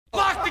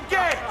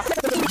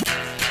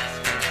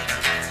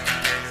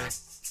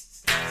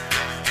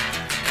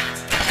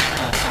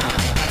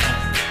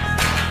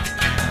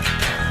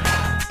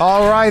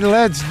All right,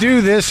 let's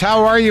do this.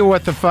 How are you,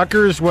 what the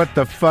fuckers, what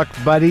the fuck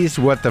buddies,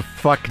 what the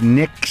fuck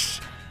nicks?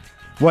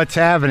 What's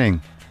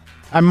happening?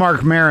 I'm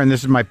Mark Maron.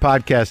 This is my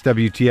podcast,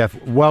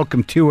 WTF.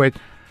 Welcome to it.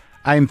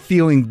 I am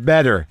feeling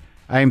better.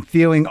 I am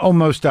feeling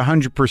almost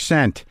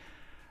 100%.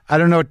 I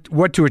don't know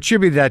what to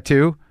attribute that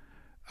to.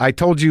 I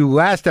told you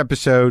last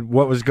episode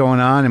what was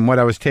going on and what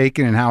I was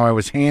taking and how I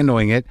was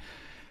handling it.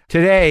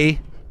 Today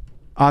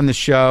on the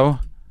show,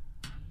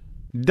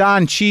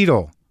 Don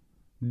Cheadle.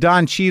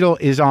 Don Cheadle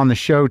is on the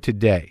show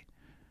today.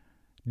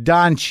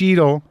 Don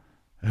Cheadle,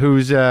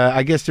 who's,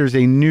 I guess there's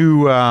a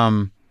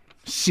new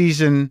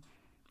season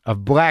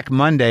of Black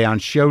Monday on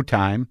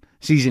Showtime,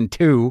 season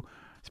 2.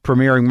 It's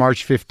premiering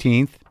March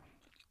 15th,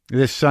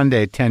 this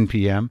Sunday at 10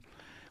 p.m.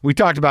 We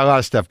talked about a lot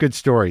of stuff, good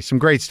stories, some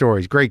great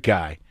stories, great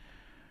guy.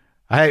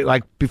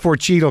 Before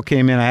Cheadle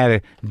came in, I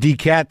had to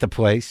decat the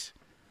place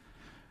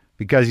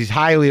because he's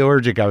highly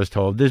allergic, I was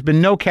told. There's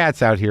been no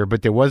cats out here,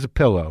 but there was a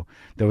pillow.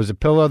 There was a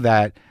pillow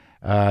that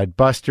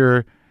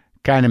Buster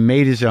kind of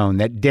made his own,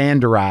 that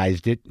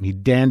danderized it. He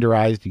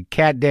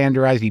cat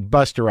danderized, he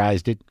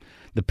busterized it.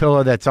 The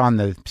pillow that's on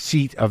the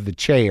seat of the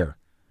chair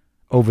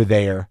over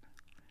there.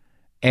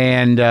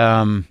 And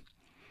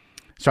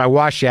so I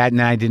washed that,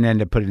 and I didn't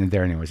end up putting it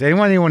there anyways. I didn't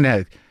want anyone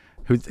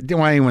who didn't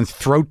want anyone's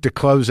throat to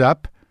close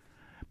up.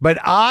 But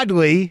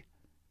oddly,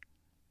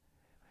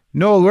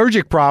 no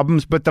allergic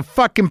problems, but the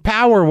fucking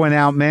power went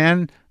out,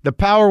 man. The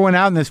power went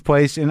out in this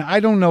place, and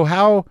I don't know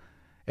how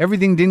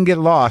everything didn't get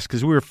lost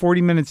because we were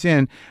 40 minutes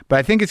in, but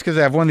I think it's because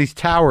I have one of these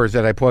towers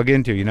that I plug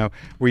into, you know,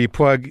 where you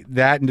plug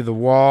that into the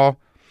wall,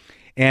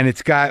 and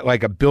it's got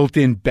like a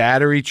built-in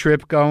battery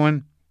trip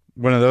going,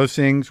 one of those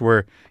things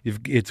where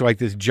it's like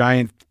this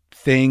giant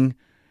thing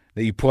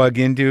that you plug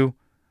into,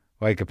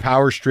 like a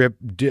power strip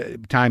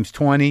times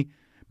 20,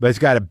 but it's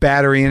got a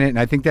battery in it, and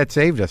I think that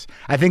saved us.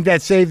 I think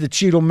that saved the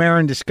Cheadle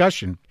Maron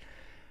discussion.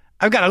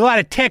 I've got a lot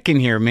of tech in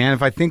here, man,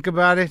 if I think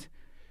about it.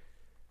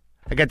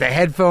 I got the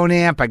headphone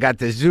amp, I got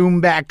the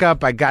Zoom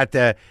backup, I got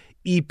the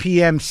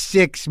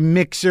EPM6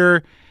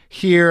 mixer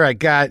here, I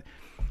got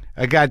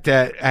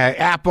the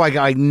Apple, I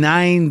got like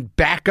 9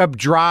 backup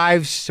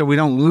drives so we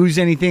don't lose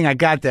anything. I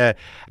got the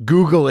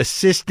Google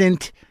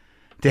Assistant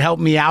to help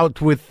me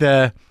out with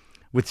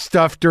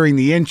stuff during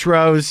the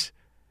intros.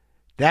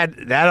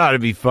 That ought to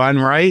be fun,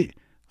 right?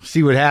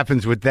 See what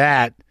happens with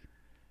that.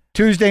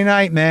 Tuesday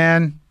night,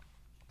 man.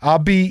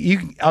 I'm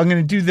going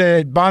to do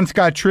the Bon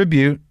Scott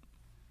tribute.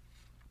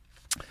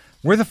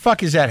 Where the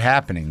fuck is that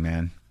happening,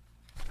 man?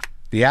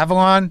 The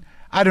Avalon?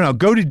 I don't know.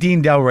 Go to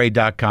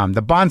DeanDelRey.com.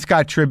 The Bon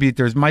Scott tribute,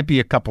 there might be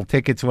a couple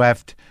tickets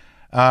left.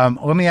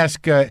 Let me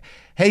ask,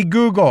 hey,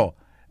 Google,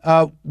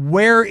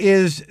 where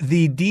is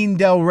the Dean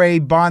Del Rey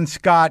Bon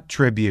Scott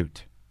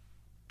tribute?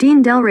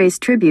 Dean Del Rey's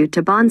tribute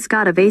to Bon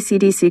Scott of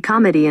AC/DC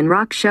Comedy and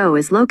Rock Show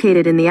is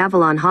located in the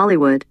Avalon,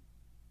 Hollywood.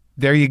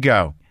 There you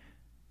go.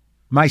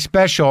 My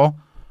special,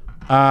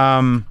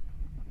 End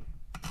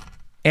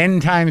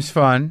Times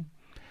Fun,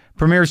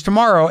 premieres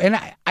tomorrow, and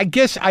I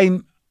guess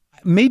I'm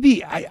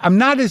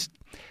not as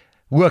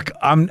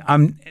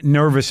I'm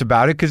nervous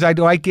about it because I'd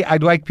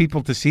like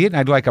people to see it, and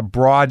I'd like a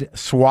broad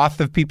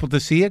swath of people to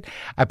see it.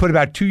 I put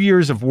about 2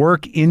 years of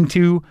work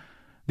into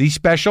the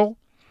special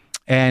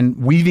and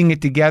weaving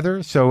it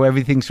together so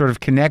everything sort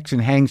of connects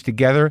and hangs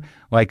together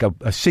like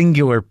a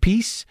singular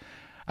piece.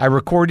 I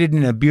recorded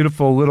in a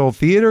beautiful little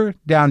theater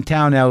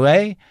downtown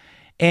LA,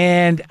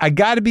 and I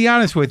got to be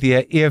honest with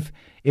you, if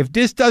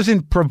this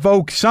doesn't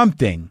provoke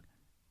something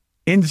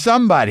in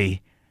somebody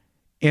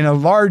in a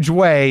large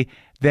way,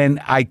 then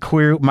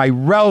my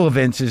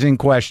relevance is in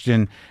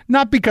question.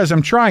 Not because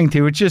I'm trying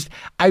to, it's just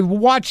I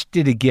watched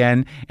it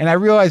again and I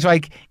realized,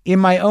 like, in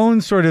my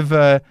own sort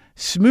of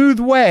smooth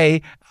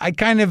way, I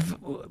kind of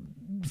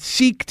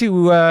seek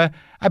to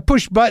I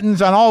push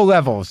buttons on all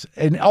levels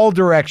in all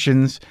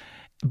directions,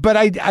 but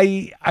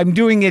I'm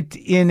doing it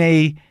in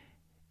a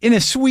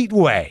sweet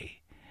way.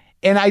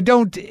 And I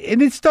don't, and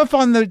it's stuff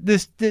on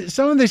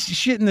some of the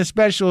shit in the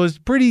special is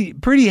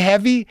pretty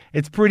heavy.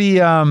 It's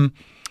pretty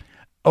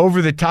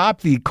over the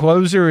top. The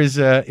closer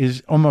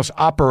is almost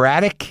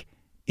operatic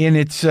in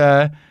its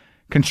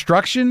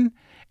construction.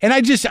 And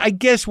I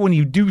guess when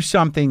you do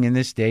something in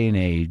this day and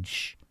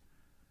age,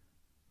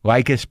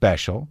 like a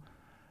special,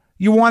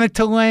 you want it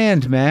to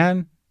land,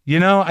 man. You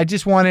know, I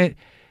just want it.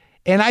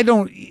 And I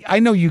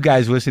know you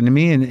guys listen to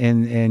me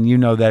and you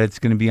know that it's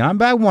going to be on,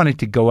 but I want it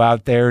to go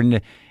out there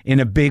in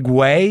a big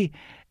way.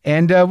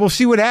 And we'll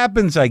see what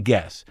happens, I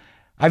guess.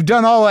 I've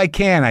done all I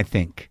can, I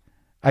think.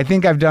 I've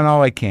done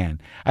all I can.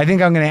 I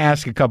think I'm going to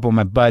ask a couple of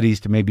my buddies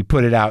to maybe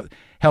put it out,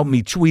 help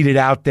me tweet it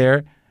out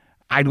there.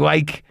 I'd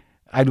like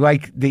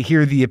to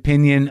hear the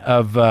opinion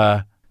of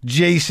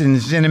Jason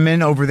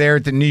Zinneman over there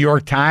at the New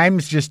York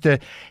Times, just to,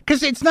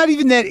 because it's not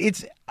even that,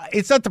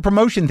 it's not the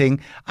promotion thing.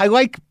 I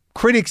like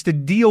critics to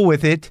deal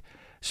with it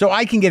so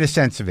I can get a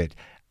sense of it.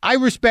 I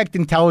respect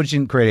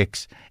intelligent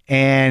critics,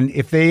 and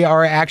if they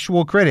are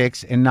actual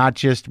critics and not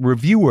just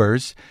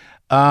reviewers,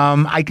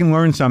 I can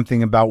learn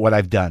something about what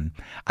I've done.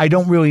 I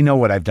don't really know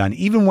what I've done.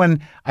 Even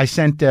when I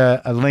sent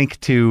a link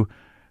to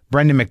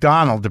Brendan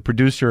McDonald, the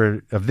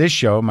producer of this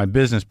show, my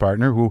business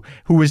partner,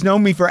 who has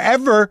known me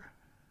forever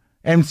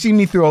and seen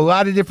me through a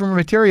lot of different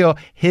material,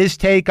 his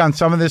take on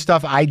some of the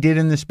stuff I did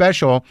in the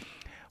special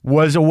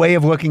was a way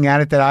of looking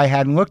at it that I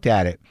hadn't looked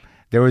at it.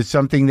 There was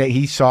something that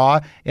he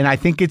saw, and I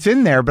think it's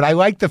in there, but I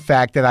like the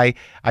fact that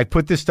I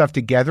put this stuff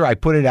together, I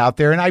put it out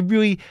there, and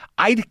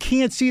I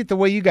can't see it the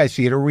way you guys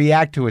see it or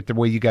react to it the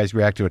way you guys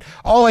react to it.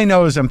 All I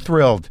know is I'm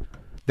thrilled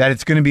that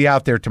it's going to be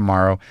out there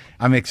tomorrow.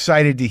 I'm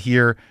excited to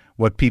hear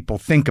what people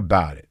think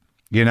about it,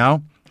 you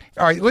know?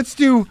 All right,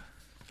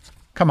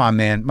 come on,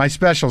 man, my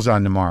special's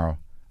on tomorrow.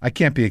 I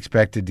can't be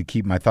expected to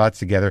keep my thoughts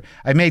together.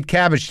 I made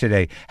cabbage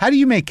today. How do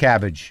you make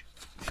cabbage?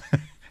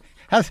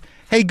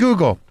 Hey,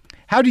 Google.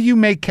 How do you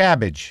make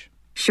cabbage?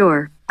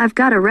 Sure, I've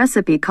got a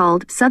recipe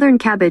called Southern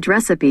Cabbage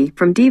Recipe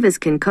from Divas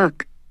Can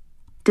Cook.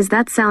 Does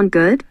that sound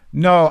good?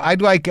 No,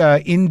 I'd like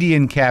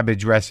Indian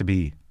cabbage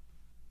recipe.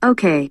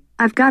 Okay,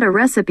 I've got a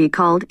recipe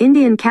called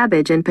Indian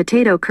Cabbage and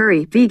Potato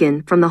Curry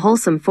Vegan from the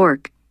Wholesome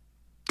Fork.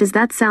 Does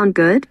that sound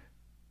good?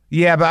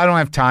 Yeah, but I don't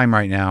have time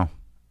right now.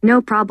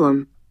 No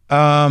problem.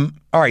 All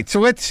right,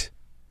 so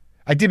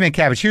I did make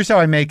cabbage. Here's how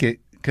I make it,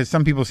 because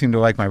some people seem to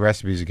like my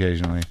recipes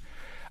occasionally.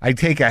 I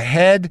take a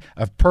head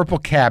of purple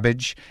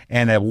cabbage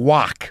and a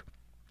wok.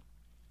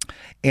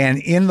 And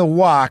in the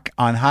wok,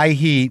 on high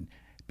heat,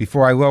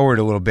 before I lower it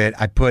a little bit,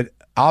 I put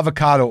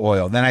avocado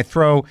oil. Then I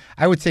throw,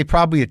 I would say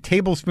probably a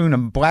tablespoon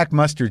of black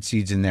mustard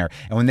seeds in there.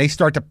 And when they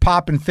start to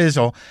pop and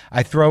fizzle,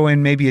 I throw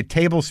in maybe a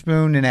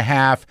tablespoon and a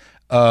half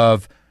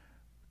of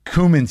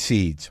cumin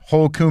seeds,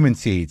 whole cumin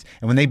seeds.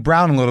 And when they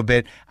brown a little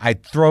bit, I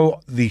throw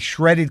the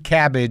shredded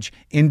cabbage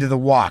into the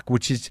wok,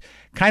 which is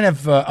kind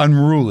of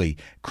unruly.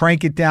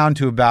 Crank it down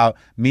to about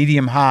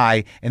medium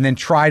high and then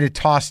try to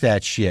toss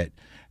that shit.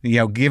 You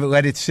know,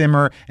 let it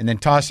simmer and then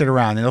toss it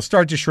around. And it'll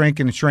start to shrink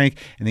and shrink,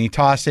 and then you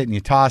toss it and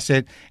you toss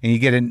it and you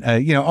get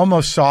it,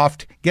 almost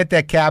soft. Get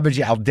that cabbage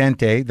al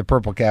dente, the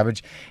purple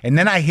cabbage. And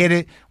then I hit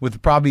it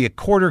with probably a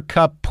quarter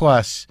cup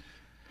plus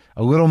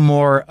a little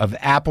more of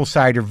apple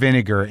cider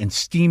vinegar and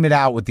steam it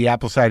out with the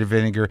apple cider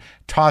vinegar,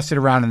 toss it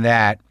around in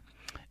that,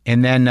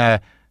 and then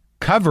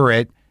cover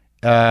it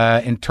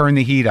and turn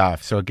the heat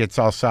off so it gets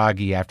all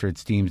soggy after it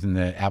steams in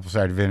the apple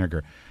cider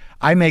vinegar.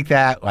 I make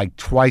that like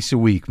twice a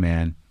week,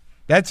 man.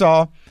 That's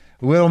all.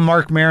 A little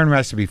Mark Maron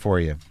recipe for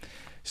you.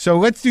 So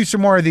let's do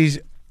some more of these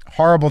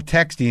horrible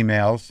text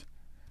emails.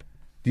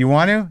 Do you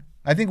want to?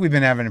 I think we've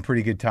been having a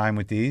pretty good time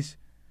with these.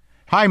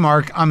 Hi,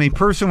 Mark. I'm a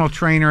personal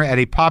trainer at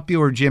a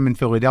popular gym in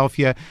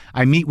Philadelphia.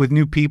 I meet with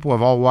new people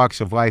of all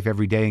walks of life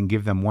every day and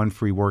give them one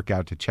free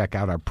workout to check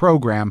out our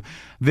program.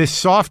 This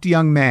soft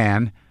young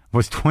man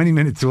was 20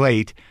 minutes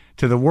late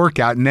to the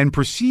workout and then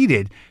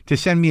proceeded to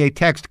send me a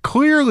text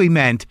clearly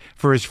meant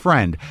for his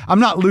friend. I'm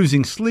not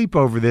losing sleep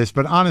over this,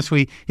 but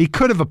honestly, he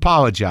could have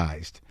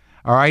apologized.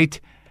 All right?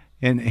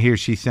 And here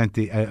she sent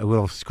a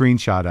little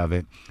screenshot of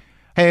it.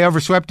 Hey, I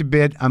overslept a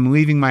bit. I'm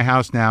leaving my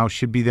house now.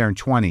 Should be there in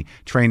 20.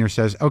 Trainer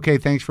says, okay,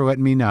 thanks for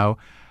letting me know.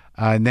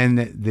 And then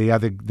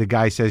the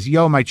guy says,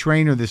 yo, my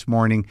trainer this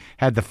morning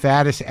had the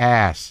fattest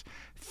ass,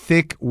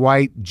 thick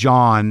white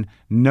John,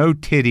 no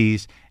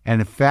titties,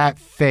 and a fat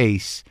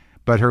face,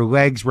 but her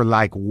legs were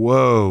like,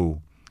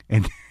 whoa.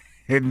 And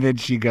then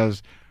she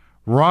goes,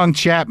 wrong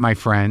chat, my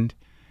friend.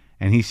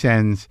 And he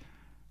sends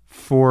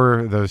 4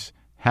 of those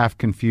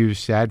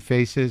half-confused sad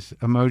faces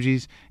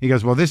emojis. He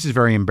goes, well, this is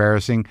very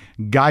embarrassing.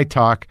 Guy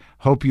talk,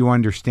 hope you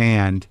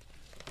understand.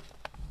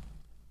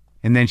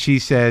 And then she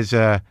says,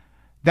 that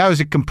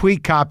was a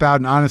complete cop-out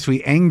and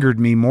honestly angered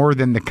me more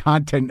than the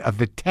content of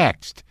the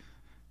text.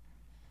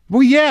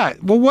 Well, yeah.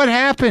 Well, what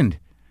happened?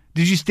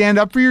 Did you stand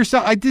up for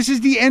yourself? This is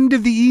the end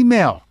of the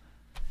email.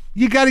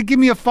 You got to give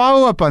me a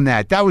follow-up on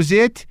that. That was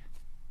it?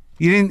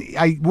 You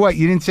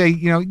didn't say,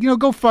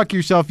 go fuck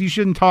yourself. You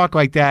shouldn't talk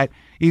like that.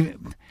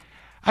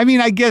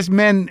 I guess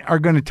men are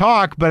going to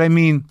talk, but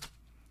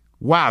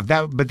wow,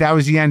 that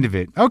was the end of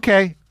it.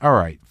 Okay. All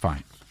right,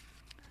 fine.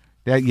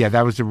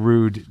 That was a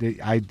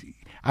rude,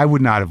 I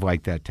would not have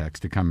liked that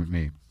text to come at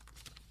me.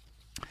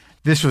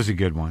 This was a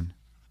good one.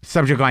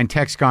 Subject line,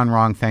 text gone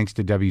wrong thanks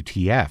to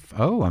WTF.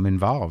 Oh, I'm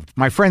involved.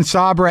 My friend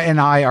Sabra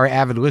and I are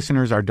avid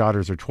listeners. Our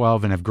daughters are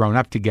 12 and have grown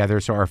up together,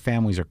 so our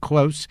families are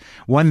close.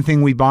 One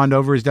thing we bond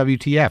over is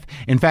WTF.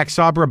 In fact,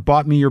 Sabra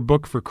bought me your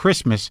book for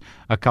Christmas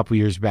a couple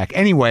years back.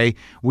 Anyway,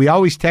 we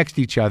always text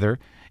each other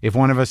if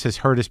one of us has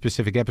heard a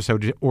specific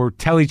episode or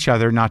tell each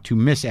other not to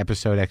miss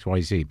episode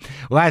XYZ.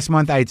 Last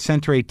month, I had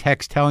sent her a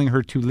text telling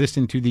her to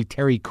listen to the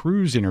Terry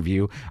Crews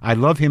interview. I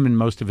love him in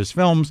most of his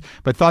films,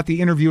 but thought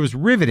the interview was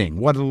riveting.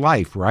 What a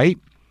life, right?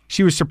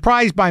 She was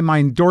surprised by my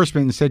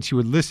endorsement and said she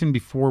would listen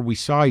before we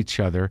saw each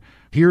other.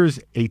 Here's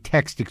a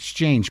text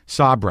exchange.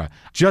 Sabra,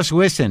 just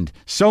listened.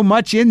 So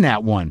much in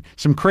that one.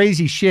 Some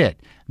crazy shit.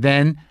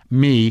 Then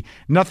me,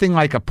 nothing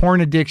like a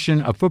porn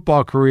addiction, a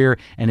football career,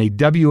 and a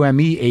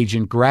WME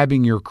agent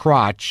grabbing your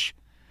crotch.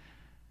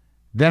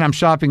 Then I'm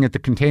shopping at the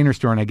Container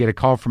Store and I get a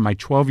call from my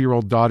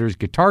 12-year-old daughter's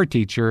guitar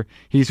teacher.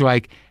 He's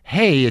like,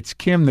 hey, it's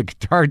Kim, the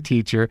guitar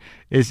teacher.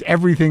 Is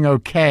everything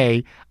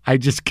okay? I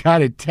just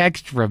got a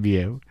text from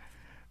you.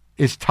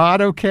 is Todd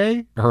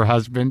okay? Her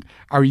husband.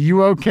 Are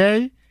you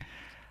okay?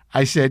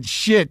 I said,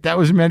 shit, that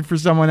was meant for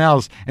someone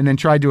else, and then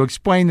tried to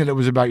explain that it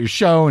was about your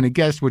show and a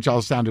guest, which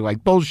all sounded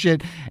like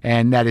bullshit,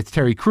 and that it's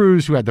Terry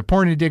Crews who had the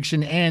porn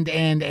addiction,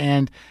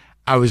 and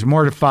I was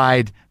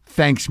mortified.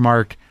 Thanks,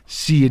 Mark.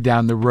 See you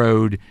down the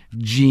road,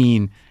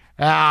 Gene.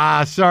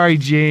 Sorry,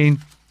 Gene.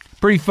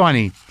 Pretty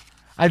funny.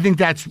 I think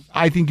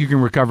you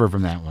can recover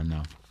from that one,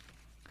 though.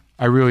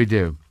 I really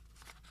do.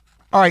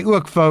 All right,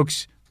 look,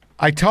 folks,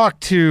 I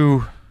talked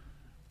to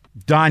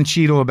Don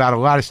Cheadle about a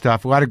lot of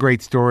stuff, a lot of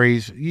great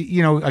stories.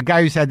 You know, a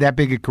guy who's had that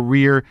big a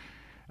career,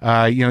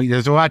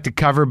 there's a lot to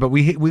cover, but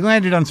we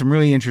landed on some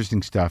really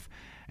interesting stuff.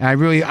 And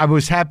I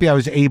was happy I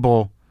was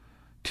able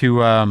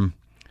to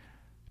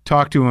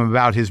talk to him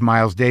about his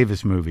Miles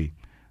Davis movie,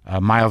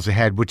 Miles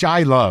Ahead, which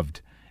I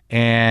loved.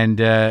 And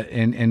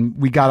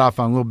we got off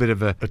on a little bit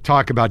of a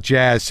talk about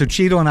jazz. So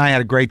Cheadle and I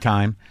had a great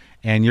time,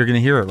 and you're going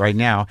to hear it right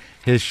now.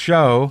 His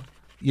show,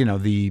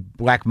 the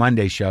Black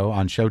Monday show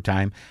on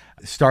Showtime,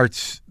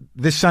 starts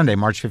this Sunday,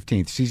 March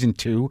 15th, season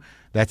 2.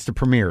 That's the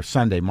premiere,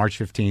 Sunday, March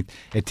 15th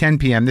at 10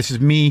 p.m. This is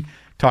me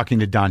talking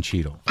to Don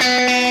Cheadle.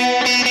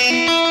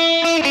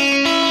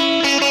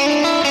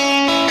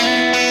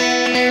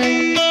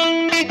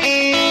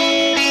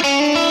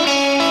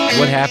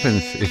 What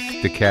happens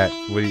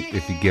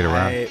if you get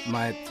around?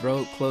 My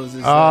throat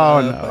closes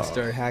up. No. I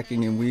start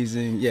hacking and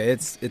wheezing. Yeah,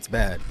 it's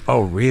bad.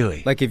 Oh,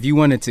 really? Like if you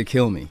wanted to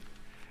kill me.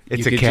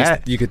 It's a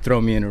cat? You could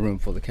throw me in a room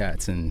full of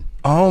cats and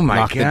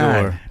lock the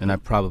door, and I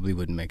probably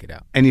wouldn't make it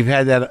out. And you've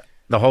had that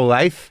the whole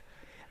life?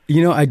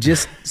 I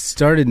just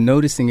started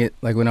noticing it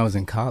like when I was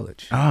in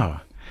college.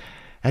 Oh,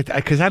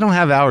 because I don't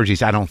have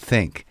allergies, I don't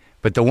think.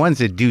 But the ones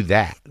that do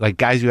that, like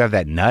guys who have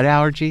that nut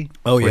allergy.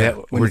 Oh, yeah,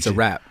 when it's a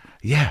wrap.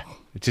 Yeah,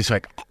 it's just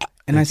like.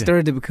 And I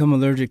started to become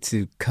allergic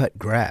to cut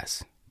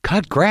grass.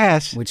 Cut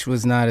grass? Which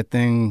was not a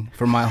thing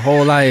for my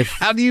whole life.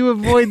 How do you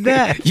avoid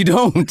that? You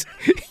don't.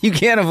 You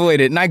can't avoid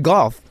it. And I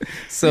golf.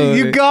 So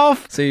you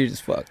golf? So you're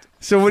just fucked.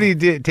 So what do you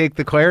do? Take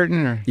the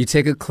Claritin? Or? You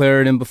take a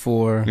Claritin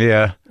before.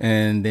 Yeah.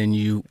 And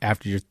then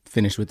after you're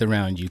finished with the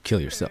round, you kill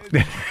yourself.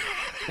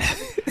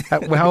 How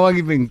long have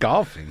you been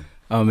golfing?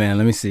 Oh, man,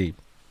 let me see.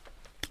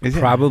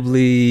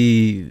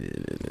 Probably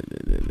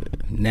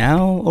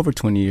now over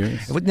 20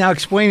 years. Now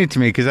explain it to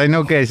me, because I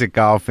know guys that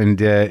golf,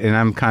 and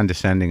I'm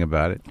condescending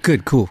about it.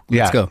 Good, cool.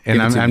 Let's go.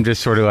 And I'm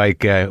just sort of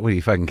like, what are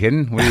you fucking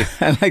kidding? What are you?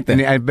 I like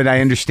that. But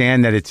I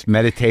understand that it's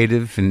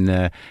meditative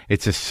and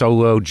it's a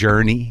solo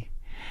journey,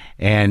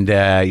 and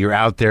you're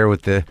out there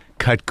with the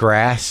cut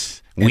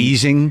grass,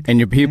 wheezing, and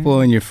your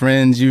people and your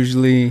friends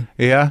usually.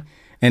 Yeah,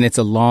 and it's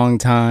a long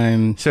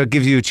time, so it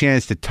gives you a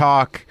chance to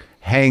talk,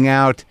 hang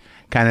out.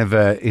 Kind of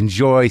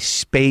enjoy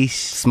space,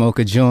 smoke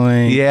a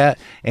joint,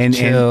 and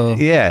chill,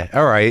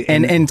 all right,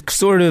 and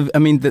sort of. I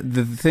mean,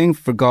 the thing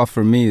for golf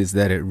for me is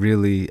that it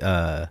really,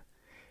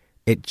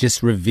 it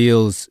just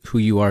reveals who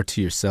you are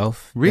to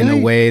yourself in a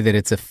way that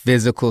it's a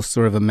physical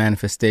sort of a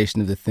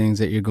manifestation of the things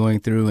that you're going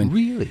through,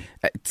 and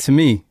to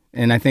me,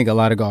 and I think a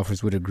lot of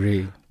golfers would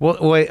agree. Well,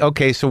 wait,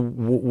 okay, so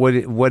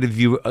what have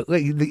you?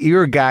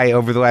 You're a guy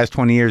over the last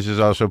 20 years who's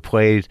also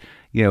played.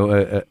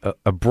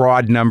 A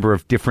broad number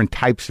of different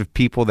types of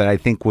people that I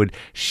think would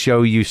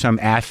show you some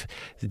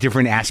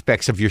different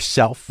aspects of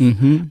yourself.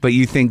 Mm-hmm. But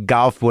you think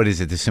golf, what is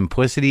it, the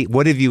simplicity?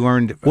 What have you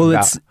learned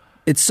about?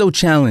 It's so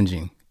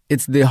challenging.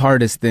 It's the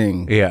hardest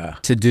thing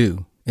to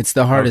do. It's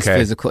the hardest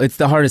physical. It's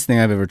the hardest thing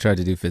I've ever tried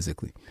to do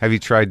physically. Have you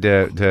tried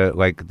to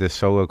like the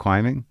solo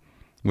climbing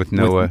with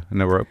no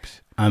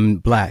ropes? I'm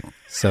black,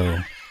 so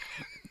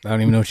I don't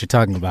even know what you're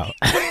talking about.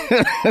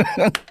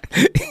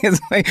 It's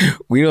like,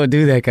 we don't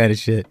do that kind of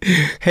shit.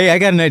 Hey, I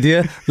got an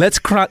idea. Let's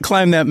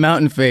climb that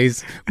mountain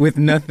face with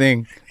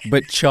nothing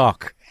but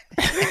chalk.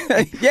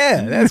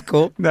 Yeah, that's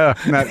cool. No,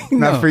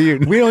 not for you.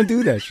 We don't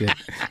do that shit.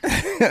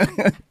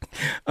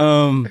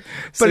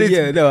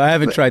 I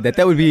haven't tried that.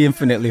 That would be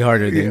infinitely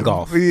harder than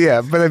golf.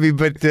 Yeah, but I mean,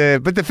 but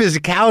the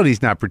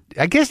physicality's not.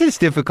 I guess it's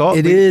difficult.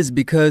 It is,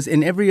 because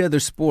in every other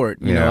sport,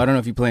 I don't know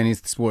if you play any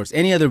sports.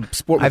 Any other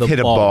sport with I've hit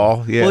a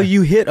ball. Yeah. Well,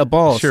 you hit a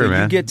ball, sure, so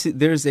man. You get to.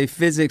 There's a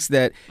physics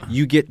that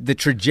you get the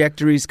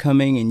trajectories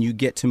coming, and you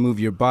get to move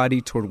your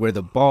body toward where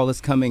the ball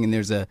is coming, and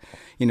there's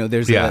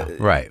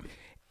right.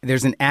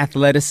 There's an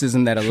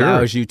athleticism that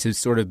allows you to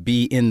sort of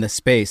be in the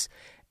space.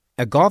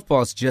 A golf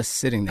ball's just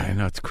sitting there. I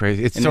know, it's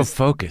crazy. It's so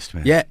focused,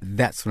 man. Yeah,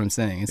 that's what I'm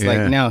saying. It's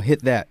like, now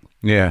hit that.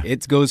 Yeah.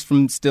 It goes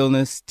from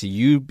stillness to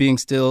you being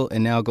still,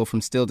 and now go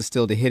from still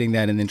to hitting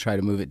that, and then try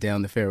to move it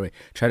down the fairway.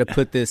 Try to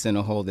put this in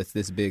a hole that's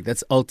this big.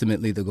 That's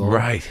ultimately the goal.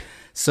 Right.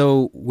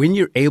 So when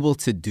you're able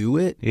to do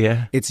it,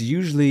 it's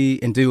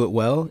usually, and do it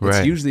well,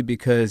 it's usually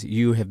because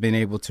you have been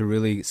able to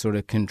really sort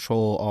of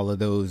control all of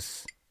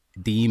those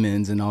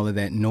demons and all of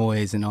that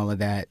noise and all of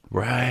that.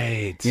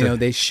 Right.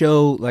 They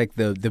show like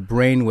the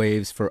brain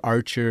waves for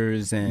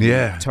archers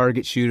and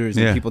target shooters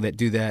and people that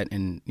do that,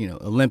 and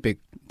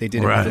they did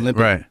it with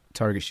Olympic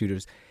target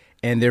shooters,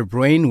 and their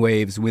brain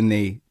waves when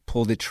they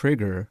pull the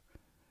trigger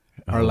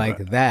are like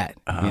that,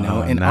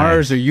 and nice.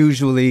 ours are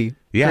usually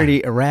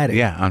pretty erratic.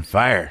 Yeah, on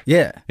fire.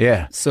 Yeah.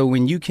 Yeah. So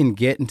when you can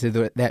get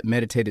into that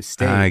meditative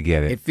state, I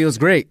get it. It feels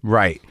great.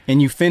 Right.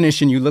 And you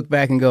finish and you look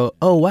back and go,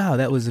 oh, wow,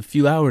 that was a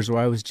few hours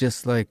where I was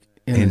just like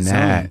in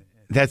that. Zone.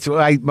 That's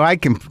I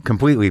can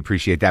completely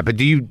appreciate that. But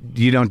you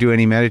don't do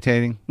any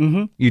meditating?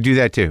 Mm-hmm. You do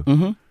that too?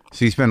 Mm-hmm.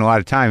 So you spend a lot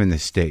of time in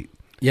this state.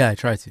 Yeah, I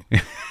try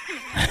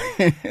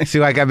to. See,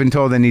 like I've been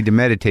told I need to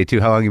meditate too.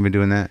 How long have you been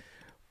doing that?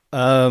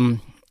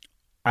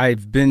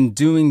 I've been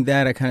doing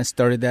that. I kind of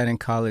started that in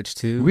college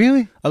too.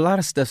 Really? A lot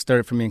of stuff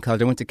started for me in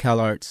college. I went to Cal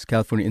Arts,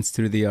 California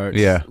Institute of the Arts.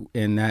 Yeah.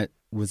 And that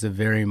was a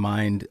very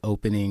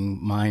mind-opening,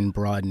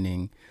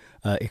 mind-broadening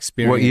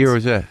experience. What year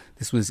was that?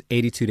 This was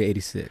 82 to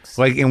 86.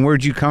 Like, and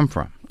where'd you come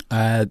from?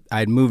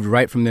 I'd moved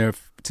right from there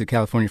to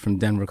California from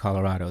Denver,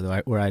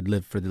 Colorado, where I'd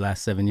lived for the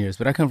last 7 years.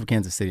 But I come from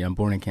Kansas City. I'm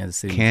born in Kansas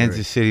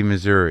City,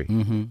 Missouri.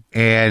 Mm-hmm.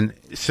 And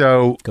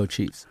so... Go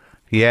Chiefs.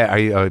 Yeah, are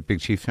you a big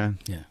Chiefs fan?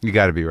 Yeah. You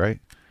got to be, right?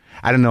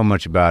 I don't know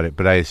much about it,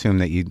 but I assume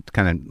that you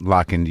kind of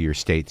lock into your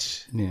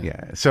states.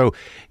 Yeah. So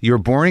you were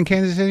born in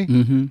Kansas City?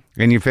 Mm-hmm.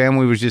 And your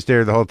family was just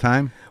there the whole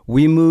time?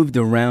 We moved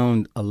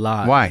around a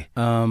lot. Why?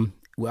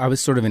 I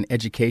was sort of an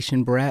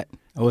education brat.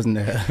 I wasn't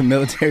a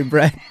military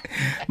brat.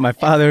 My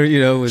father,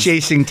 was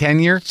chasing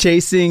tenure,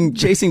 chasing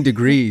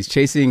degrees,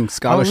 chasing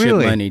scholarship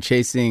money,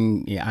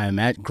 chasing I'm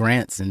at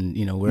grants, and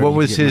where. What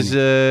was his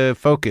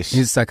focus?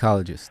 He's a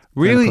psychologist.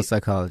 Really, clinical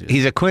psychologist.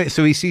 He's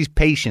so he sees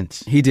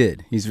patients. He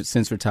did. He's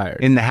since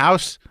retired. In the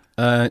house?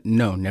 No,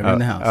 never in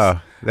the house.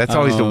 Oh, that's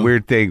always the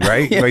weird thing,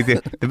 right? Yeah. Like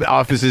the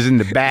office is in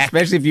the back.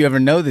 Especially if you ever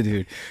know the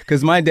dude.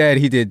 Because my dad,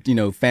 he did,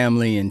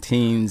 family and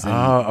teens. And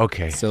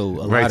okay. So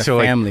a lot of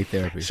family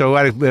therapy. So a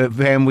lot of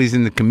families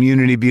in the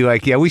community be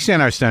like, yeah, we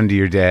sent our son to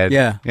your dad.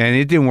 Yeah. And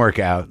it didn't work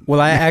out. Well,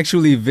 I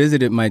actually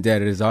visited my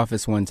dad at his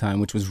office one time,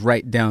 which was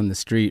right down the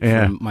street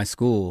from my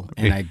school.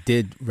 And I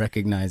did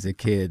recognize a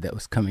kid that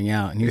was coming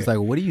out. And he was like,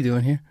 what are you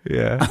doing here?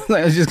 Yeah.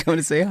 I was just going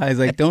to say hi. He's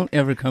like, don't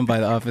ever come by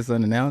the office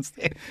unannounced.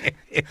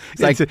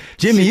 It's like,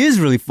 Jimmy is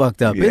really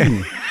fucked up,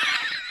 isn't he?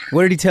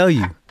 What did he tell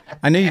you?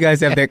 I know you guys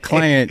have that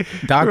client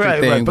doctor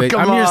thing, but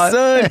I'm your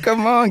son.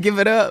 Come on, give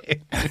it up.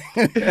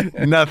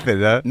 Nothing,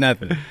 huh?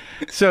 Nothing.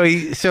 So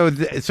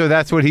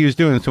that's what he was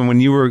doing. So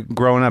when you were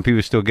growing up, he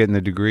was still getting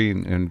the degree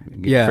and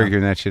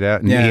figuring that shit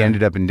out. And he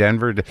ended up in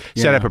Denver to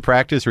set up a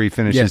practice, or he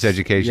finished his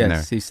education there?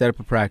 Yes, he set up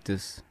a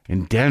practice.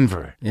 In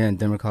Denver? Yeah, in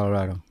Denver,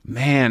 Colorado.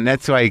 Man,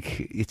 that's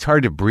like, it's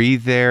hard to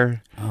breathe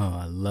there. Oh,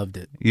 I loved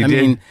it. I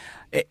mean,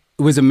 it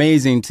was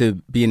amazing to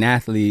be an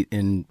athlete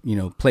and,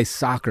 play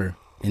soccer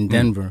in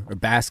Denver or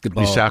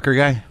basketball. You a soccer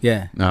guy?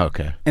 Yeah. Oh,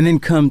 okay. And then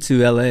come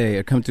to LA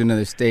or come to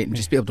another state and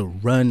just be able to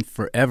run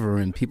forever,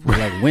 and people were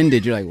like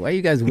winded. You're like, why are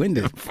you guys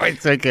winded?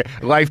 It's like a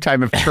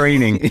lifetime of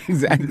training.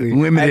 Exactly.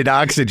 Limited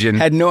oxygen.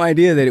 Had no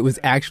idea that it was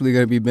actually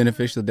going to be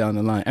beneficial down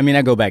the line. I mean,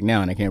 I go back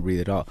now and I can't breathe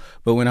at all.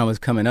 But when I was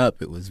coming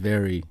up, it was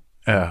very...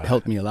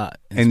 helped me a lot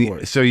in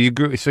sports. So you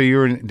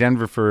were in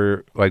Denver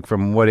for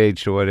from what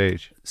age to what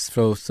age?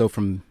 So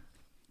from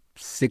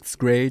 6th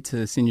grade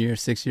to senior year,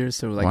 6 years,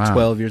 so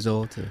 12 years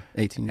old to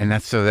 18 years. And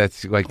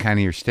that's like kind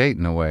of your state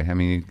in a way. I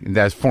mean,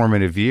 that's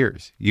formative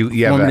years. You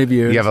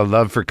years. You have a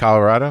love for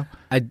Colorado?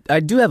 I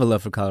do have a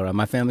love for Colorado.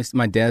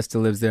 My dad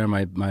still lives there.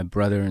 My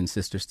brother and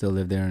sister still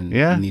live there, and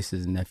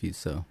nieces and nephews.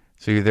 So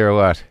you're there a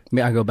lot.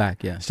 I go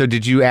back, yeah. So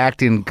did you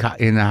act in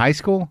the high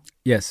school?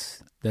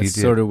 Yes. That's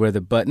sort of where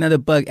the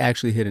bug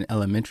actually hit in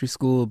elementary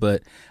school,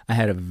 but I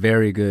had a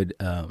very good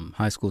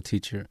high school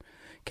teacher,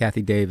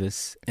 Kathy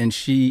Davis, and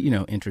she,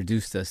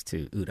 introduced us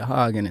to Uta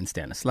Hagen and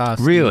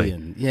Stanislavski. Really?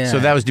 And, yeah. So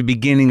that was the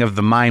beginning of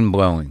the mind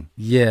blowing.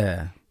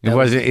 Yeah.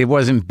 It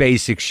wasn't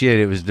basic shit.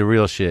 It was the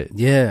real shit.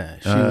 Yeah,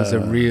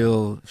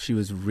 she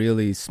was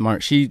really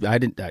smart. She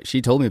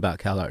told me about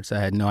Cal Arts.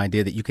 I had no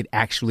idea that you could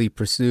actually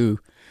pursue.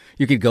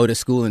 You could go to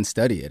school and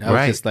study it. I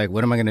was just like,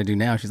 what am I going to do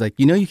now? She's like,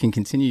 you can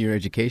continue your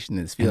education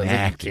in this field. I was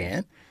like, you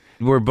can?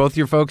 Were both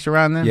your folks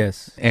around then?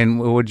 Yes. And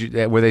were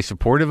they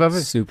supportive of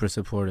it? Super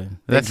supportive.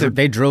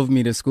 They drove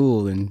me to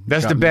school. And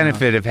that's the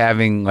benefit of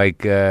having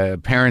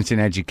parents in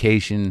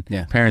education,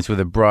 parents with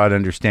a broad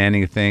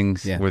understanding of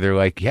things, where they're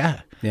like,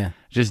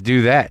 just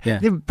do that. Yeah.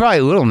 They're probably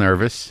a little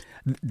nervous.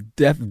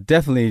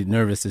 Definitely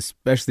nervous,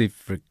 especially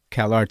for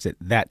Cal Arts at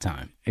that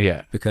time.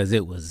 Yeah. Because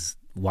it was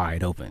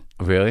wide open.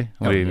 Really?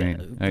 What do you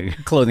mean?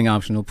 Clothing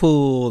optional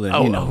pool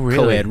and really?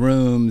 co-ed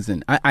rooms,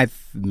 and I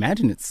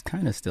imagine it's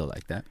kind of still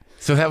like that.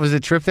 So that was a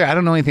trip there? I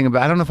don't know anything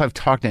about. I don't know if I've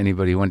talked to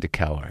anybody who went to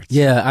Cal Arts.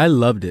 Yeah, I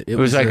loved it. It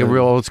was like a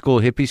real old school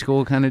hippie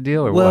school kind of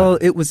deal, or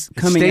what? It was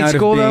coming out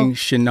school, of being though?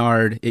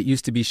 Chenard. It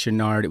used to be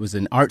Chenard. It was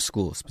an art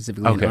school,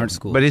 specifically an art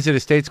school. But is it a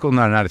state school?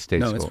 No, not a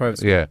state school. No, it's private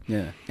school.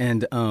 Yeah.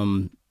 And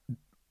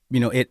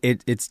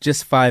it's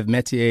just 5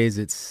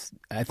 métiers.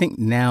 I think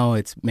now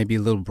it's maybe a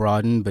little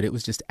broadened, but it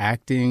was just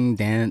acting,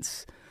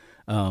 dance,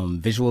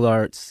 visual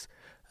arts.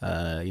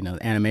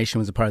 Animation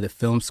was a part of the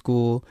film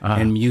school,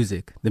 and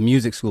music. The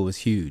music school was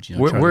huge.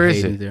 Where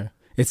is it? There.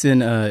 It's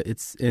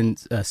in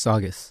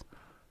Saugus.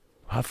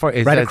 How far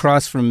is right that?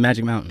 Across from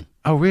Magic Mountain.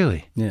 Oh,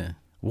 really? Yeah.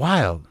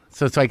 Wild.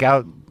 So it's like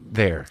out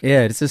there.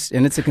 Yeah, it's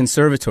a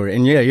conservatory,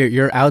 and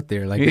you're out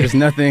there. Like there's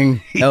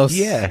nothing else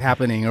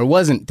happening, or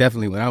wasn't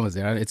definitely when I was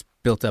there. It's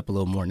built up a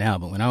little more now,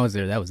 but when I was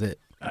there, that was it.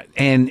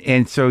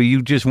 And so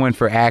you just went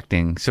for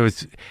acting. So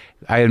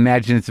I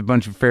imagine it's a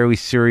bunch of fairly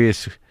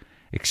serious,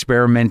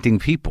 experimenting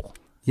people.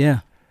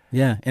 Yeah,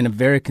 in a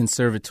very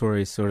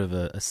conservatory sort of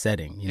a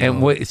setting. You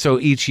know? And so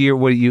each year,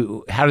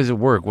 how does it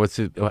work? What's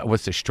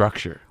the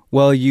structure?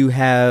 Well, you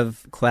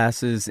have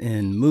classes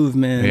in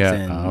movement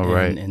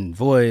and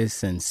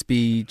voice and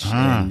speech,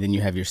 and then you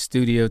have your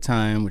studio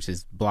time, which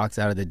is blocks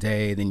out of the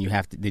day. Then you're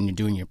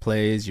doing your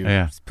plays,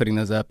 you're putting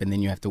those up, and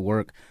then you have to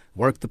work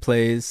the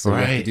plays, so you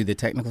have to do the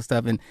technical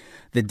stuff. And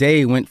the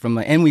day went from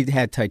and we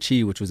had Tai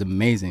Chi, which was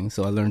amazing.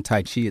 So I learned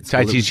Tai Chi at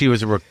school. Tai Chi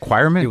was a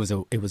requirement? It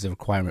was a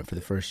requirement for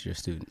the first year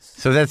students.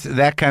 So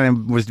that kind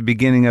of was the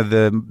beginning of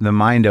the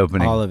mind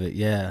opening. All of it,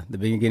 yeah. The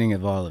beginning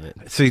of all of it.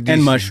 So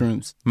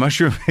mushrooms.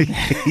 Mushroom.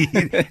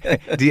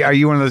 Are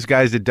you one of those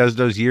guys that does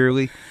those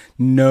yearly?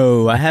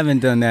 No, I haven't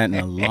done that in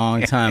a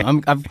long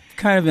time. I've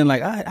kind of been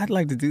like, I'd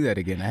like to do that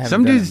again.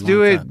 Some dudes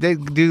do it. They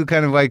do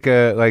kind of like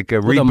a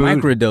reboot. The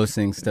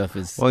microdosing stuff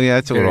is. Well, yeah,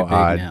 that's a little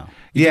odd. Now.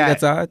 You think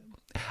that's odd?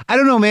 I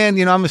don't know, man.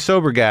 I'm a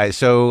sober guy,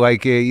 so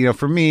like,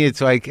 for me,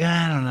 it's like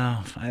I don't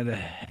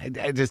know.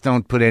 I just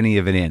don't put any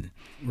of it in.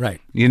 Right.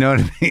 You know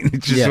what I mean?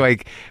 It's just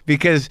like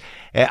because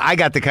I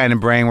got the kind of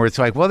brain where it's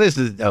like, well, this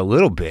is a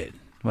little bit.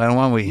 Why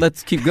don't we?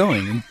 Let's keep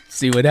going and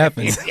see what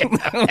happens.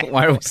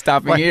 Why are we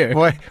stopping here?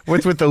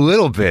 What's with the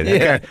little bit?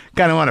 I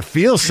kind of want to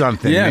feel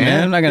something. Yeah,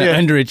 man. I'm not going to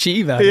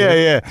underachieve out here.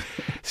 Yeah.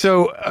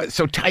 So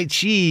Tai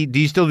Chi, do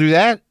you still do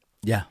that?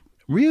 Yeah.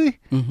 Really?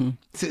 Mm-hmm.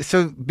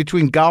 So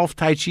between golf,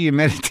 Tai Chi, and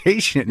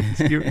meditation,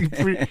 you're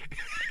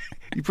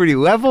pretty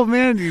level,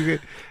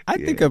 man? I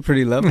think I'm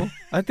pretty level.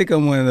 I think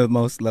I'm one of the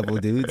most level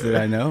dudes that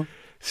I know.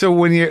 So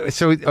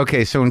so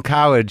in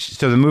college,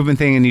 so the movement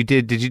thing, and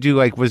did you do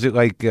was it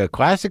like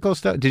classical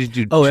stuff? Did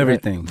you do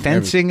everything,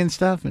 fencing and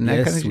stuff? And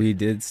that kind of shit? We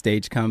did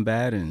stage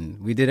combat, and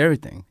we did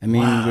everything. I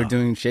mean, we're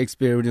doing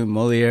Shakespeare, we're doing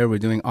Moliere, we're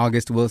doing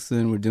August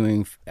Wilson, we're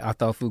doing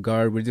Athol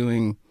Fugard, we're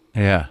doing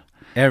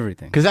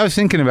everything. Because I was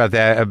thinking about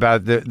that,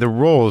 about the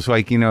roles,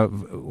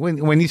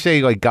 when you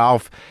say like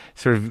golf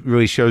sort of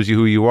really shows you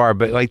who you are,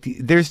 but like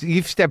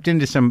you've stepped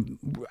into some.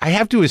 I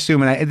have to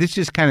assume, and this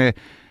just kind of.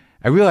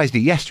 I realized it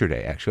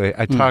yesterday, actually.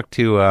 I talked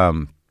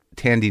to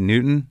Tandy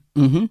Newton.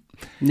 Mm-hmm.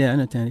 Yeah, I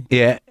know Tandy.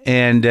 Yeah,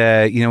 and,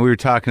 we were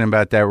talking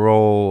about that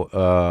role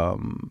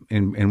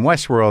in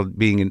Westworld,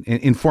 being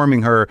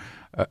informing her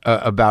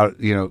about,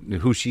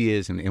 who she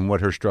is and what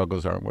her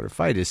struggles are and what her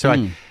fight is. So,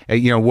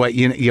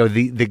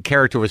 the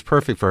character was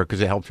perfect for her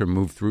because it helped her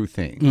move through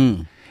things.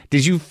 Mm.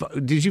 Did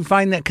you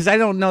find that? Because I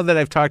don't know that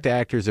I've talked to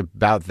actors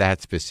about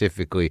that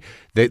specifically,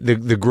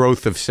 the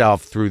growth of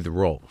self through the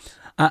roles.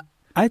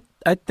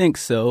 I think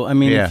so. I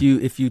mean,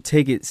 if you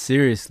take it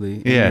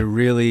seriously and you're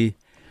really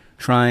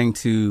trying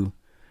to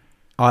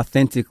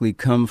authentically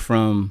come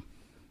from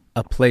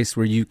a place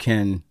where you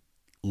can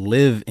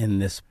live in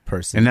this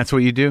person. And that's what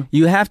you do?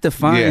 You have to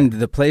find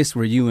the place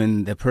where you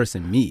and the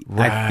person meet,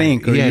 I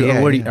think. Or I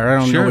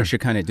don't know what you're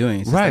kind of doing.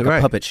 It's just like a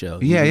puppet show.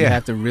 You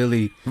have to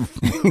really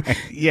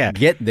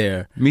get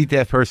there. Meet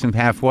that person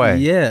halfway.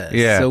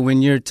 Yeah. So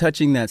when you're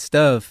touching that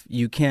stuff,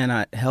 you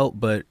cannot help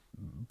but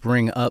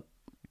bring up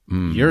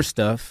your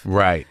stuff.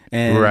 Right.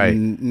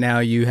 And now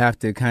you have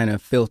to kind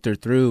of filter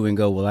through and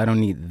go, well, I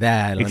don't need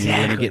that. Let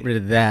me get rid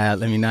of that.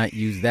 Let me not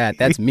use that.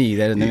 That's me.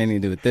 That doesn't have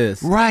anything to do with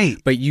this. Right.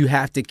 But you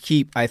have to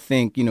keep, I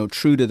think,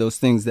 true to those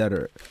things that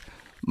are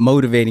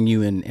motivating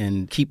you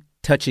and keep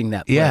touching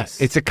that place.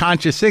 Yeah. It's a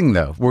conscious thing,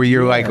 though, where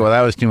you're like, well,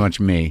 that was too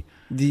much me.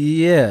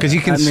 Yeah. Because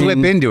you can slip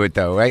into it,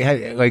 though,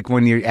 right? Like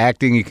when you're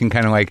acting, you can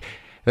kind of like,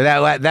 that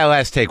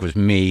last take was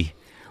me.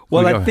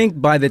 Well, I think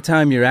by the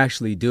time you're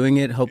actually doing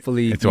it,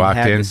 hopefully you've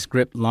had the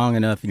script long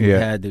enough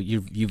and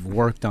you've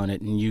worked on it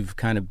and you've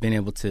kind of been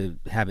able to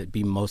have it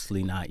be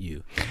mostly not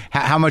you.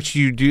 How much do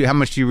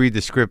you read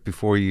the script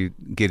before you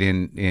get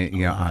in?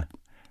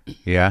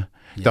 Yeah?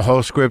 The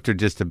whole script or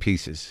just the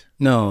pieces?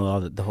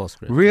 No, the whole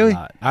script. Really?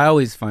 I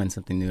always find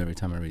something new every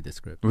time I read the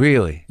script.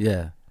 Really?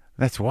 Yeah.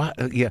 That's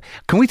what. Yeah.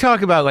 Can we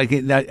talk about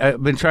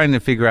I've been trying to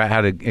figure out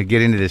how to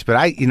get into this, but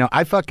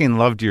I fucking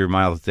loved your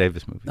Miles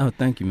Davis movie. Oh,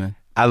 thank you, man.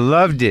 I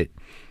loved it.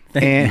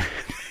 Thank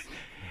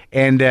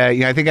you.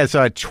 I think I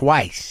saw it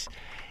twice.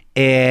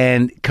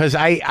 And because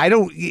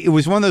it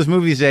was one of those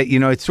movies that,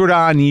 it's sort of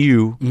on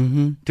you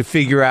to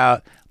figure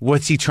out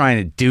what's he trying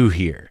to do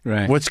here?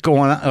 Right. What's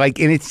going on?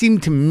 And it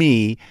seemed to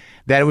me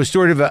that it was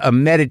sort of a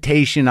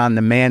meditation on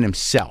the man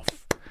himself.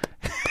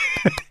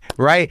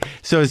 Right?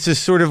 So it's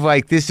just sort of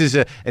like, this is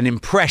an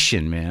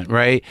impression, man,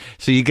 right?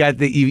 So you got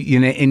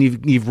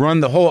and you've run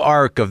the whole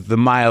arc of the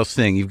Miles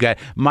thing. You've got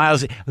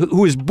Miles,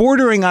 who is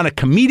bordering on a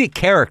comedic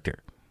character,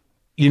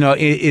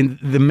 in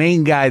the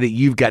main guy that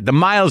you've got, the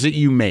Miles that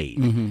you made.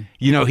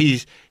 Mm-hmm.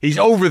 He's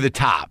over the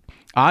top,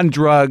 on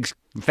drugs,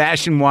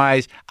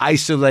 fashion-wise,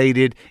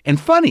 isolated, and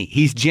funny.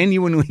 He's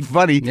genuinely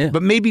funny,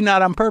 but maybe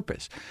not on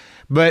purpose.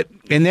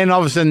 And then all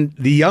of a sudden,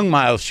 the young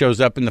Miles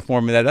shows up in the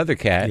form of that other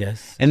cat.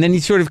 Yes. And then you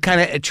sort of kind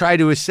of try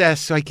to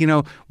assess, like,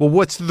 well,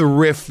 what's the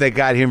riff that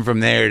got him from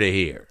there to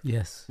here?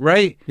 Yes.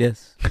 Right?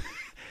 Yes.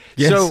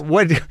 Yes.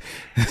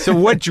 So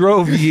what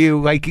drove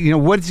you, like,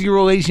 what's your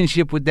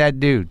relationship with that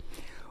dude?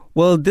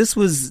 Well, this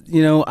was,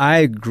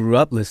 I grew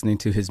up listening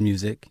to his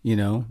music,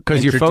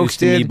 Because your folks introduced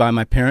to me did? by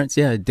my parents,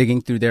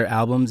 digging through their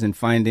albums and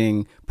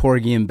finding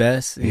Porgy and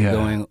Bess and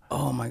going,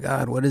 oh my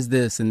God, what is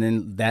this? And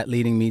then that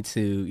leading me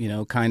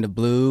to, Kind of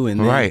Blue,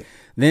 and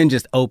then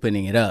just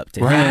opening it up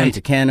to him, to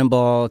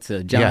Cannonball,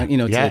 to John,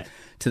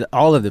 to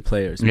all of the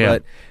players. Yeah.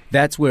 But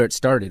that's where it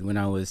started when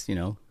I was,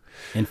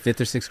 in 5th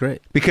or 6th grade.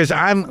 Because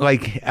I'm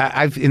like,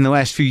 I've in the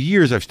last few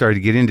years, I've started to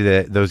get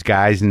into those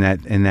guys in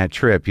that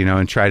trip,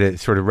 and try to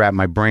sort of wrap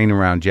my brain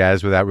around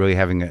jazz without really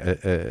having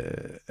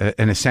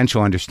an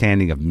essential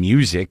understanding of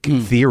music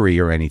theory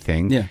or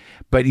anything. Yeah.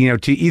 But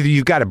to either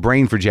you've got a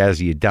brain for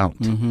jazz or you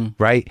don't,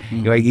 right?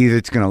 Like either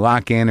it's going to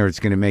lock in or it's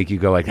going to make you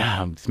go like,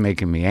 it's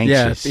making me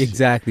anxious. Yeah,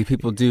 exactly.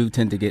 People do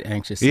tend to get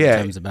anxious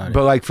sometimes about it.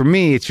 But like for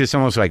me, it's just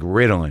almost like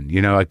Ritalin.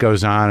 It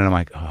goes on, and I'm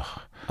like,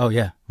 oh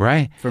yeah,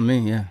 right. For me,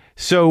 yeah.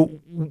 So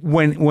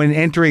when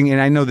entering,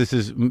 and I know this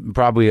is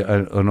probably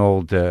an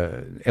old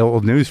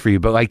news for you,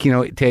 but like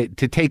to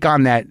take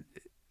on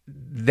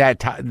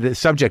the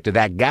subject of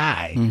that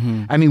guy,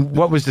 I mean,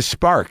 what was the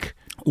spark?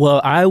 Well,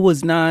 I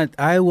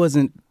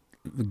wasn't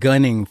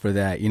gunning for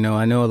that.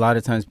 I know a lot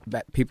of times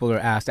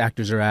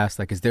actors are asked,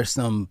 like, is there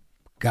some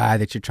guy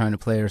that you're trying to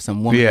play or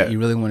some woman that you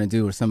really want to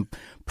do or some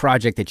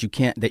project that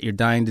you're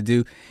dying to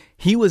do?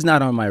 He was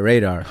not on my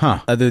radar,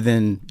 other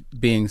than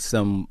being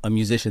a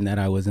musician that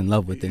I was in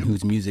love with and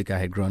whose music I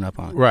had grown up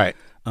on. Right.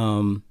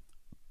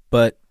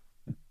 But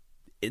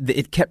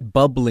it kept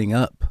bubbling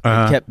up.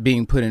 It kept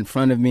being put in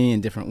front of me in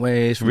different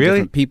ways from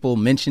different people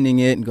mentioning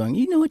it and going,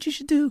 you know what you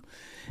should do?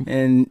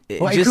 And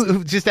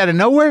just out of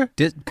nowhere?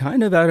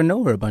 Kind of out of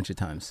nowhere a bunch of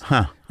times.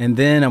 And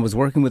then I was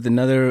working with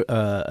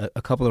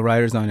a couple of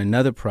writers on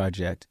another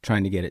project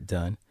trying to get it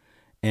done,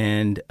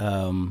 and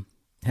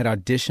had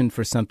auditioned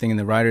for something, and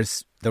the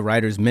writers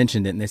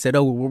mentioned it, and they said,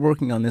 "Oh, we're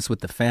working on this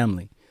with the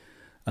family.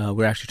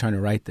 We're actually trying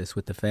to write this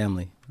with the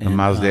family." And, the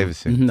Miles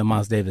Davis thing. The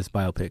Miles Davis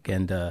biopic,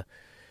 and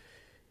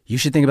you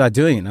should think about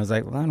doing it. And I was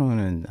like, well, I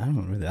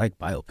don't really like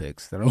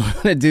biopics. I don't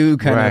want to do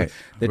kind of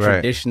the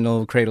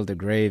traditional cradle to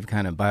grave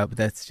kind of biopic.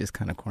 That's just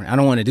kind of corny. I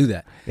don't want to do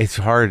that. It's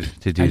hard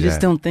to do that. I just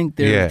don't think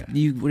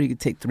you could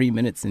take 3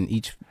 minutes in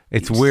each.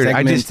 It's weird.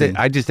 I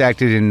just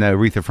acted in the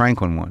Aretha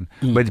Franklin one,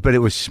 but it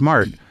was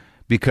smart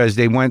because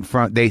they went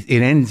from it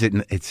ends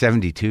at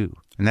 72.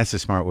 And that's a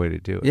smart way to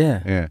do it.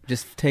 Yeah.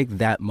 Just take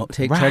that,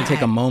 try to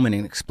take a moment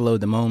and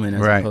explode the moment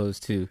as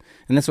opposed to,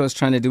 and that's what I was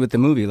trying to do with the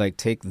movie. Like,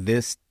 take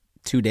this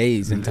 2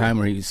 days in time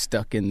where he was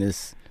stuck in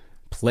this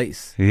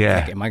place.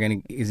 Yeah.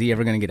 Like, is he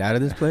ever going to get out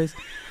of this place?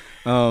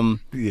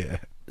 Yeah.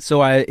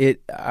 So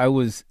I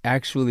was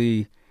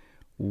actually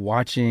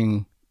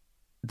watching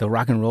the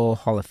Rock and Roll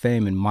Hall of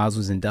Fame, and Miles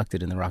was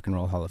inducted in the Rock and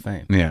Roll Hall of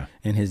Fame. Yeah.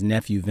 And his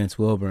nephew, Vince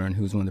Wilburn,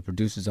 who's one of the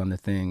producers on the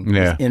thing,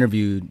 was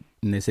interviewed,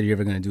 and they said, "You're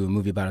ever going to do a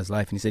movie about his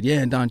life?" And he said, "Yeah,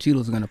 and Don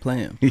Cheadle's going to play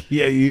him."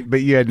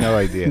 But you had no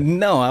idea.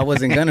 No, I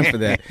wasn't gunning for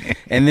that.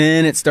 And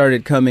then it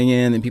started coming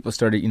in, and people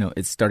started,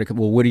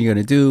 well, what are you going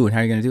to do, and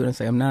how are you going to do it? And I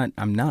say,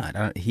 I'm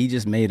not. He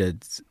just made a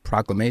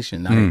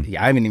proclamation.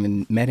 I haven't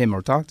even met him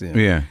or talked to him.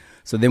 Yeah.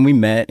 So then we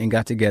met and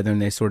got together,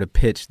 and they sort of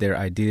pitched their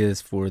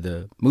ideas for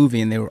the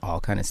movie, and they were all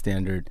kind of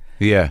standard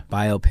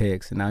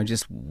biopics, and I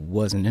just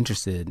wasn't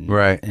interested.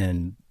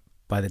 And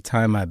by the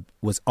time I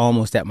was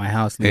almost at my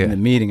house leaving the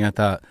meeting, I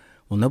thought,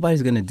 well,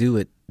 nobody's going to do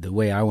it the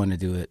way I want to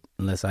do it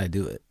unless I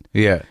do it.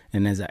 Yeah.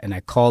 And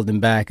I called him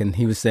back, and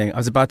he was saying, I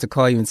was about to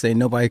call you and say,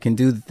 nobody can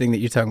do the thing that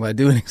you're talking about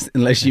doing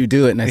unless you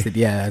do it. And I said,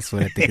 yeah, that's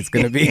what I think it's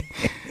going to be.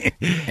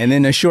 And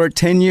then a short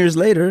 10 years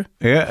later.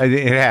 Yeah,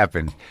 it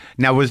happened.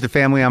 Now, was the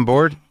family on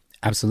board?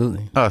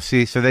 Absolutely. Oh,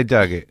 see, so they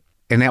dug it.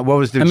 And what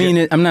was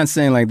the... I'm not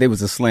saying like there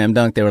was a slam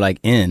dunk. They were like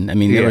in.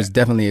 There was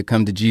definitely a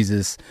come to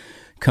Jesus,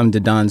 come to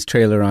Don's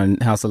trailer on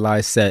House of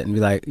Lies set and be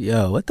like,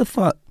 yo, what the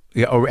fuck?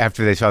 Yeah, or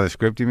after they saw the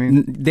script, you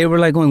mean? They were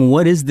like going,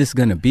 what is this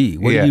going to be?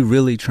 What are you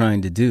really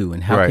trying to do?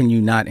 And how can you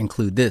not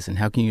include this? And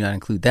how can you not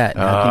include that?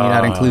 And how can you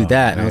not include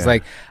that? And I was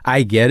like,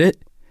 I get it.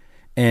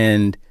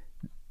 And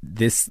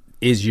this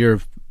is your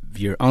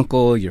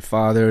uncle, your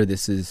father.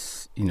 This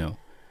is,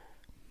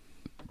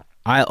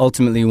 I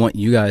ultimately want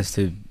you guys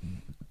to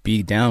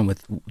be down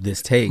with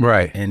this take.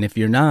 Right. And if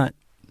you're not,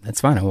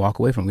 that's fine. I'll walk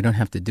away from it. We don't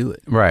have to do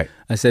it. Right.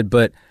 I said,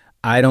 but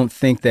I don't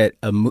think that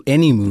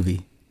any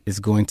movie is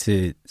going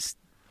to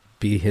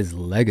be his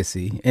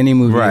legacy. Any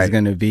movie is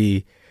going to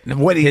be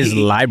his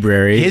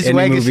library. His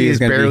legacy is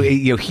barely,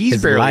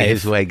 he's barely life.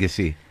 his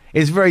legacy.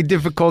 It's a very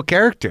difficult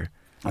character.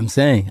 I'm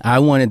saying I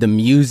wanted the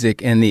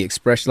music and the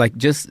expression, like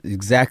just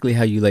exactly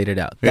how you laid it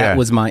out. That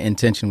was my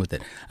intention with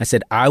it. I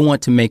said, I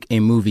want to make a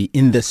movie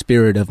in the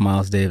spirit of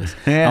Miles Davis.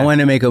 I want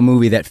to make a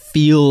movie that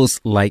feels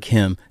like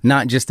him,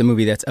 not just a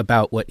movie that's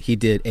about what he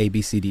did A,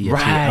 B, C, D, E, F,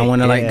 G. I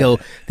want to like go,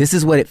 this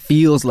is what it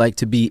feels like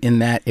to be in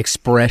that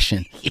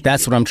expression.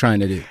 That's what I'm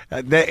trying to do.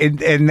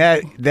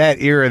 That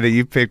era that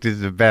you picked is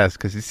the best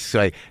because it's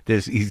like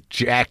he's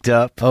jacked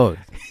up. Oh,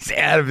 he's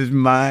out of his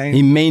mind.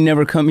 He may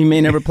never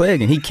play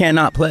again. He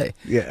cannot play.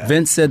 Yeah.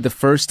 Vince said the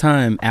first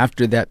time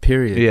after that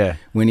period,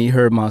 when he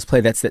heard Miles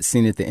play, that's that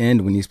scene at the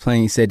end when he's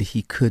playing, he said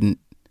he couldn't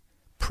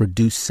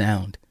produce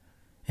sound.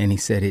 And he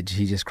said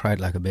he just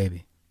cried like a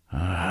baby.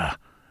 And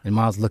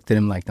Miles looked at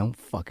him like, don't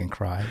fucking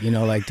cry. You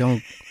know, like,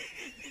 don't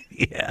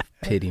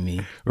pity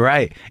me.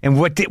 Right. And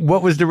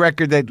what was the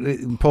record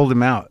that pulled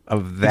him out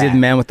of that? He did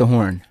Man with the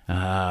Horn.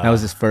 That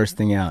was his first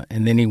thing out.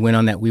 And then he went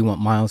on that We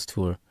Want Miles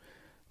tour.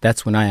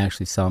 That's when I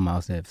actually saw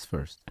Miles Davis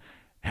first.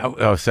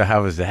 So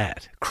how was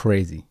that?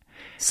 Crazy.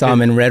 Saw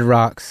him in Red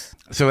Rocks.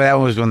 So that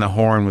was when the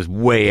horn was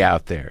way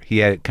out there. He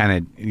had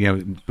kind of,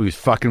 he was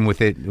fucking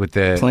with it, with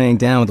the... Playing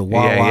down with the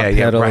wah-wah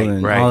pedal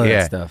and all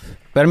that stuff.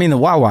 But I mean, the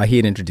wah-wah he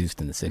had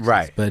introduced in the 60s.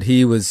 Right. But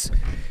it was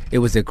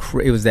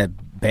that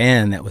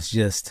band that was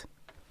just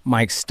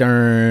Mike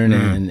Stern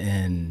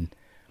and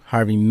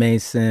Harvey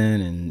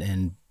Mason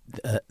and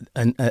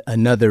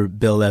another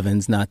Bill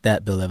Evans, not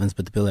that Bill Evans,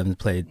 but the Bill Evans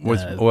played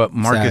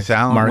Marcus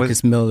Allen,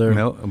 Marcus Miller.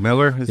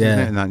 Miller, is his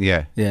name?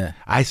 Yeah.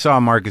 I saw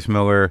Marcus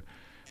Miller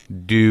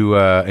do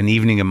an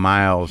evening of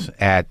Miles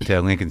at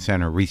Lincoln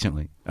Center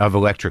recently of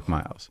Electric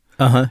Miles.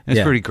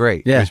 It's pretty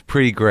great. Yeah, it's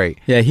pretty great.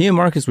 Yeah, he and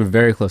Marcus were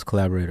very close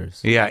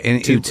collaborators. Yeah,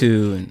 and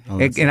 2-2 and all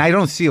that and I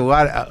don't see a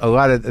lot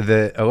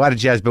of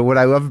jazz, but what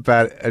I love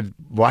about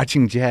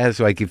watching jazz,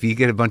 like if you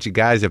get a bunch of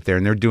guys up there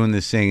and they're doing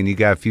this thing, and you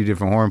got a few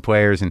different horn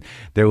players and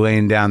they're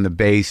laying down the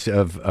bass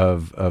of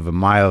a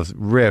Miles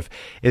riff,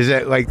 is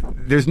that like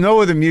there's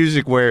no other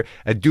music where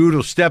a dude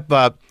will step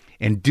up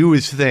and do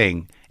his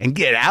thing and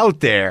get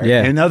out there,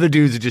 and other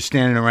dudes are just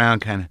standing around,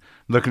 kind of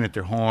looking at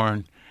their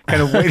horn.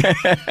 Kind of waiting.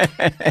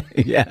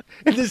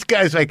 And this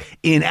guy's like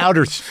in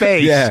outer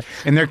space,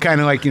 and they're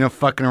kind of like,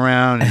 fucking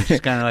around and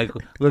just kind of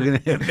like looking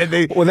at him.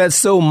 And well, that's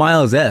so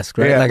Miles-esque,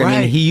 right? I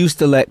mean, he used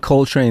to let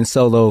Coltrane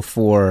solo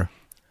for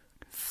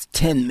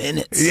 10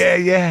 minutes.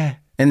 Yeah.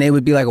 And they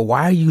would be like,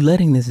 why are you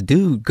letting this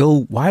dude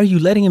go? Why are you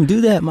letting him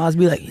do that? Miles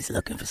would be like, he's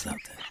looking for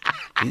something.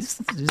 He's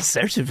just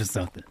searching for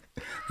something.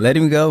 Let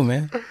him go,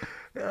 man.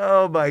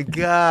 Oh, my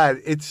God.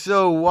 It's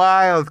so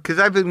wild because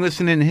I've been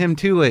listening to him,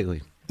 too,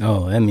 lately.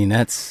 Oh, I mean,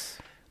 that's...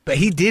 But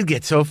he did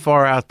get so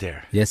far out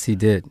there. Yes, he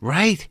did.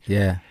 Right?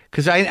 Yeah.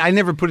 Because I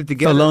never put it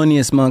together.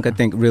 Thelonious Monk, I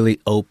think, really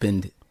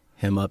opened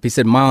him up. He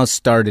said Miles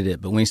started it,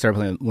 but when he started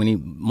playing,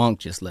 Monk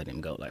just let him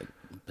go like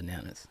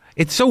bananas.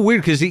 It's so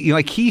weird because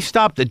he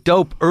stopped the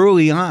dope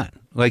early on,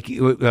 like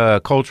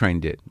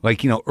Coltrane did.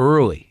 Like,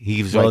 early.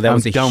 He was that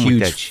was a huge with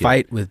that shit.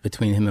 fight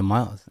between him and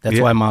Miles.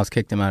 That's why Miles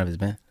kicked him out of his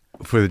band.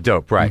 For the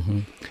dope, right?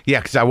 Mm-hmm.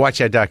 Yeah, because I watched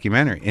that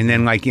documentary, and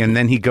then and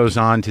then he goes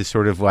on to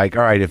sort of like,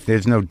 all right, if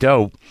there's no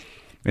dope,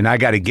 and I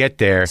got to get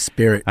there,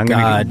 spirit, I'm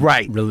God,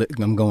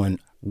 I'm going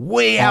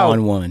way out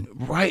on one,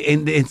 right?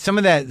 And some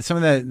of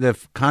the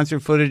concert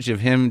footage of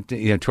him,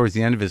 towards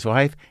the end of his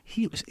life,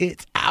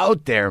 it's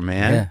out there,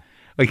 man. Yeah.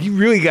 Like you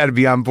really got to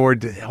be on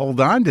board to hold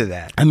on to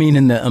that. I mean,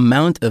 and the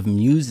amount of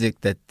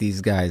music that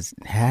these guys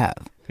have,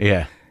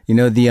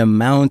 the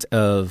amount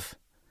of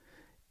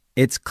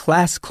it's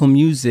classical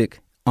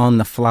music on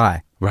the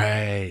fly.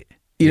 Right.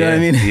 You know what I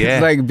mean? Yeah.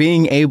 It's like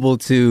being able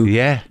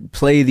to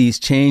play these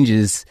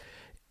changes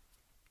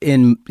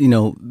in,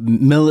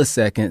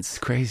 milliseconds. It's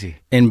crazy.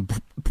 And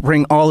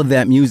bring all of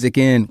that music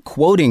in,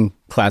 quoting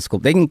classical.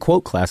 They can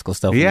quote classical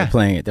stuff when they're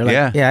playing it. They're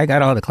like, I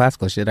got all the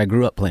classical shit. I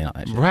grew up playing all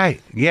that shit. Right.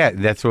 Yeah,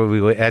 that's how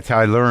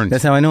I learned.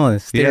 That's how I know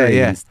this.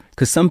 Yeah.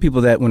 Because some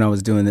people that when I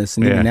was doing this,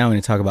 and even now when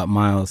you talk about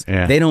Miles,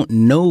 they don't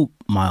know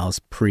Miles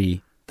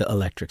pre the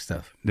electric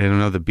stuff. They don't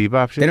know the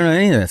bebop shit? They don't know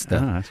any of that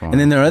stuff. And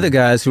then there are other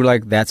guys who are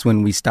like, that's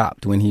when we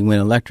stopped. When he went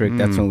electric,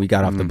 that's when we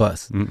got off the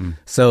bus.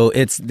 So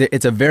it's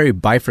a very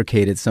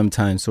bifurcated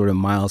sometimes sort of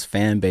Miles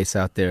fan base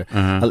out there.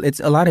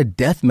 It's a lot of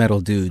death metal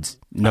dudes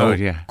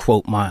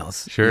quote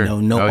Miles. Sure.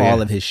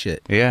 All of his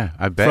shit. Yeah,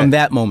 I bet. From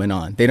that moment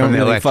on. They don't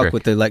really fuck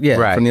with the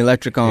right. From the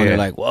electric on, they're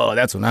like, whoa,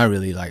 that's when I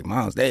really like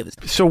Miles Davis.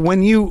 So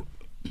when you're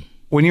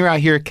out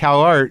here at Cal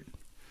Art,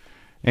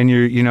 and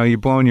you're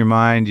blowing your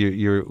mind.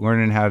 You're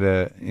learning how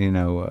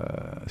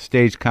to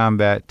stage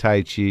combat,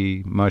 tai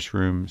chi,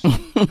 mushrooms,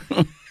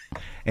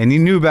 and you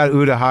knew about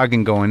Uta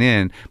Hagen going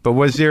in. But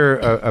was there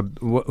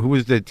who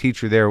was the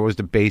teacher there? What was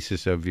the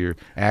basis of your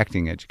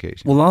acting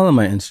education? Well, all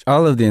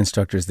of the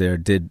instructors there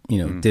did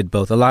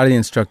both. A lot of the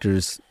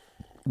instructors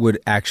would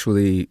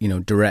actually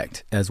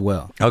direct as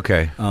well.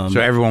 Okay, so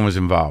everyone was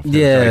involved.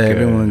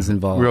 Everyone's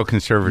involved. Real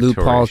conservatory. Lou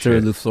Palter,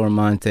 shit. Lou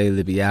Flormante,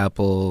 Libby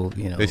Apple.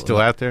 They still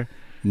out there?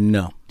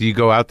 No. Do you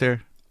go out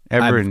there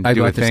ever and I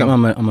do go a out there. thing?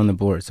 I'm on the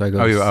board, so I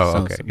go.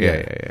 Okay.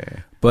 Yeah.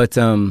 But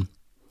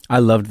I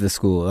loved the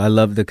school. I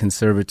loved the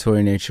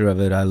conservatory nature of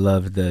it. I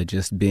loved the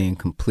just being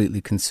completely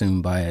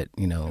consumed by it,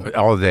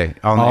 All day.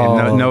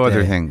 No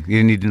other thing. You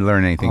didn't need to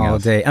learn anything else. All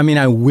day. I mean,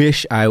 I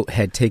wish I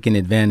had taken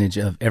advantage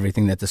of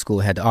everything that the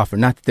school had to offer.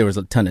 Not that there was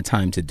a ton of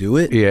time to do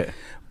it. Yeah.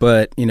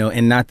 But,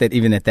 and not that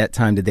even at that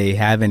time did they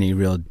have any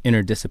real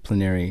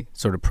interdisciplinary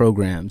sort of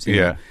programs.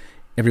 Yeah.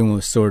 Everyone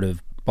was sort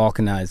of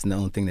balkanized in the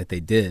own thing that they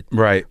did.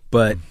 Right.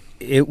 But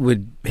it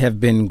would have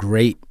been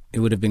great. It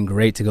would have been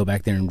great to go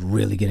back there and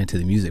really get into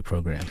the music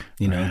program.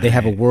 They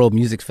have a World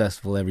Music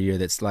Festival every year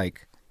that's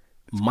like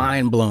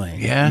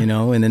mind-blowing. Yeah.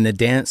 And then the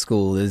dance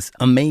school is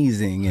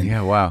amazing. And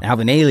yeah, wow.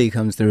 Alvin Ailey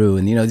comes through,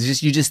 and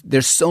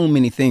there's so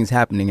many things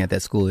happening at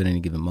that school at any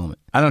given moment.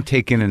 I don't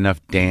take in enough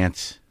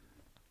dance.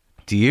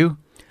 Do you?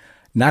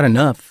 Not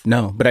enough,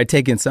 no, but I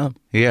take in some.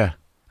 Yeah.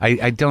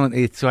 I don't.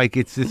 It's like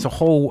it's a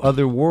whole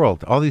other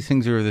world. All these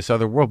things are this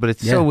other world, but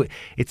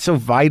it's so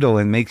vital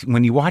and makes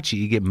when you watch it,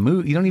 you get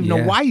moved. You don't even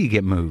know why you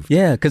get moved.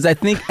 Yeah, because I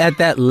think at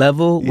that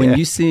level, when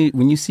you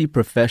see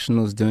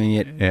professionals doing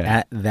it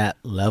at that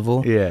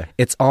level,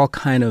 it's all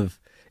kind of.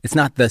 It's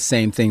not the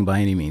same thing by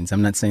any means.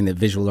 I'm not saying that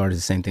visual art is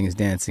the same thing as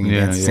dancing, and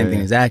dance is the same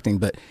thing as acting.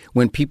 But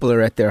when people are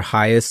at their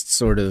highest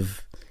sort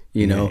of,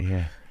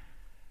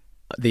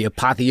 the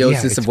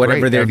apotheosis of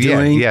whatever they're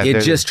doing,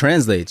 it just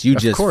translates. You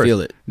just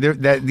feel it.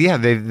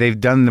 They've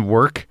done the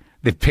work,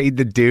 they've paid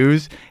the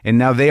dues, and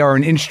now they are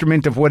an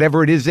instrument of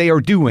whatever it is they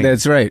are doing.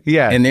 That's right.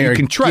 Yeah, and they're you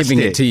can trust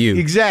giving it to you.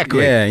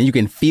 Exactly. Yeah, and you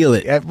can feel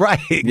it. Right.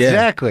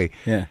 Exactly.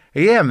 Yeah.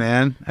 Yeah,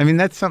 man. I mean,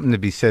 that's something to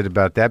be said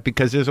about that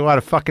because there's a lot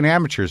of fucking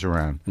amateurs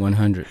around.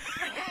 100.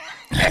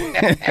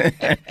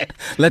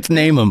 Let's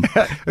name them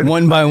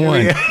one by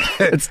one.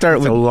 Let's start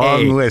with a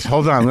long A. list.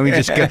 Hold on, let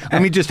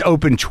me just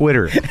open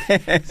Twitter.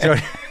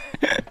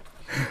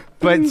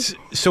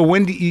 So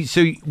when do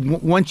you?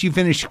 Once you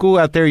finish school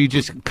out there, you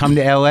just come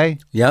to L.A.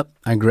 Yep,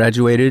 I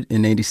graduated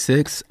in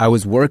 '86. I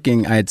was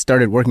working. I had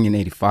started working in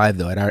 '85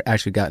 though. I'd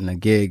actually gotten a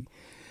gig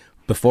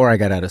before I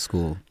got out of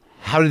school.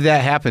 How did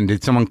that happen?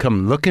 Did someone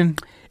come looking?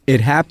 It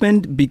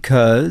happened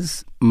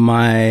because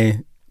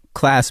my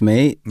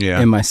classmate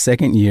in my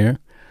second year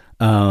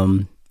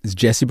is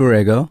Jesse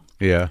Borrego,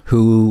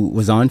 who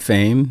was on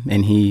Fame,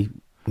 and he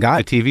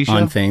got the TV show?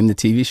 on Fame, the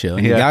TV show.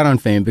 And he got on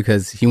Fame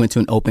because he went to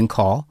an open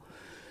call.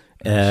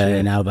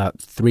 And now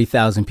about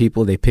 3,000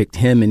 people, they picked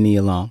him and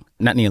Nia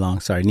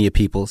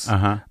Peoples.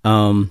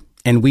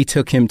 And we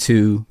took him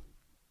to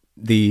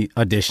the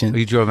audition.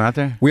 You drove him out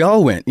there? We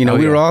all went. We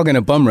were all going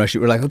to bum rush it.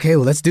 We're like, okay,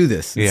 well, let's do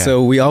this. Yeah.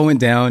 So we all went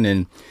down,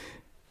 and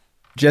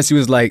Jesse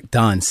was like,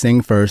 Don,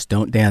 sing first,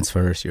 don't dance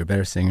first. You're a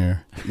better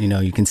singer.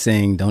 You can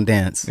sing, don't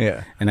dance.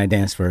 Yeah. And I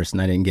danced first,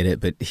 and I didn't get it.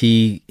 But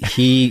he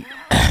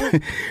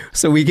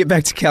so we get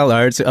back to Cal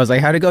Arts. I was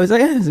like, how'd it go? He's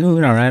like, it's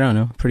moving all right. I don't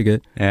know. Pretty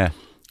good. Yeah.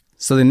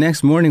 So the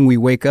next morning we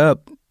wake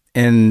up,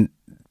 and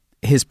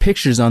his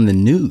picture's on the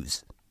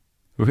news.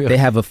 Really? They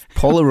have a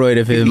Polaroid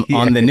of him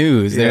on the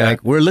news. They're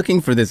like, we're looking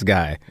for this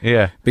guy.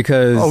 Yeah.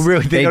 Because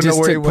really? they just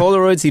took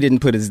Polaroids. He didn't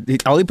put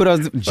all he put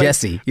was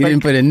Jesse. He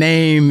didn't put a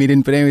name. He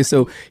didn't put anything.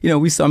 So,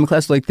 we saw him in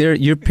class like,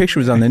 your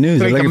picture was on the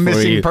news. Like they're a looking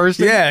missing for you.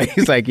 person? Yeah.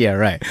 He's like, yeah,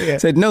 right. Yeah.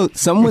 Said, no,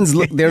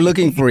 they're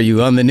looking for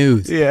you on the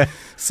news. Yeah.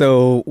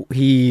 So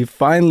he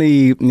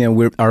finally,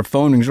 our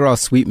phone rings. We're all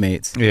suite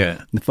mates.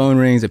 Yeah. The phone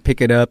rings. I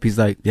pick it up. He's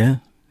like, yeah.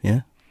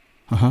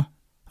 Uh-huh.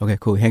 Okay,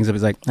 cool. He hangs up.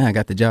 He's like, I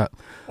got the job.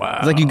 Wow. I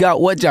was like, you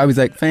got what job? He's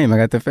like, Fame. I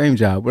got the Fame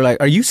job. We're like,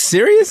 are you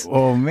serious?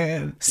 Oh,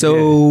 man.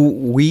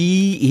 So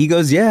he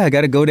goes, yeah, I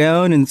got to go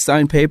down and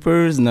sign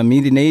papers, and I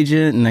meet an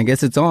agent, and I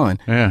guess it's on.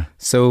 Yeah.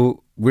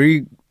 So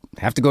we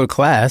have to go to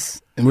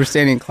class, and we're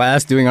standing in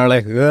class doing our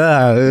like, and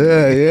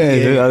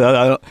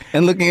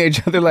looking at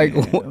each other like,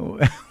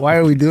 why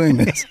are we doing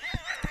this?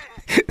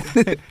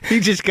 He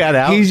just got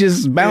out. He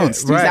just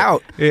bounced. Yeah, right. He's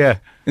out. Yeah.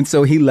 And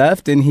so he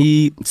left, and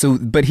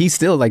but he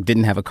still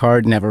didn't have a car,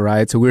 didn't have a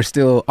ride. So we're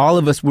still, all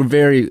of us were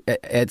very,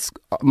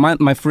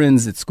 my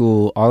friends at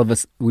school, all of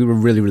us, we were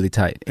really, really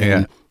tight.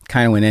 And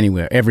kind of went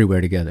everywhere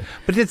together.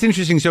 But that's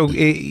interesting. So,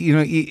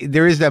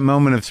 there is that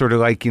moment of sort of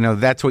like,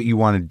 that's what you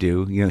want to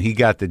do. He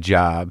got the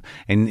job,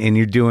 and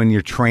you're doing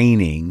your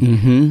training.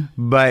 Mm-hmm.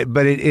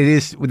 But it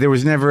is, there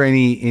was never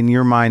in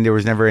your mind, there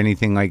was never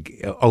anything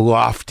like a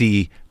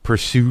lofty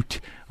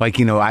pursuit. Like,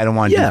 I don't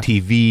want to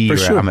do TV, or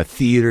sure. I'm a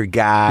theater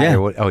guy,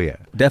 or what. Oh, yeah.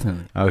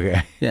 Definitely.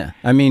 Okay. Yeah.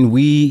 I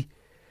mean,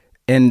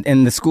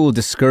 and the school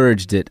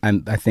discouraged it,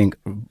 I think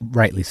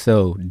rightly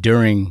so,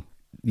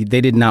 they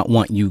did not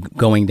want you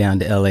going down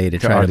to L.A. to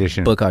try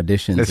audition. to book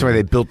auditions. That's why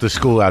they built the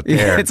school out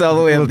there. It's all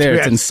the way up there.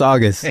 It's in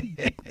Saugus.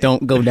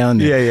 Don't go down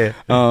there.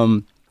 Yeah.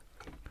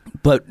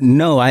 But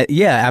no,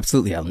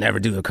 absolutely. I'll never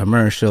do a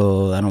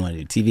commercial. I don't want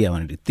to do TV. I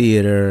want to do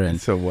theater. And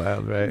it's so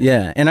wild, right?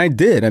 Yeah, and I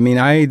did. I mean,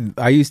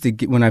 I used to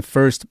get, when I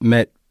first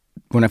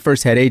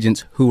had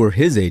agents who were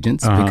his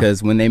agents,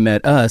 because when they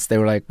met us, they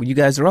were like, well, you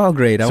guys are all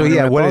great.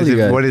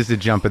 What is the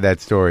jump of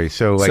that story?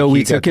 So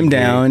we took him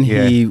down.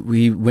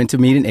 We went to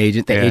meet an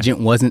agent. The agent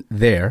wasn't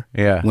there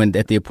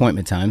at the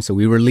appointment time, so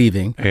we were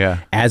leaving. Yeah.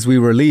 As we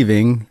were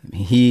leaving,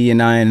 he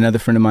and I and another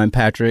friend of mine,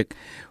 Patrick,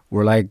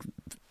 were like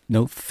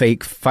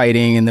fake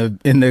fighting in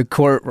the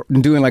court,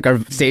 doing like our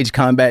stage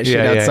combat shit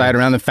outside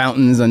around the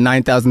fountains on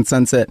 9000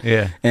 Sunset.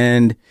 Yeah.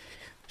 And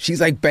she's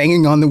like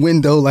banging on the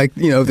window like,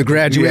 the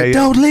graduate,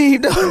 don't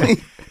leave.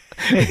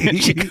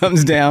 She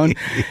comes down.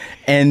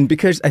 And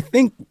because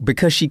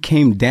she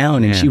came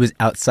down and she was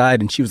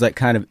outside and she was like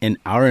kind of in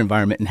our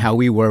environment and how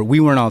we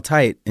weren't all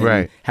tight.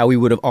 And how we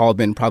would have all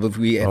been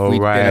probably if we'd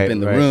been up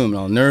in the room and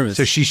all nervous.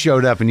 So she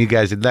showed up and you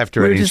guys had left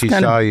already and she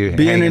saw you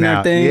being in her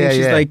out. thing.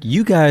 She's like,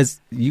 you guys,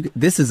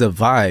 this is a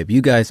vibe.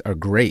 You guys are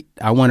great.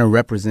 I want to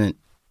represent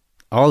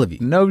all of you.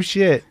 No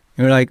shit.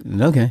 And we're like,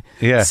 okay.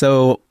 Yeah.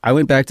 So I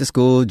went back to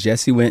school.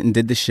 Jesse went and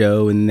did the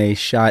show, and they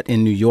shot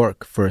in New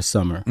York for a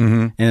summer.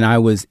 Mm-hmm. And I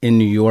was in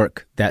New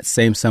York that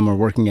same summer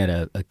working at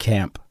a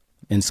camp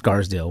in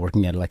Scarsdale,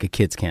 working at like a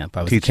kids camp.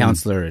 I was a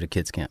counselor at a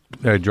kids camp.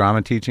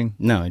 Drama teaching?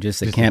 No,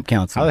 just a camp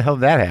counselor. How the hell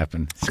did that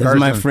happen? Because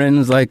my friend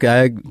was like,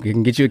 I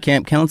can get you a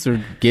camp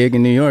counselor gig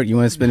in New York. You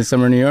want to spend a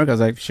summer in New York? I was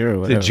like, sure,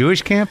 whatever. Is it a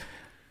Jewish camp?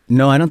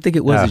 No, I don't think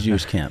it was a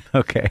Jewish camp.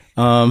 Okay.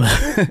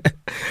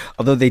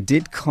 Although they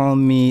did call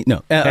me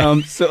no.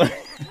 So,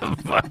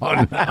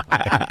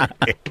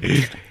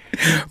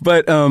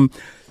 but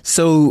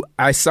so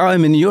I saw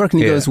him in New York,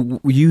 and he goes,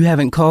 "You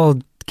haven't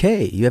called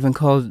Kay. You haven't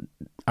called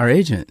our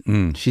agent.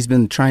 She's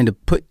been trying to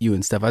put you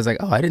and stuff." I was like,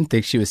 "Oh, I didn't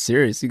think she was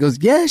serious." He goes,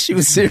 "Yeah, she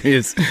was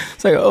serious."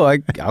 It's like, "Oh,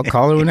 I'll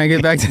call her when I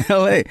get back to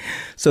L.A."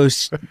 So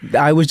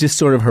I was just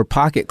sort of her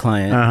pocket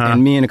client,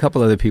 and me and a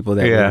couple other people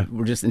that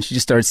were just, and she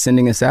just started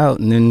sending us out,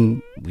 and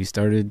then we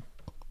started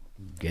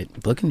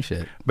booking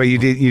shit. But you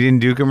didn't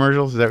do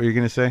commercials? Is that what you're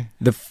gonna say?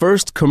 The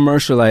first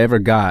commercial I ever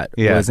got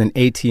was an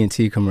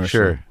AT&T commercial.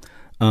 Sure.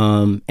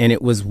 And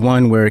it was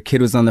one where a kid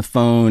was on the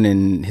phone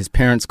and his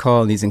parents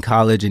call and he's in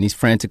college and he's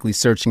frantically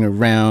searching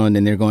around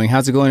and they're going,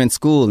 "How's it going in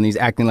school?" And he's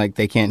acting like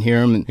they can't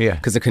hear him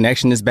because the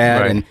connection is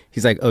bad. Right. And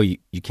he's like, "Oh, you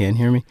can't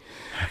hear me?"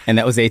 And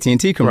that was the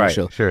AT&T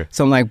commercial. Right, sure.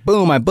 So I'm like,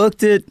 boom, I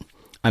booked it.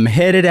 I'm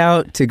headed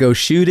out to go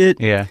shoot it.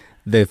 Yeah.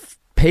 The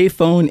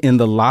payphone in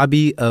the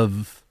lobby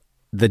of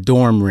the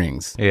dorm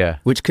rings. Yeah.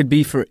 Which could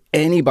be for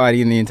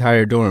anybody in the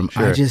entire dorm.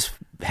 Sure. I just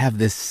have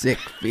this sick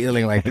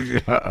feeling like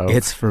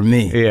it's for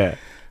me. Yeah.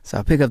 So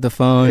I pick up the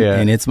phone,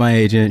 and it's my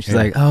agent. She's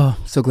like, "Oh,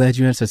 I'm so glad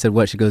you answered." I said,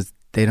 "What?" She goes,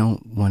 "They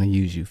don't want to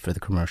use you for the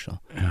commercial."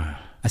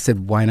 I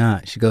said, "Why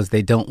not?" She goes,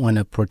 "They don't want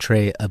to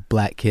portray a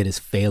black kid as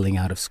failing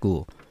out of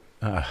school."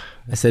 I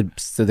said,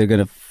 "So they're going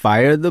to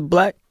fire the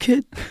black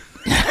kid?"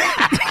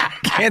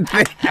 Can't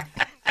they?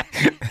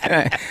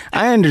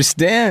 I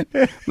understand,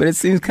 but it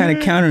seems kind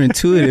of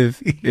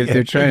counterintuitive if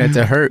they're trying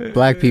to hurt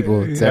black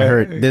people to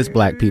hurt this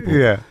black people.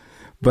 Yeah.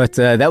 But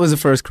that was the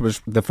first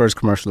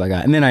commercial I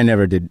got, and then I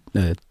never did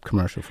a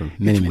commercial for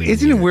many years.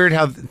 Isn't it weird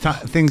how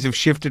things have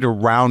shifted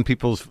around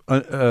people's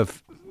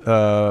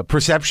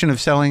perception of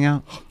selling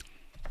out?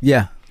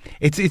 Yeah,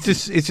 it's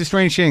a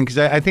strange thing because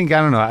I think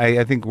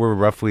I think we're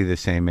roughly the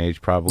same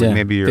age probably. Yeah,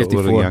 maybe you're 54.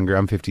 a little younger.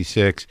 I'm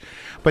 56,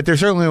 but there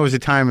certainly was a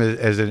time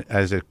as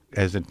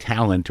a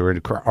talent or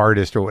an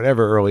artist or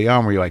whatever early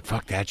on where you're like,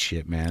 fuck that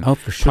shit, man. Oh,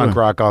 for sure. Punk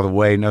rock all the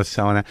way, no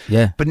selling out.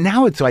 Yeah. But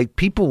now it's like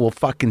people will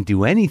fucking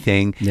do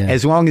anything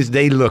as long as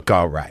they look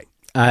all right.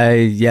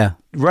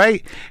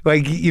 Right?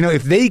 Like,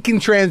 if they can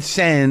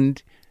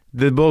transcend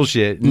the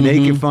bullshit and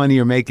make it funny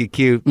or make it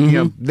cute,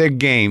 they're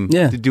game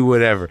to do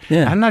whatever.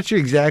 Yeah. I'm not sure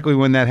exactly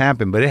when that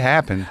happened, but it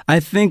happened.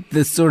 I think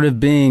the sort of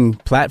being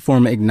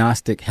platform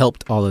agnostic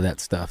helped all of that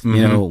stuff.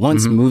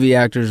 Once movie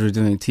actors were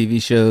doing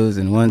TV shows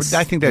and once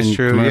I think that's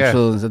true,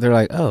 commercials, they're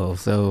like, oh,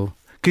 so...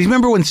 Because you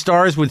remember when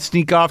stars would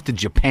sneak off to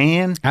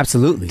Japan?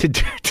 Absolutely. To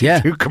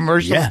do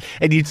commercials? Yeah.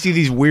 And you'd see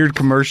these weird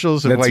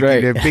commercials of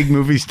the big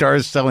movie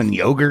stars selling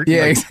yogurt.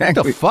 Yeah, like, exactly.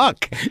 What the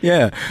fuck?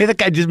 Yeah. Hey, that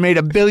guy just made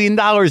 $1 billion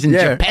in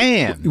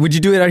Japan. Would you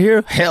do it out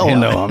here? Hell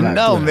no. I'm not.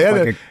 No,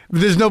 man.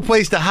 There's no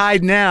place to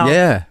hide now.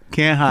 Yeah.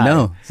 Can't hide.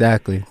 No,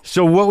 exactly.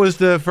 So what was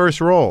the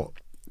first role?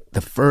 The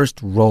first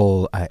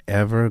role I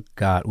ever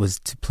got was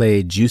to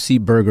play Juicy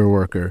Burger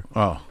Worker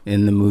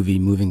in the movie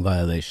Moving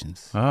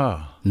Violations.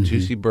 Oh,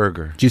 Juicy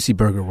Burger. Juicy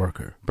Burger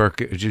Worker.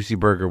 Juicy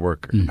Burger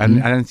Worker.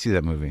 Mm-hmm. I didn't see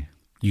that movie.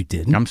 You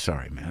didn't? I'm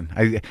sorry, man.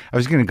 I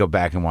was going to go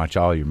back and watch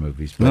all your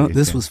movies. But no,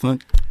 this was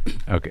fun.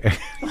 Okay.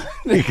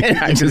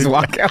 I just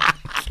walk out.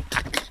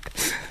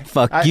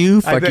 Fuck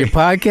you. Fuck your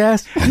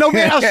podcast. No,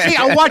 man,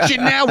 I'll watch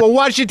it now. We'll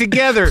watch it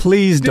together.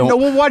 Please don't. No,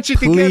 we'll watch it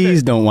together.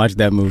 Please don't watch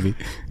that movie.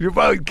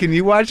 Can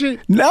you watch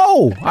it?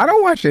 No, I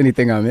don't watch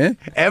anything I'm in.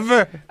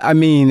 Ever? I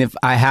mean, if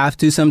I have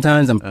to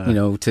sometimes, I'm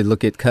to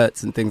look at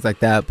cuts and things like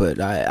that,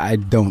 but I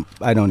don't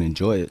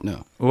enjoy it,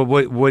 no. Well,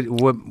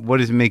 what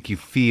does it make you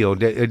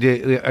feel?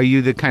 Are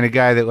you the kind of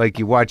guy that like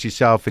you watch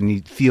yourself and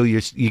you feel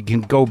you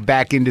can go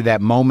back into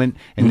that moment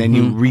and then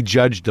you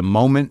rejudge the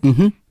moment?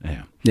 Mm-hmm.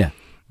 Yeah. Yeah.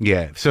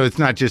 Yeah, so it's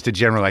not just a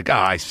general like,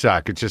 I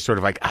suck. It's just sort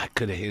of like, I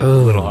could have hit it a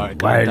little hard.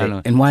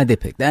 Why'd they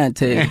pick that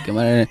take?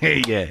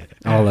 Yeah.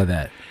 All of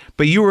that.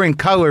 But you were in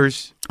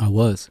Colors. I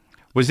was.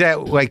 Was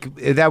that like,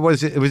 it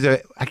was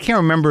I can't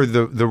remember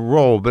the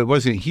role, but it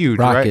wasn't huge,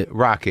 Rocket. right?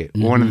 Rocket.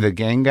 One of the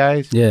gang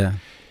guys? Yeah.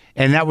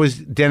 And that was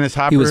Dennis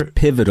Hopper? He was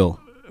pivotal.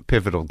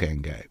 Pivotal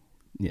gang guy.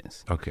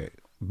 Yes. Okay.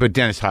 But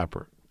Dennis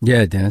Hopper.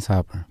 Yeah, Dennis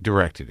Hopper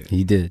Directed it.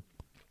 He did.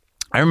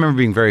 I remember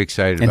being very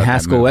excited and about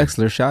Haskell that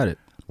movie. Wexler shot it.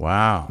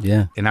 Wow.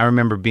 Yeah. And I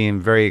remember being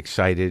very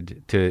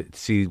excited to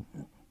see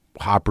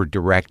Hopper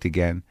direct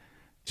again.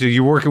 So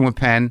you're working with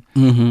Penn,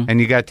 and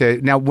you got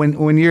to now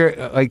when you're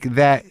like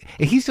that.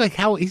 He's like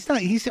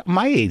he's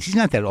my age. He's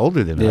not that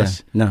older than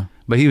us. No.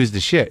 But he was the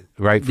shit,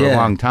 right, for a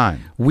long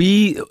time.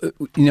 We,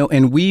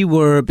 and we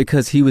were,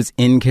 because he was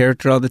in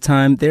character all the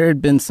time. There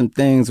had been some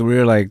things where we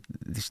were like,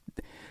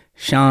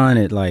 Sean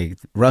had like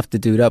roughed the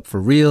dude up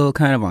for real,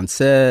 kind of on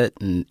set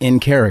and in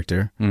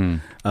character.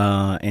 And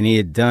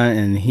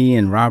he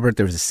and Robert,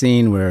 there was a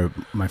scene where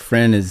my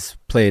friend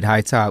played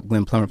High Top,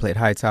 Glenn Plummer played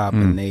High Top,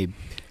 and they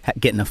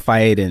get in a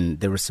fight, and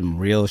there was some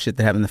real shit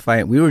that happened in the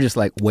fight. We were just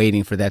like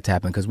waiting for that to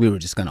happen because we were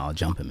just going to all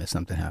jump him if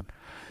something happened.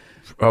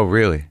 Oh,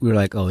 really? We were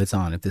like, oh, it's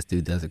on if this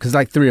dude does it. Because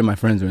like 3 of my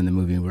friends were in the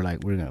movie, and we're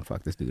like, we're going to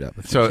fuck this dude up.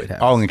 If so shit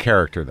happens. all in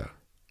character, though?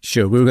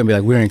 Sure. We were going to be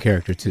like, we're in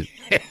character, too.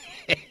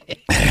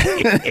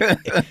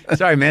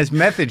 Sorry, man. It's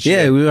method shit.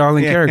 Yeah, we were all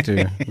in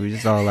character. We were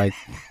just all like,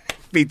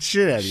 beat the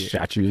shit out of you.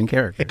 Shot you in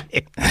character.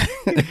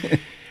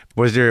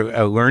 Was there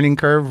a learning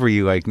curve? Were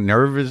you like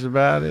nervous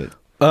about it?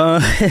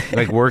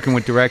 Like working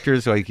with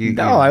directors? Like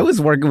I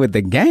was working with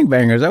the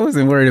gangbangers. I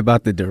wasn't worried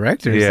about the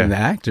directors and the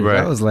actors. Right.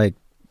 I was like,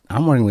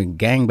 I'm working with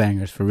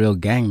gangbangers, for real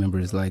gang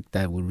members, like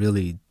that would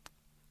really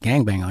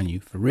gangbang on you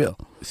for real.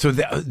 So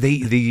they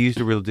used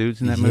the real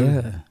dudes in that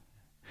movie?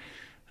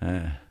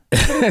 Yeah.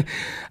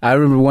 I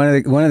remember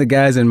one of the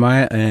guys in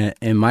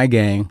my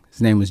gang.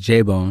 His name was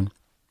J-Bone.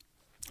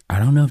 I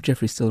don't know if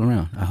Jeffrey's still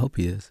around. I hope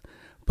he is.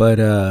 But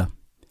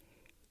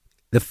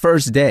the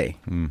first day,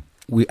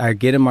 I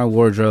get in my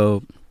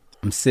wardrobe.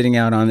 I'm sitting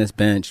out on this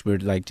bench. We're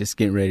like just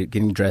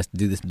getting dressed to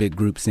do this big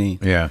group scene.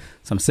 Yeah.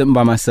 So I'm sitting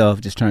by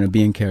myself, just trying to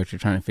be in character,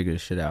 trying to figure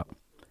this shit out.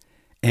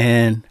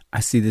 And I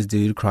see this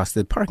dude across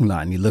the parking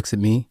lot, and he looks at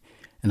me,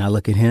 and I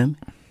look at him,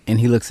 and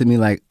he looks at me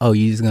like, "Oh,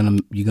 you gonna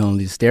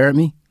just stare at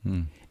me?"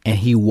 And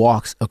he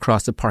walks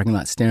across the parking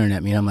lot staring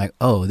at me, and I'm like,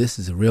 "Oh, this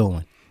is a real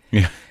one."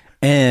 Yeah.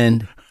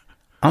 And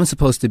I'm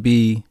supposed to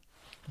be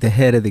the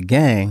head of the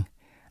gang.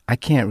 I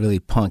can't really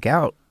punk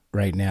out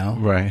right now.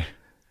 Right.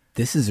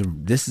 This is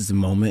a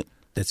moment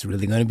that's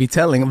really going to be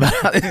telling about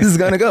how this is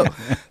going to go.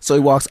 So he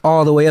walks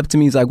all the way up to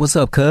me. He's like, "What's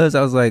up, cuz?"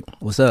 I was like,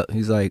 "What's up?"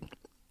 He's like,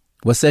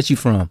 "What set you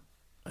from?"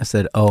 I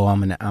said, "Oh,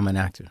 I'm an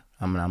actor.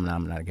 I'm not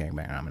a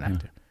gangbanger. I'm an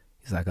actor."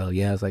 He's like, "Oh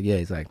yeah." I was like, "Yeah."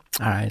 He's like,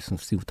 "All right,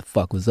 let's see what the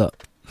fuck was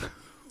up." I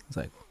was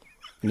like,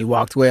 and he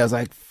walked away. I was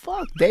like,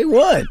 "Fuck, day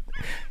one."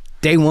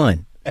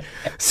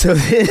 So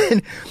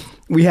then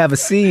we have a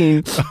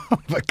scene. Oh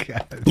my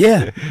God.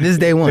 Yeah, this is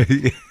day one.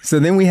 So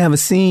then we have a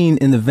scene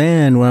in the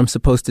van where I'm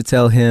supposed to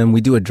tell him,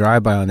 we do a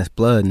drive-by on this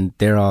blood, and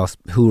they're all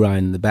hoorahing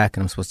in the back,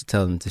 and I'm supposed to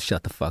tell them to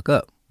shut the fuck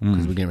up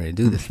because we're getting ready to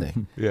do this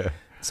thing. Yeah.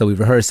 So we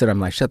rehearsed it. I'm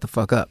like, shut the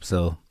fuck up.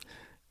 So,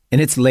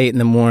 and it's late in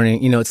the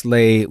morning. It's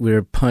late.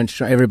 We're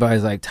punched.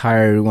 Everybody's like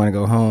tired. We want to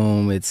go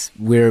home.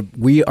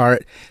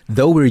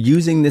 Though we're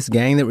using this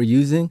gang that we're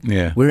using,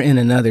 we're in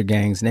another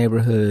gang's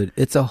neighborhood.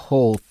 It's a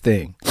whole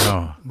thing.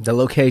 Oh. The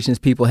locations,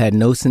 people had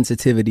no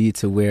sensitivity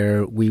to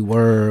where we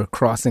were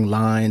crossing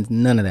lines.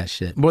 None of that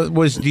shit.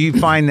 Do you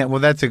find that?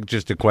 Well, that's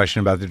just a question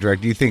about the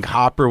director. Do you think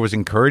Hopper was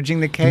encouraging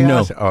the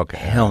chaos? No. Okay.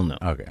 Hell no.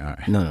 Okay. All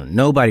right. No.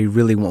 Nobody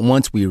really.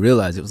 Once we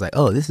realized it was like,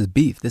 oh, this is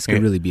beef. This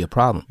could really be a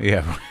problem.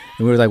 Yeah.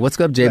 And we were like, "What's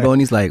up, J-Bo?" And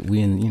he's like,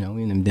 we in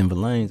them Denver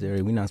Lanes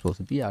area. We're not supposed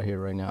to be out here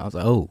right now. I was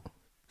like, oh.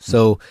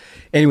 So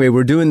anyway,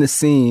 we're doing this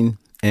scene,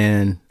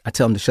 and I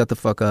tell him to shut the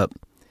fuck up.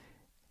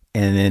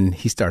 And then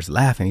he starts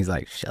laughing. He's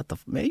like,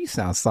 man, you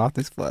sound soft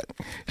as fuck.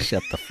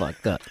 Shut the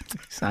fuck up. You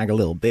sound like a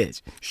little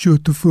bitch.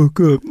 Shut the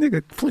fuck up,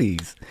 nigga,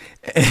 please.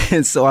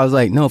 And so I was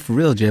like, no, for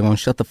real, J-Bone,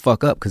 shut the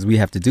fuck up because we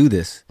have to do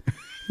this.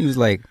 He was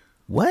like,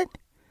 what?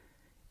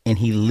 And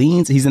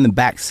he's in the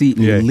back seat,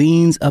 and he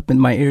leans up in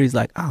my ear. He's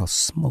like, "I'll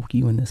smoke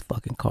you in this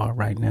fucking car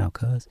right now,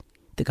 cuz.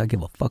 Think I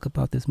give a fuck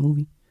about this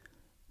movie?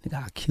 Think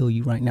I'll kill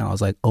you right now." I was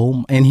like,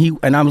 "Oh,"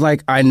 and I was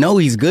like, I know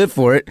he's good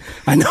for it.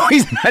 I know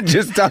he's not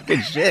just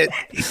talking shit.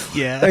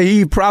 Yeah.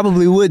 He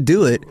probably would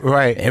do it.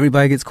 Right.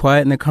 Everybody gets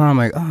quiet in the car. I'm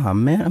like, oh,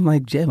 man. I'm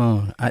like,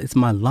 J-Bone, it's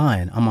my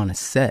line. I'm on a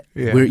set.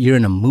 Yeah. You're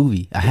in a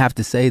movie. I have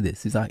to say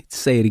this. He's like,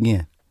 say it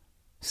again.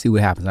 See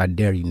what happens. I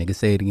dare you, nigga.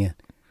 Say it again.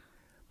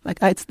 Like,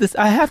 it's this.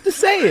 I have to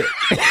say it.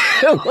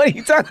 What are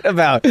you talking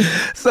about?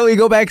 So we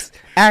go back.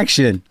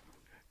 Action.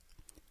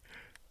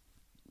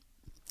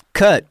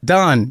 Cut.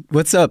 Don,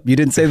 what's up? You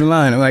didn't say the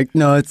line. I'm like,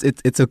 no,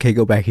 it's okay.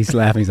 Go back. He's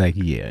laughing. He's like,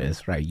 yeah,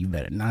 that's right. You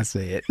better not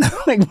say it. I'm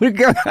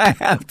like, I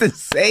have to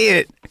say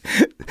it.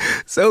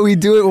 So we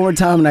do it one more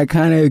time, and I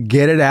kind of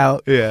get it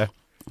out. Yeah.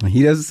 And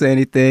he doesn't say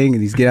anything,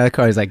 and he's getting out of the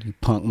car. He's like, "You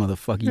punk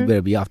motherfucker, you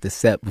better be off the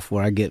set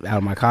before I get out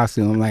of my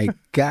costume." I'm like,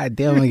 God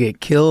damn, I'm going to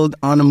get killed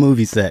on a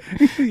movie set.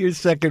 Your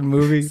second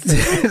movie?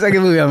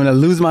 Second movie, I'm going to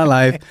lose my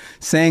life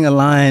saying a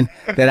line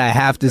that I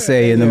have to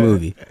say in the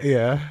movie.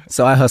 Yeah.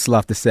 So I hustle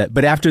off the set.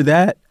 But after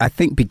that, I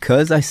think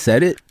because I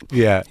said it,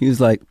 he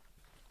was like,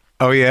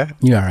 "Oh, yeah?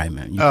 You're all right,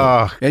 man.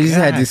 Oh, he just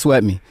had to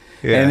sweat me."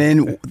 Yeah. And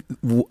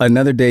then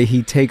another day,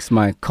 he takes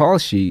my call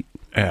sheet,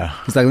 Yeah.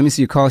 He's like, let me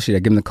see your call sheet. I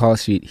give him the call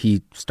sheet.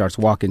 He starts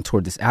walking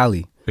toward this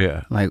alley.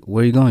 Yeah. Like,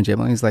 where are you going,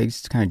 Cheadle? He's like,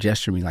 just kind of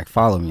gesture me, like,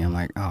 follow me. I'm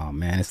like, oh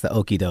man, it's the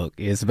okie doke.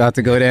 It's about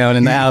to go down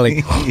in the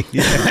alley.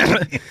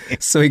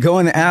 So we go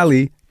in the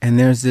alley, and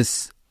there's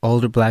this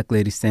older black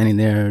lady standing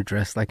there,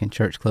 dressed like in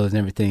church clothes and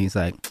everything. He's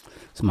like,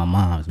 it's my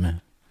mom's,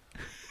 man. I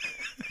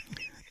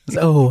was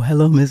like, oh,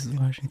 hello, Mrs.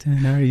 Washington.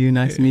 How are you?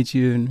 Nice to meet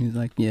you. And he's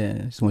like, yeah,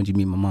 I just wanted you to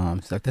meet my mom.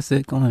 He's like, that's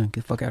it. Go on,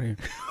 get the fuck out of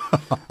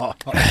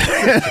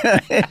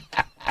here.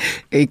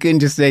 He couldn't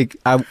just say,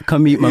 "I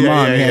come meet my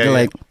mom." He had to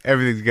like,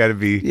 everything's got to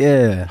be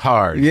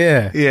hard.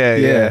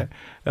 Yeah.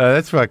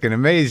 That's fucking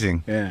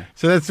amazing. Yeah.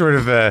 So that's sort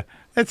of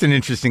that's an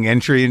interesting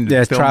entry into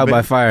it's trial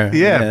by fire.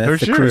 Yeah, for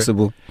that's sure. The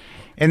crucible.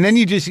 And then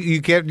you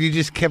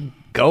just kept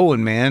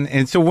going, man.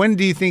 And so when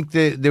do you think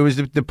that there was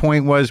the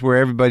point was where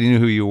everybody knew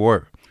who you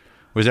were?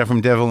 Was that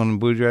from Devil in a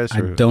Blue Dress?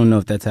 Or? I don't know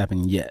if that's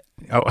happened yet.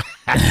 Oh,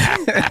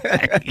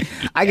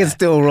 I can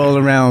still roll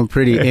around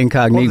pretty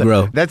incognito.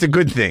 Well, that's a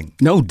good thing.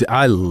 No,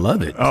 I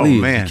love it. Oh,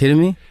 Please, man. you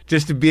kidding me?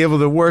 Just to be able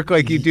to work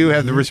like you do,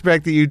 have the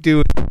respect that you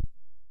do.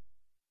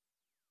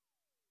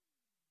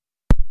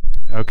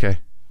 Okay.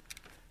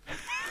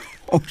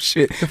 Oh,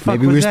 shit. fuck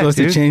Maybe was we're that, supposed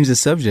dude? to change the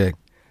subject.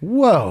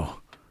 Whoa.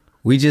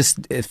 We just,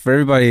 for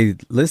everybody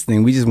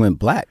listening, we just went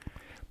black.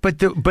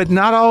 But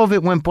not all of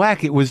it went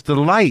black. It was the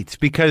lights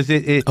because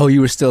it Oh, you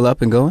were still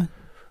up and going?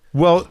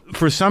 well,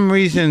 for some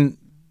reason,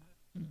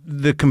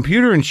 the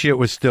computer and shit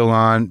was still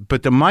on,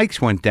 but the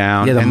mics went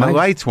down and the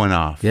lights went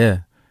off. Yeah.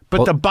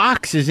 But the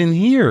box is in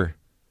here.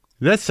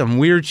 That's some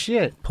weird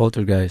shit.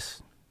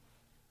 Poltergeist.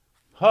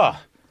 Huh.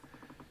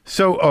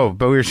 So,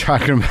 but we were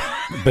talking about...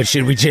 But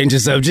should we change the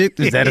subject?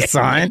 Is that a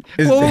sign?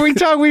 Well, we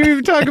were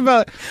even talking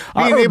about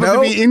being able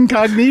to be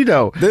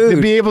incognito. Dude.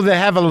 To be able to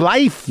have a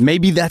life.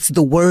 Maybe that's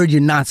the word you're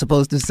not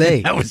supposed to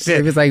say. That was it.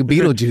 Maybe it's like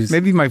Beetlejuice.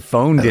 Maybe my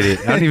phone did it.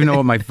 I don't even know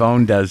what my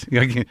phone does.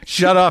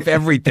 Shut off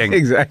everything.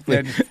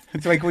 Exactly.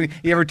 It's like when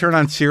you ever turn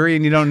on Siri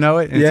and you don't know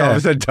it, and it's all of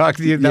a sudden talks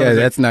to you.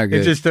 That's not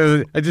good.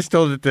 I just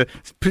told it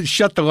to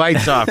shut the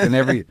lights off in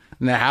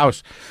the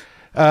house.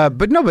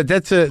 But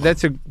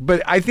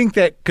I think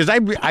that because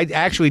I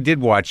actually did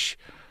watch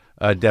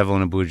Devil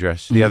in a Blue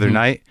Dress the other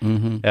night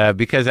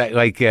because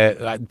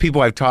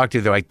people I've talked to,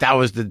 they're like, that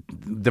was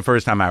the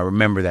first time I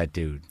remember that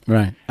dude.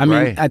 Right. I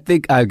mean, I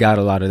think I got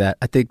a lot of that.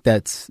 I think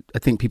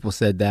people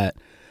said that.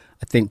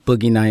 I think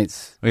Boogie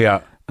Nights.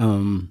 Yeah.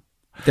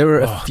 There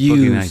were a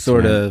few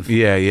sort of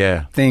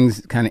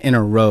things kind of in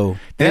a row.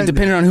 And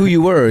depending on who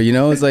you were,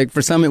 it's like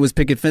for some it was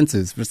picket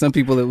fences. For some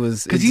people it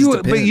was but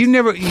you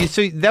never.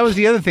 So that was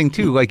the other thing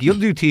too. Like you'll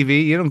do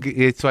TV, you don't.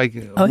 It's like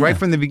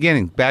from the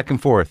beginning, back and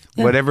forth,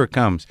 whatever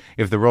comes.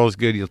 If the role's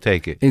good, you'll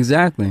take it.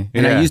 Exactly.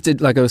 And I used to,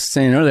 like I was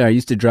saying earlier, I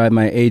used to drive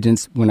my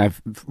agents when I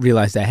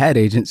realized I had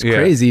agents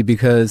crazy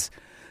because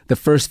the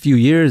first few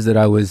years that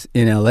I was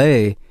in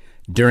LA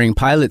during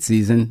pilot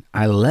season,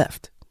 I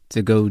left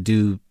to go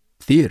do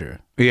theater.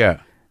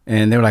 Yeah.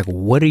 And they were like,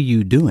 what are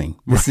you doing?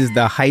 This is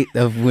the height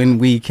of when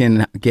we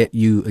can get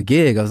you a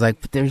gig. I was like,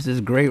 but there's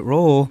this great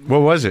role. What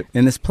was it?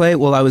 In this play,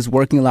 well, I was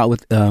working a lot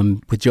with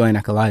Joanne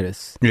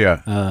Acolytus.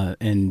 Yeah.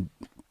 And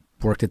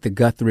worked at the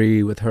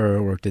Guthrie with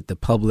her, worked at the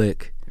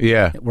Public.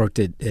 Yeah. Worked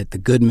at the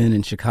Goodman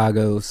in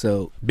Chicago.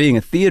 So being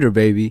a theater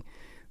baby,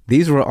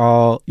 these were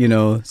all,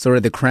 sort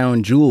of the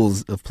crown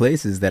jewels of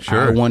places that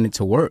I wanted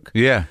to work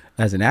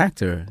as an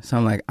actor. So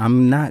I'm like,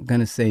 I'm not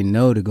going to say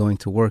no to going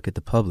to work at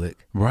the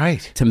Public.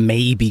 Right. To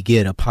maybe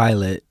get a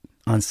pilot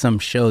on some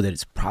show that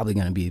it's probably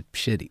going to be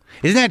shitty.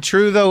 Isn't that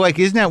true, though? Like,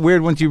 isn't that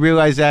weird once you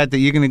realize that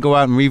you're going to go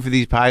out and read for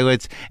these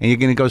pilots and you're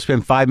going to go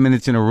spend 5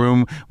 minutes in a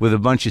room with a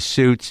bunch of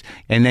suits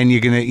and then you're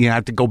going to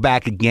have to go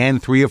back again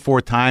 3 or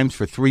 4 times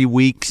for 3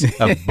 weeks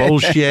of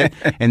bullshit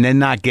and then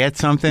not get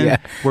something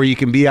where you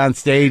can be on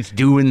stage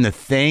doing the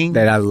thing?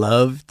 That I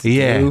loved to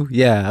do.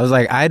 Yeah. I was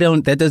like,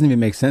 that doesn't even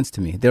make sense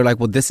to me. They're like,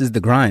 well, this is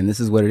the grind. This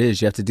is what it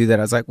is. You have to do that.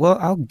 I was like, well,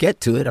 I'll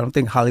get to it. I don't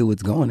think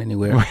Hollywood's going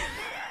anywhere.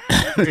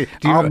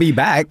 I'll be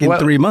back in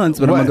 3 months,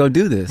 but I'm going to go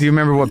do this. Do you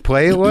remember what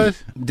play it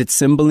was? Did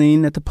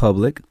Cymbeline at the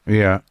Public.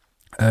 Yeah.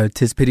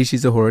 'Tis Pity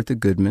She's a Whore at the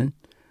Goodman.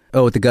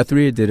 Oh, at the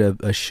Guthrie, I did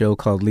a show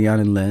called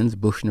Leon and Len's,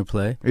 Buchner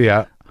play.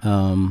 Yeah.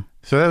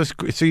 So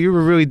you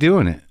were really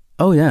doing it.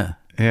 Oh, yeah.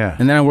 Yeah.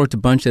 And then I worked a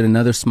bunch at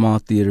another small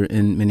theater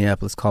in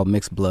Minneapolis called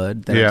Mixed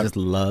Blood that I just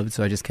loved.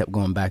 So I just kept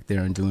going back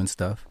there and doing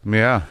stuff.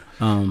 Yeah.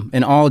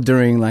 And all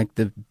during like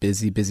the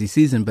busy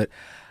season. But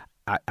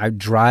I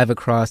drive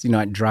across,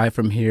 I drive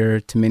from here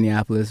to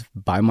Minneapolis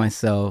by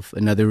myself,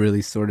 another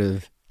really sort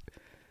of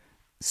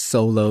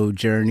solo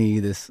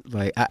journey.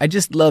 I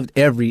just loved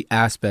every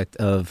aspect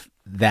of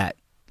that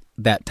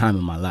time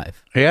of my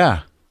life.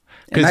 Yeah.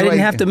 And I didn't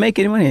have to make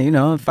any money.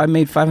 If I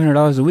made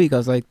 $500 a week, I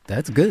was like,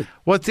 that's good.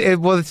 Well,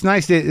 it's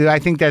nice. I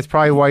think that's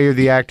probably why you're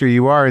the actor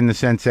you are, in the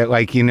sense that,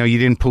 you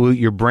didn't pollute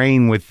your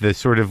brain with the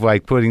sort of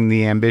putting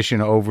the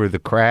ambition over the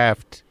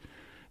craft.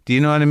 Do you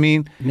know what I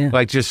mean?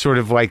 Yeah. Just sort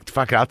of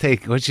fuck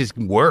it, let's just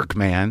work,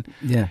 man.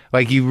 Yeah.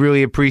 You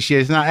really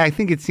appreciate it. I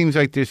think it seems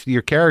like this,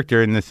 your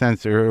character in the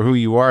sense, or who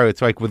you are,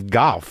 it's like with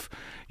golf.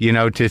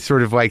 to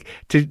sort of like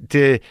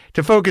to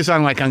focus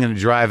on like I'm going to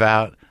drive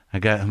out.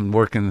 I'm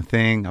working the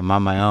thing. I'm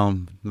on my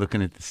own,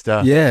 looking at the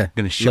stuff. Yeah,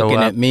 going to show looking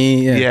up. at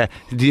me. Yeah.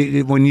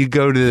 When you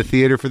go to the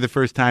theater for the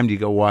first time, do you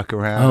go walk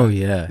around? Oh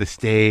yeah, the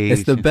stage.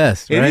 It's the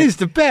best. Right? It is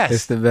the best.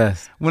 It's the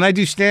best. When I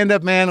do stand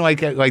up, man,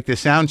 like the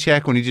sound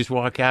check when you just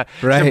walk out.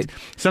 Right.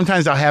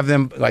 Sometimes I'll have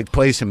them like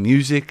play some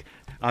music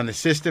on the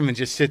system and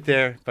just sit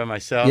there by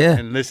myself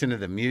and listen to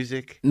the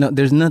music. No,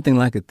 there's nothing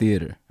like a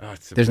theater. Oh,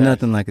 it's the There's best.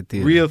 nothing like a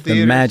theater. Real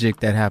theater. The magic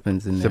that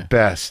happens in It's there. the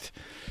best.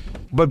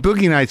 But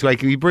Boogie Nights,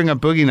 like you bring up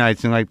Boogie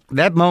Nights and like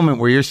that moment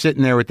where you're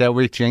sitting there with that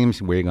Rick James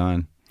wig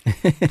on.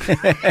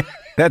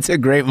 That's a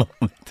great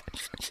moment.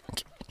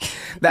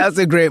 That's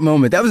a great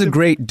moment. That was a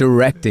great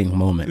directing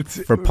moment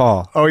for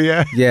Paul. Oh,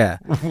 yeah? Yeah.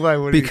 Why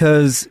would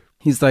Because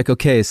he's like,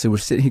 okay, so we're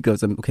sitting, he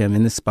goes, okay, I'm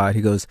in this spot.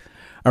 He goes,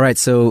 all right,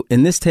 so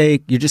in this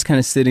take, you're just kind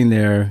of sitting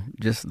there,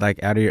 just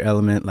like out of your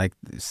element, like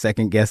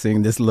second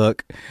guessing this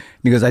look. And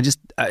he goes,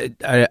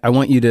 I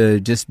want you to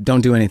just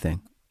don't do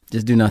anything.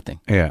 Just do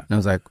nothing. Yeah. And I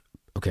was like,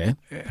 okay.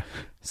 Yeah.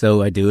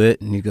 So I do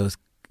it, and he goes,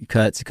 he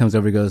cuts, he comes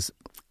over, he goes,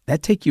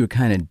 that take you were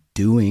kind of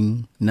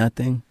doing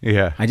nothing.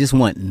 Yeah. I just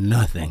want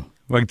nothing.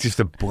 Like just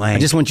a blank. I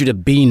just want you to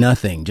be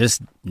nothing,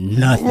 just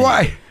nothing.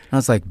 Why? I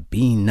was like,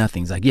 be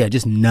nothing. He's like, yeah,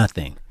 just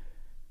nothing.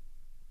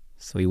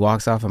 So he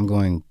walks off. I'm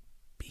going,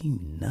 be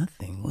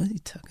nothing? What is he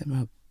talking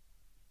about?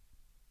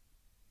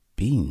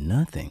 Be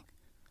nothing.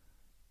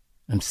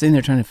 I'm sitting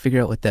there trying to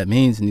figure out what that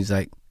means, and he's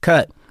like,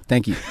 cut.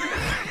 Thank you.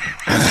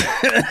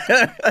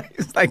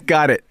 He's like,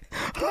 got it.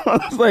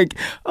 I was like,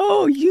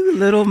 oh, you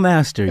little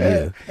master,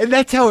 you. And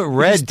that's how it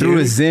read, Just threw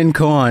a Zen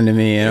koan to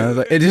me, and I was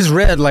like, it just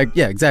read like,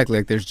 yeah, exactly,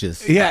 like there's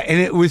just. Yeah, and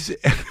it was,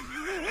 it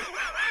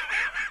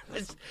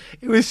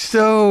was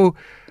so,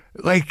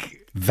 like.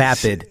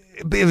 Vapid.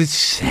 It was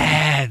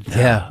sad, though.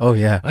 Yeah, oh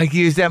yeah. Like,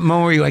 he was that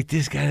moment where you're like,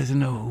 this guy doesn't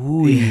know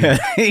who he is.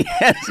 He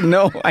has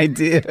no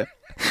idea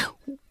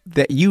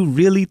that you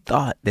really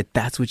thought that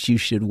that's what you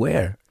should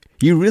wear.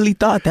 You really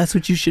thought that's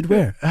what you should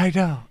wear. I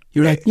know.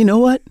 You're like, you know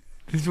what?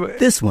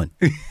 This one.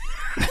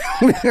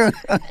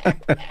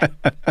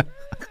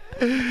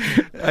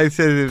 I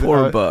said it.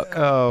 Poor Buck.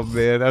 Oh,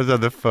 man. I was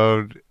on the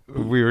phone.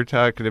 We were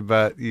talking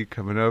about you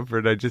coming over,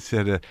 and I just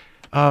said,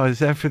 oh, is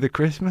that for the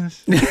Christmas?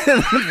 For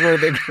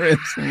the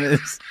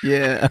Christmas.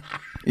 Yeah.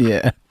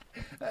 Yeah.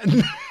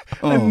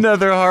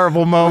 Another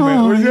horrible moment.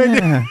 Oh,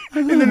 yeah.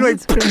 And then like,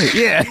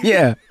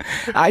 yeah.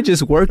 I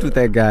just worked with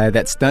that guy,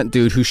 that stunt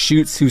dude who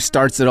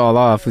starts it all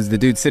off, who's the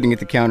dude sitting at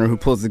the counter who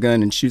pulls the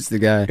gun and shoots the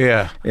guy.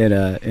 Yeah.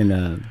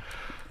 In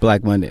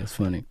Black Monday. It's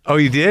funny. Oh,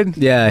 you did?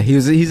 Yeah,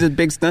 he's a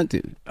big stunt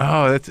dude.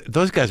 Oh,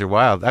 those guys are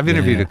wild. I've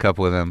interviewed a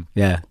couple of them.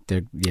 Yeah,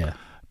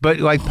 But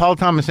like Paul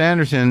Thomas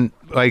Anderson,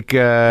 like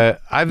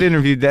I've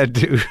interviewed that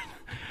dude.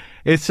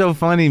 It's so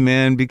funny,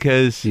 man,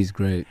 because he's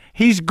great.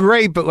 He's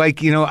great, but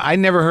like, I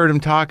never heard him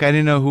talk. I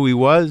didn't know who he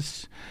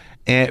was.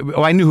 And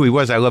I knew who he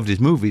was. I loved his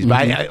movies, but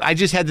I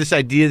just had this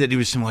idea that he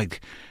was some like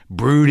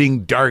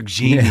brooding dark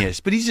genius.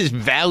 But he's this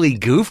valley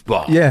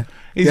goofball. Yeah,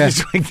 he's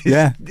just like this.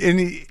 Yeah, and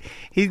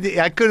he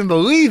I couldn't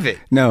believe it.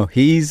 No,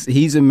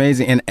 he's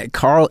amazing. And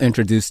Carl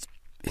introduced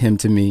him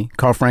to me.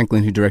 Carl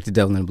Franklin, who directed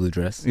Devil in a Blue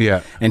Dress.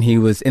 Yeah, and he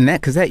was in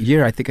that because that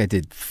year I think I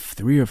did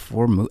 3 or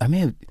 4 movies. I may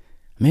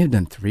have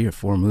done 3 or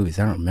 4 movies.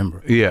 I don't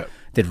remember. Yeah,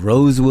 did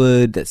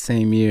Rosewood that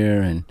same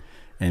year and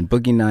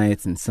Boogie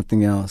Nights and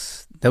something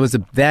else. That was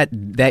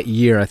that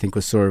year I think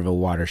was sort of a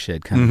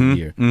watershed kind of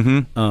year.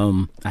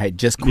 Mm-hmm. I had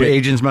just quit. Your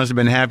agents must have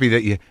been happy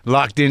that you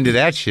locked into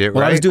that shit,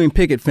 well, right? I was doing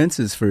picket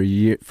fences for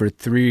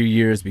 3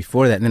 years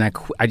before that, and then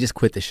I just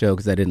quit the show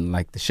because I didn't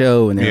like the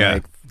show,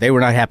 and they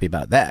were not happy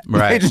about that.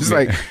 Right? Just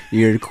like,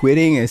 you're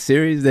quitting a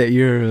series that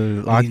you're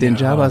a locked in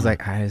job. I was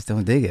like, I just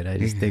don't dig it. I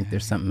just think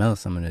there's something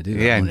else I'm going to do.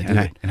 Yeah,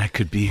 and I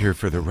could be here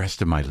for the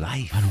rest of my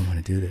life. I don't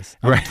want to do this.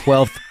 Right.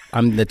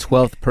 I'm the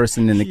 12th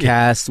person in the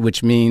cast,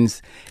 which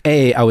means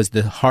I was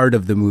the heart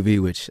of the movie,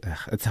 which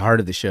it's the heart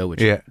of the show.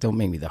 Which don't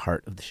make me the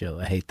heart of the show.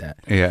 I hate that.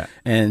 Yeah.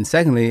 And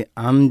secondly,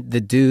 I'm the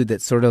dude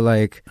that sort of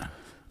like,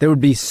 there would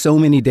be so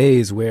many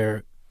days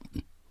where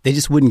they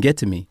just wouldn't get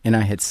to me, and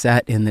I had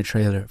sat in the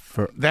trailer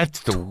for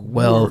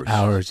 12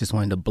 hours just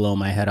wanting to blow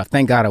my head off.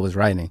 Thank God I was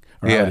writing,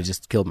 or I would have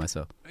just killed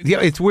myself. Yeah,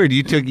 it's weird.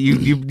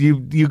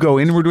 You go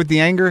inward with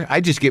the anger.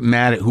 I just get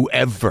mad at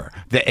whoever,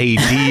 the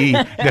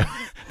AD,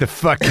 the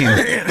fucking,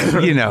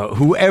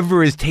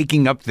 whoever is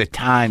taking up the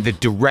time, the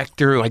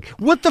director. Like,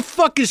 what the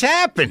fuck is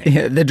happening?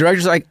 Yeah, the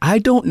director's like, I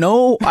don't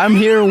know. I'm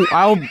here.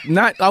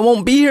 I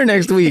won't be here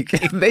next week.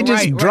 They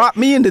just dropped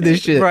me into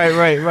this shit.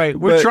 Right.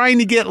 We're trying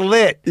to get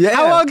lit. Yeah.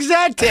 How long does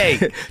that take?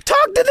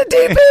 Talk to the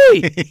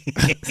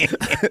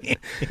DP.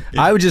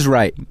 I would just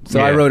write.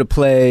 So I wrote a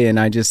play, and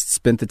I just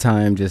spent the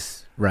time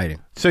just writing.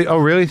 So, oh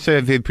really? So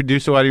have you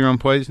produced a lot of your own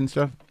plays and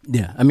stuff?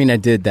 Yeah, I mean, I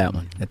did that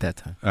one at that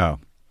time. Oh,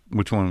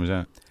 which one was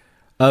that?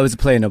 It was a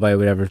play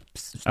nobody ever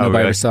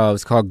saw. It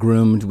was called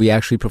Groomed. We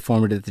actually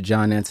performed it at the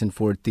John Anson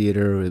Ford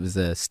Theater. It was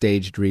a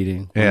staged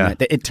reading. Yeah.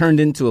 It turned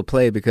into a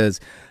play because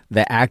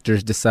the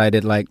actors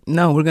decided, like,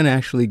 no, we're going to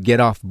actually get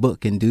off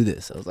book and do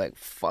this. I was like,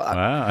 fuck.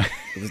 Wow.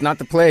 It was not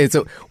the play.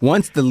 So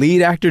once the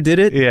lead actor did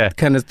it,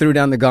 kind of threw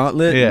down the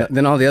gauntlet,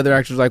 then all the other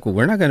actors were like, well,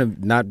 we're not going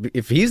to not be,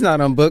 if he's not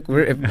on book,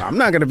 I'm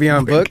not going to be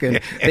on book. And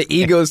the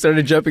egos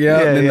started jumping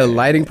out. And then the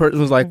lighting person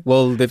was like,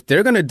 well, if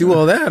they're going to do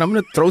all that, I'm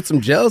going to throw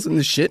some gels in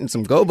the shit and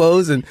some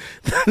gobos. And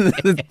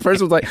the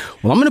person was like,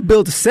 well, I'm going to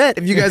build a set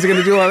if you guys are going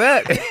to do all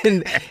that.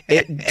 And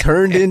it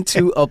turned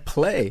into a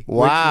play.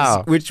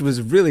 Wow. Which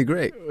was really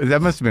great.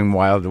 That must have been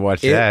wild to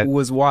watch that. It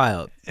was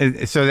wild.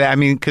 So, that, I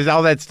mean, because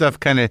all that stuff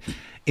kind of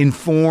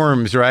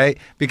informs, right?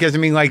 Because, I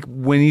mean, like,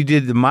 when you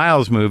did the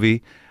Miles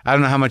movie, I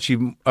don't know how much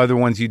other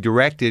ones you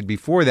directed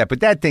before that, but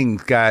that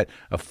thing's got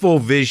a full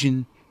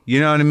vision. You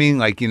know what I mean?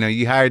 Like,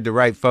 you hired the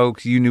right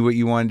folks. You knew what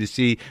you wanted to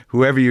see.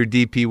 Whoever your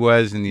DP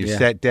was and your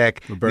set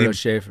deck. Roberto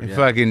Schaefer.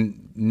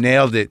 Fucking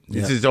nailed it.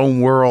 It's his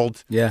own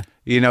world. Yeah.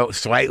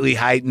 Slightly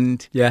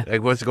heightened. Yeah.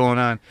 Like, what's going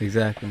on?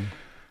 Exactly.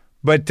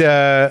 But,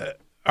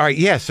 all right,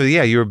 yeah. So,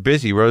 you were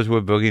busy.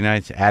 Rosewood Boogie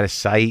Nights, Out of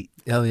Sight.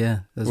 Oh,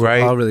 yeah. Those were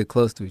all really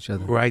close to each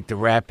other. Right, the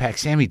Rat Pack.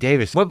 Sammy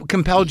Davis. What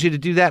compelled you to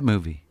do that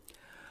movie?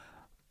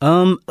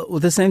 Well,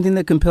 the same thing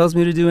that compels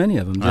me to do any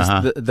of them.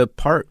 Just the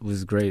part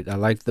was great. I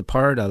liked the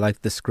part. I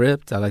liked the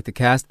script. I liked the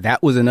cast.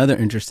 That was another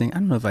interesting. I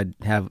don't know if I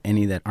have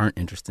any that aren't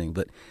interesting,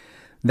 but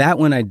that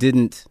one I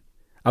didn't.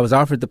 I was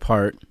offered the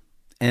part,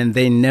 and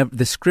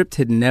the script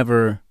had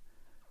never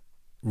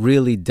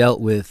really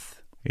dealt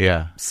with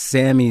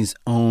Sammy's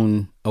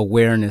own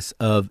awareness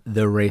of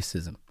the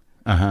racism.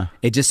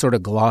 It just sort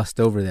of glossed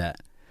over that.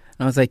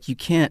 And I was like, you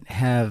can't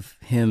have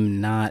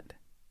him not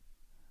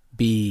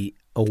be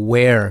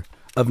aware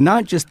of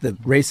not just the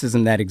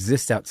racism that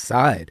exists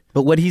outside,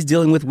 but what he's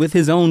dealing with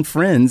his own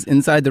friends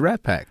inside the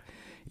Rat Pack.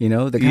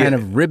 The kind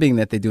of ribbing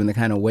that they do and the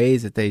kind of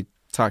ways that they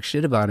talk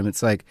shit about him.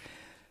 It's like,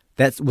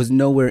 that was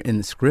nowhere in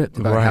the script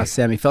about how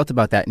Sammy felt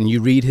about that. And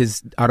you read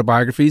his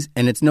autobiographies,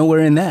 and it's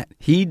nowhere in that.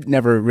 He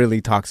never really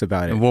talks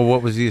about it. Well,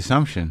 what was the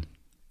assumption?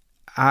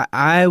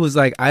 I was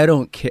like, I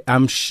don't care.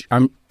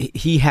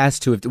 He has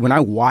to. When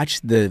I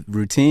watch the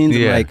routines,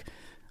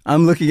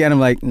 I'm looking at him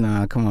like,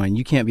 nah, come on.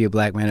 You can't be a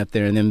black man up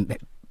there and then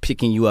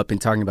picking you up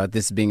and talking about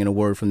this being an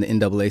award from the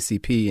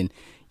NAACP and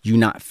you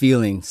not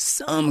feeling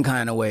some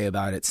kind of way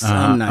about it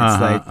some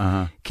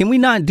nights. Can we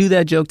not do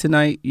that joke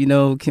tonight?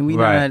 Can we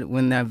not,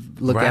 when I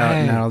look out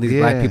and all these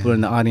black people are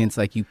in the audience,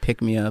 like, you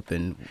pick me up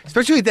and...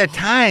 Especially at that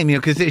time,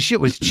 because this shit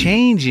was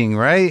changing,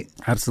 right?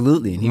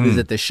 Absolutely. And he was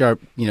at the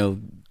sharp,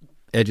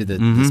 edge of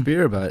the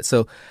spear about it.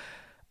 So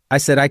I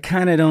said, I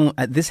kind of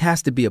don't... this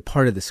has to be a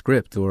part of the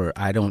script, or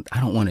I don't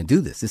want to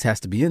do this. This has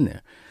to be in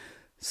there.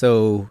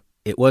 So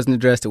it wasn't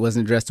addressed.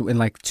 And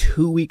like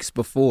 2 weeks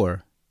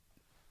before,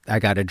 I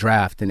got a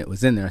draft and it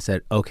was in there. I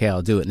said, okay,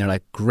 I'll do it. And they're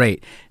like,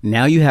 great.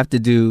 Now you have to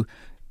do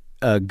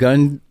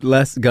gun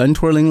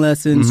twirling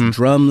lessons,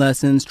 drum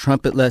lessons,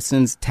 trumpet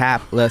lessons,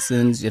 tap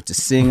lessons. You have to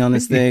sing on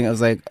this thing. I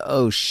was like,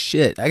 oh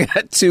shit, I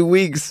got 2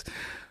 weeks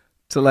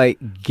to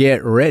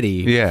get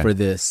ready for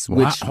this.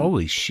 Wow.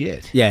 Holy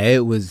shit. Yeah,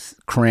 it was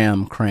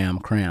cram.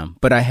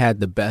 But I had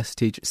the best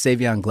teacher.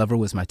 Savion Glover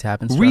was my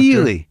tap instructor.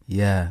 Really?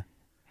 Yeah.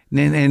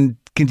 And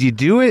could you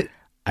do it?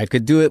 I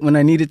could do it when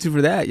I needed to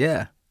for that,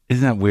 yeah.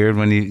 Isn't that weird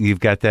when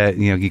you've got that,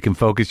 you can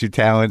focus your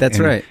talent? That's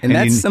right. And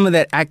that's some of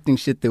that acting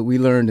shit that we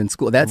learned in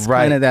school. That's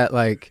kind of that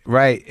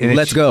right. And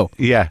let's go.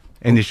 Yeah.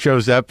 And it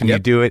shows up and you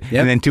do it.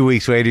 And then 2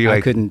 weeks later, you're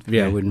like... I wouldn't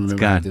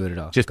remember how to do it at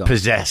all. Just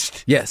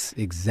possessed. Yes,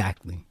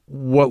 exactly.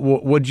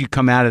 What'd you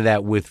come out of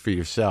that with for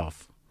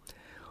yourself?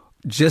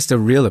 Just a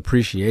real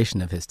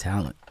appreciation of his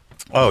talent.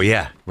 Oh,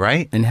 yeah.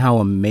 Right? And how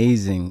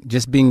amazing,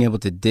 just being able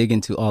to dig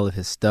into all of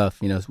his stuff,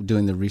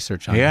 doing the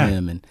research on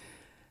him and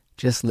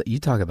just you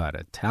talk about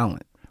a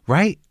talent.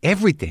 Right?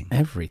 Everything.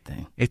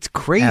 It's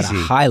crazy. At a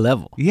high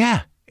level.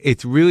 Yeah.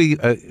 It's really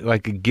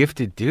like a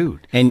gifted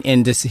dude.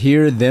 And to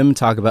hear them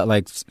talk about,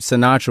 like,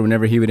 Sinatra,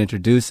 whenever he would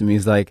introduce him,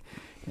 he's like,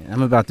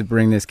 I'm about to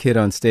bring this kid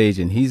on stage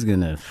and he's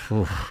going to,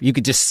 you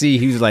could just see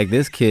he was like,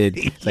 this kid,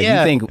 like,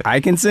 you think I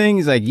can sing?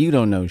 He's like, you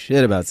don't know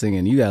shit about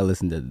singing. You got to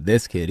listen to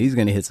this kid. He's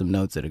going to hit some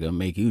notes that are going to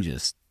make you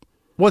just.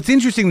 Well, it's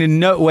interesting to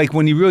know, like,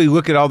 when you really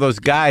look at all those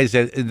guys,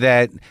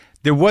 that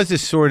there was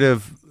this sort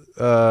of,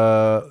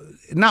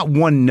 not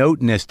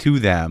one-noteness to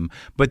them,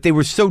 but they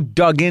were so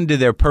dug into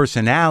their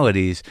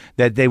personalities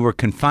that they were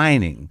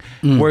confining.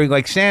 Where,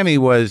 like, Sammy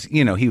was,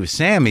 he was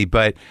Sammy,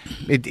 but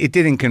it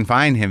didn't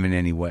confine him in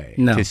any way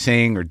to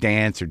sing or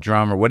dance or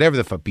drum or whatever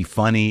the fuck, be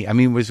funny. I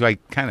mean, it was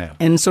like kind of...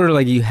 And sort of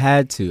like you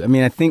had to. I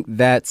mean, I think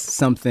that's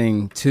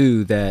something,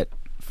 too, that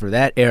for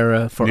that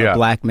era, for a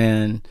black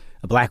man,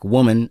 a black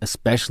woman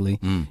especially,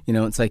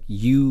 it's like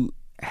you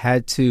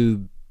had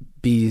to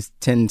be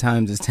 10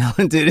 times as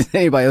talented as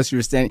anybody else you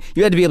were standing.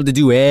 You had to be able to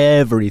do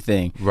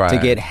everything to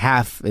get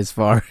half as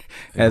far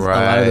as a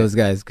lot of those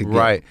guys could get.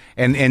 Right.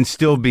 And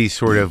still be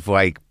sort of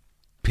like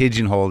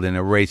pigeonholed in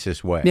a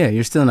racist way. Yeah,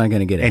 you're still not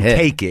going to get ahead. And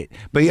take it.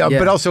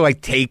 But also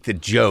like take the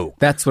joke.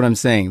 That's what I'm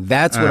saying.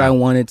 That's what I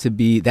wanted to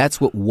be. That's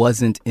what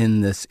wasn't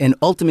in this. And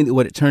ultimately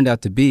what it turned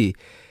out to be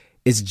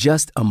is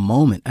just a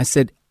moment. I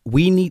said,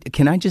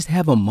 can I just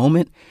have a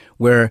moment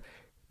where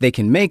they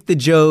can make the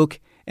joke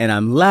and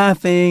I'm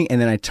laughing and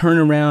then I turn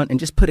around and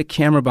just put a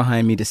camera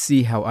behind me to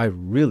see how I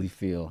really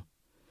feel.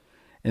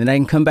 And then I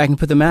can come back and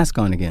put the mask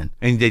on again.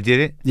 And they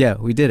did it? Yeah,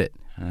 we did it.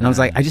 And I was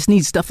like, I just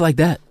need stuff like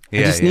that.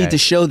 I just need to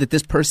show that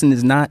this person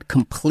is not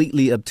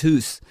completely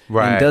obtuse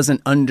and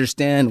doesn't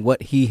understand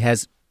what he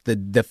has, the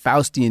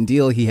Faustian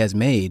deal he has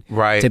made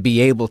to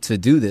be able to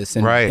do this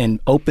and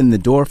open the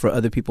door for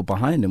other people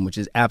behind him, which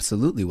is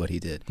absolutely what he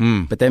did.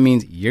 But that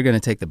means you're going to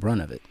take the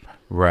brunt of it.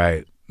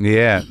 Right.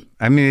 Yeah.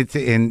 I mean, it's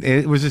been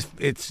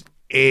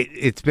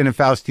a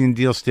Faustian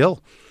deal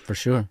still. For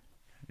sure.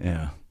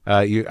 Yeah.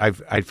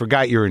 I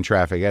forgot you're in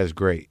traffic. That was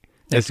great.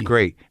 That's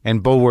great.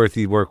 And Bulworth,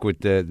 you work with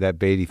that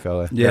Beatty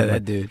fella. Yeah,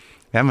 that dude.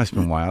 That must have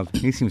been wild.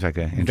 He seems like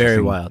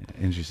very wild,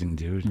 interesting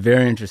dude.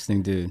 Very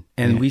interesting dude.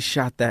 And we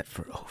shot that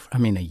for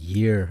a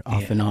year,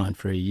 off and on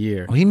for a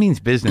year. Well, he means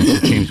business.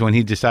 It seems when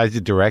he decides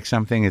to direct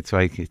something, it's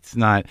like it's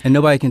not. And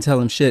nobody can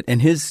tell him shit.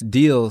 And his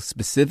deal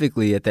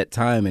specifically at that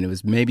time, and it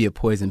was maybe a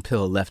poison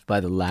pill left by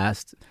the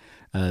last.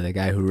 The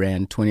guy who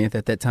ran 20th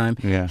at that time,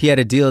 he had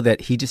a deal that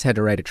he just had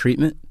to write a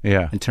treatment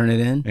and turn it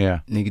in,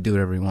 and he could do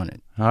whatever he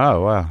wanted.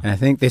 Oh, wow. And I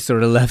think they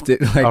sort of left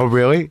it like, oh,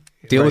 really?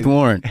 Deal with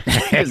Warren,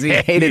 because he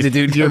hated the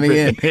dude coming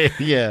in.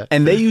 Yeah.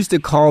 And they used to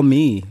call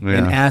me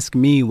and ask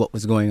me what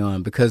was going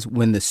on, because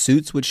when the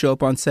suits would show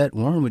up on set,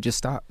 Warren would just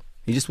stop.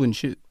 He just wouldn't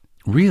shoot.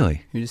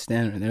 Really? He would just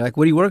stand there. And they're like,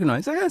 what are you working on?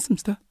 He's like, I got some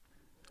stuff.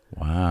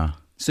 Wow.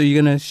 So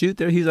you're going to shoot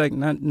there? He's like,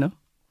 no.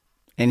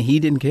 And he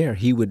didn't care.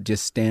 He would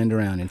just stand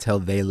around until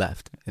they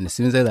left. And as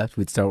soon as they left,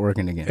 we'd start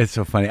working again. It's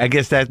so funny. I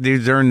guess that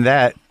dude's earned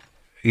that.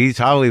 He's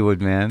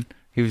Hollywood, man.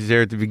 He was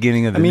there at the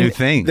beginning of the new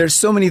thing. There's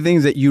so many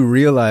things that you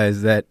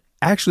realize that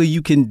actually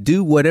you can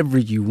do whatever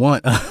you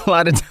want. A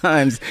lot of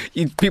times,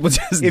 people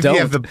just if don't. If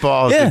you have the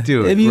balls to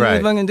do it. If you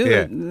fucking do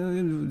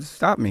it,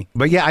 stop me.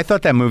 But yeah, I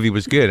thought that movie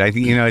was good. I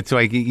think, it's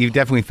like you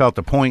definitely felt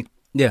the point.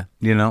 Yeah.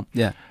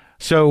 Yeah.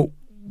 So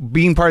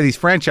being part of these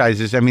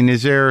franchises,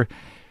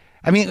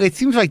 it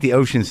seems like the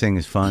Oceans thing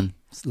is fun.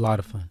 It's a lot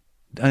of fun.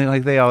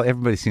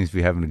 Everybody seems to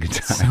be having a good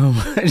time. So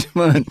much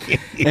fun.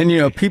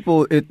 And,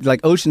 people, like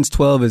Ocean's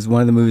 12 is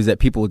one of the movies that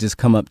people will just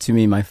come up to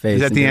me in my face.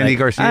 Is that the Andy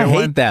Garcia I one?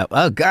 hate that.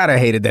 Oh, God, I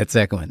hated that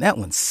second one. That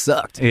one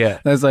sucked. Yeah.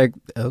 I was like,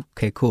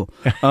 okay, cool.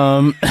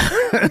 Well,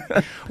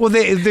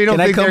 they don't.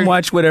 Can I come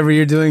watch whatever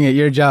you're doing at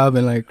your job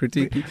and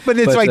critique you? But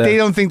it's they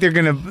don't think they're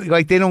gonna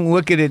they don't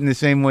look at it in the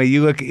same way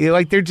you look.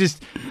 They're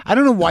just. I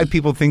don't know why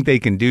people think they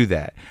can do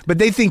that, but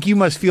they think you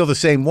must feel the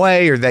same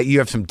way, or that you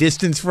have some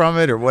distance from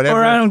it, or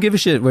whatever. Or I don't give a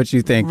shit what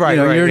you think. Right,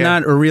 you're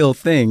not a real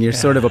thing. You're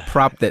sort of a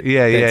prop that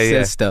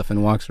says stuff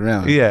and walks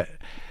around. Yeah.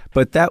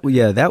 But that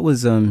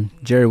was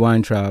Jerry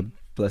Weintraub,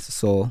 bless his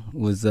soul,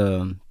 was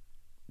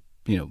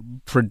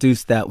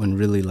produced that one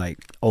really like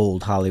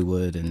old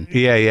Hollywood, and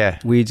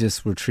we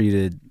just were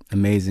treated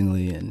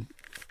amazingly, and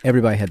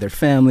everybody had their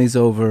families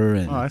over,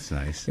 and that's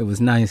nice. It was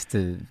nice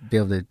to be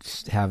able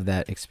to have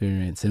that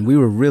experience, and we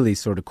were really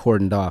sort of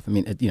cordoned off. I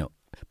mean,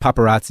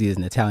 paparazzi is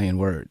an Italian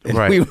word.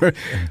 Right.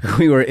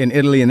 We were in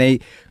Italy, and they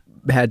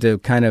had to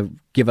kind of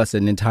give us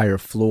an entire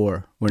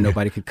floor where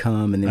nobody could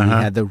come, and then we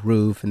had the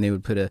roof, and they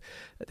would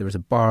there was a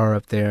bar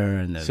up there,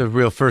 and so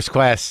real first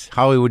class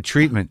Hollywood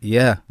treatment.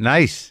 Yeah,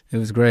 nice. It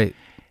was great.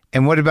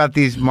 And what about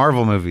these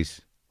Marvel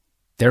movies?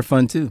 They're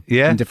fun too.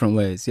 Yeah, in different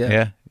ways.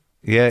 Yeah.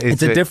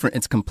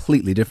 It's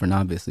completely different.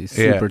 Obviously,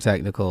 super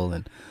technical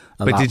and.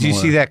 But did you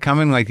see that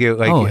coming?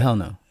 Oh, hell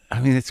no.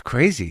 I mean, it's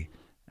crazy.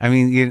 I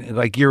mean,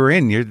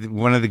 you're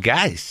one of the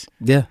guys.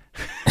 Yeah.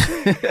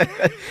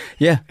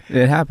 Yeah,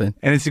 it happened.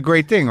 And it's a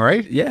great thing,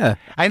 right? Yeah.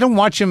 I don't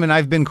watch them, and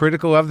I've been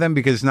critical of them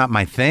because it's not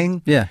my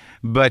thing. Yeah.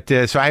 But,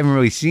 so I haven't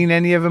really seen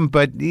any of them,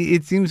 but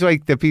it seems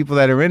like the people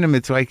that are in them,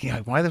 it's like,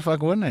 why the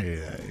fuck wouldn't I do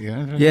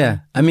that? Yeah.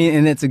 I mean,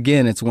 and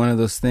it's one of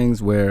those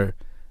things where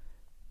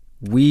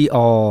we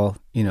all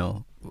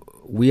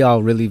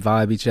really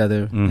vibe each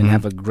other and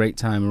have a great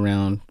time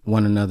around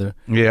one another.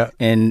 Yeah.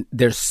 And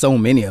there's so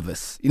many of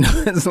us.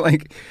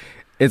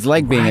 It's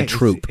like being a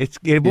troupe. It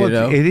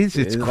is.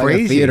 It's crazy. Like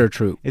a theater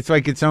troupe. It's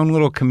like its own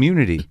little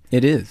community.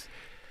 It is.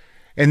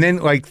 And then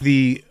it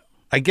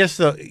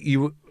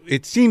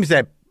seems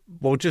that,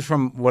 well, just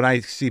from what I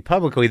see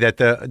publicly, that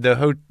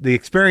the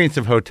experience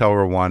of Hotel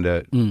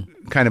Rwanda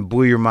kind of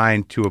blew your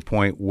mind to a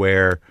point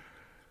where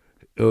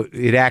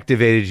it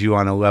activated you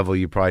on a level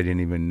you probably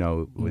didn't even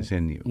know was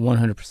in you.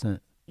 100%.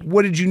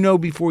 What did you know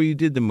before you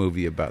did the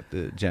movie about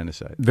the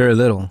genocide? Very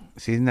little.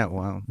 See, isn't that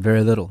wild?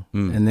 Very little.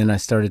 And then I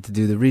started to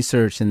do the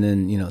research, and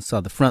then, saw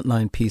the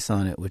Frontline piece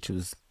on it, which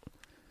was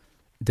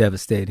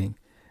devastating.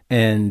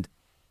 And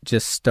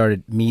just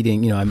started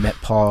meeting, I met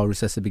Paul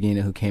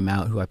Rusesabagina, who came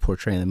out, who I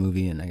portray in the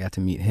movie, and I got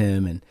to meet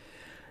him. And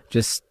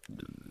just,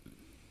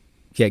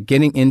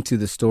 getting into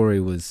the story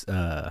was,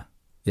 I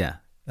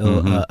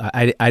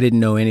didn't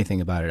know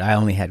anything about it. I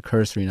only had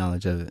cursory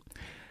knowledge of it.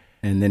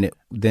 And then it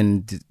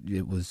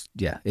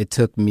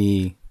took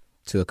me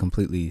to a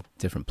completely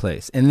different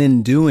place. And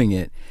then doing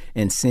it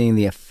and seeing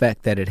the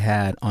effect that it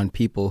had on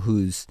people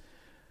whose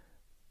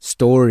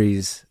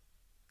stories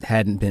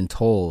hadn't been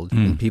told.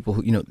 And people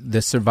who,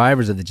 the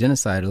survivors of the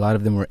genocide, a lot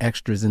of them were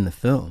extras in the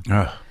film.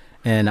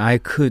 And I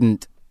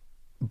couldn't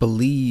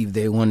believe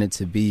they wanted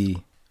to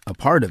be a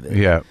part of it.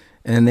 Yeah.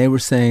 And they were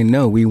saying,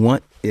 no, we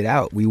want it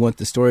out. We want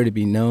the story to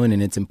be known,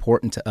 and it's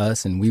important to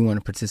us, and we want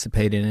to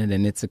participate in it.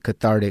 And it's a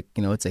cathartic,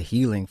 it's a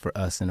healing for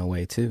us in a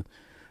way too,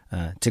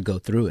 to go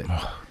through it.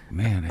 Oh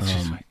man, it's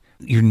just like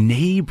your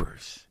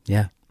neighbors.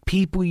 Yeah.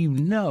 People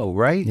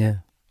right? Yeah.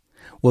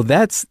 Well,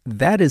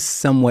 that is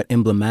somewhat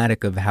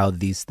emblematic of how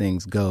these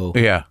things go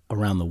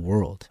around the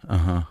world.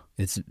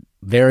 It's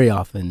very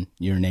often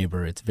your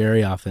neighbor. It's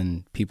very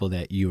often people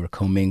that you are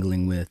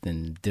commingling with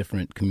in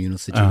different communal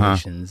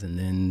situations, and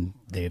then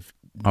they've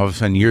all of a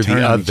sudden you're the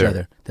turned on each other.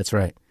 other. That's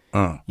right.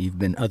 You've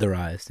been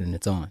otherized, and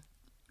it's on.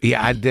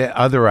 Yeah,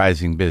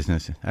 otherizing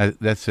business.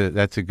 That's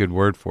a good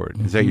word for it.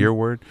 Is that your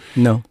word?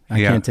 No, I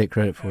can't take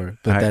credit for it,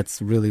 but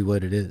that's really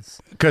what it is.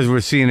 Because we're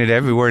seeing it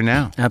everywhere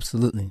now.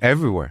 Absolutely.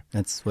 Everywhere.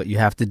 That's what you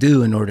have to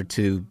do in order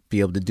to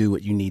be able to do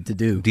what you need to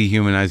do.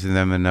 Dehumanizing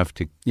them enough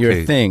to... You're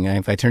a thing.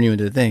 If I turn you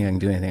into a thing, I can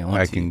do anything I want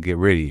I can get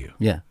rid of you.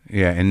 Yeah.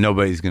 Yeah, and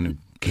nobody's going to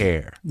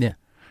care. Yeah.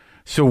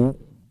 So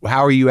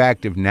how are you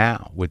active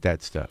now with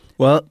that stuff?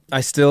 Well,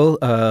 I still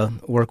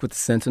work with the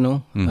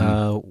Sentinel,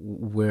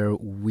 where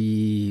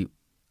we...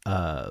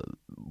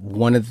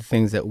 one of the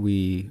things that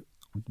we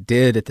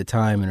did at the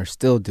time and are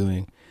still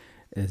doing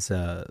is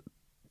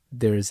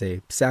there's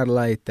a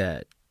satellite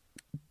that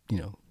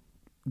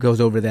goes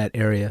over that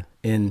area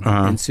in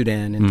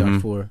Sudan, in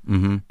Darfur,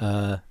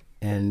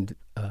 and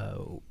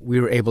we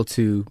were able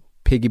to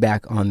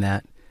piggyback on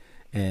that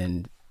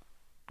and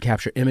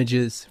capture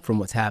images from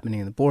what's happening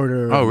in the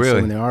border. Oh, really? So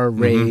when there are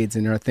raids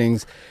and there are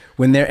things,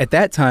 when there at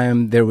that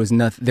time there was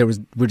nothing.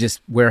 We're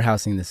just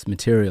warehousing this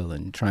material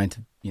and trying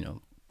to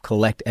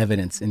collect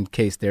evidence in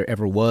case there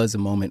ever was a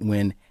moment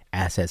when,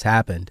 as has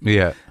happened,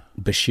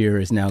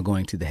 Bashir is now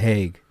going to The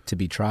Hague to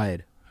be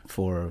tried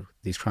for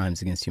these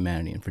crimes against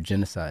humanity and for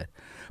genocide.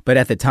 But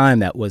at the time,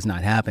 that was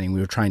not happening. We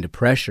were trying to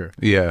pressure,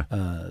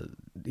 the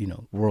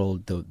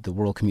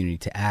world community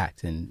to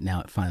act, and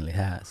now it finally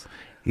has.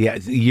 Yeah,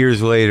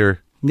 years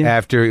later,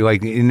 after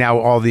now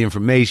all the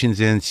information's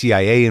in,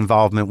 CIA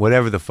involvement,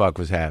 whatever the fuck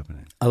was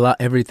happening.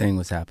 Everything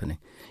was happening.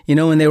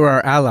 And they were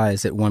our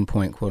allies at one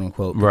point, quote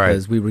unquote,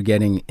 because we were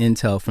getting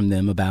intel from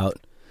them about,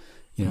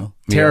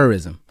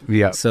 terrorism.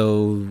 Yeah.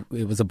 So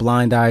it was a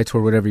blind eye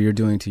toward whatever you're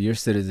doing to your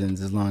citizens,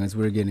 as long as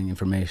we're getting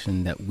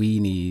information that we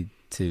need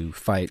to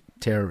fight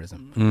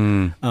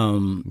terrorism.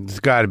 There's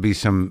got to be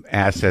some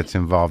assets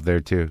involved there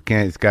too.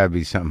 It's got to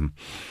be something.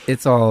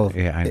 It's all.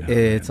 Yeah, I know.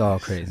 It's all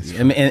crazy.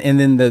 I mean, and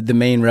then the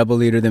main rebel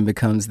leader then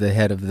becomes the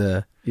head of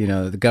the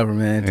the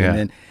government, and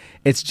then.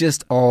 It's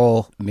just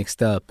all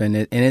mixed up, and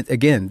it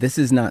again, this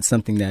is not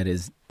something that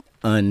is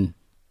unheard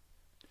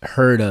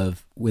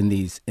of when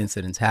these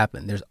incidents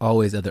happen. There's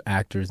always other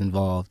actors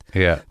involved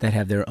that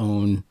have their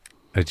own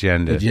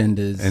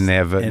agendas, and they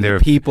have the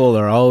people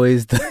are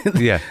always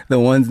the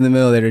ones in the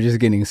middle that are just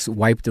getting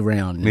swiped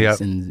around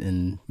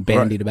and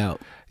bandied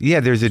about. Yeah,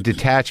 there's a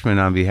detachment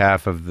on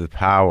behalf of the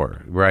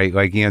power, right?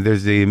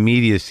 There's the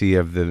immediacy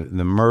of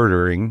the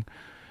murdering.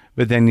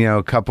 But then,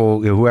 a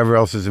couple, whoever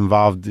else is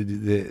involved,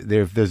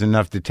 if there's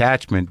enough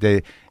detachment,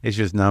 it's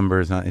just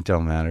numbers. It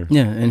don't matter.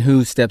 Yeah, and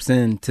who steps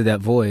into that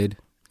void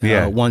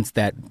once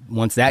that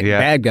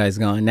bad guy's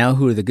gone? Now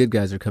who are the good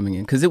guys are coming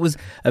in? Because it was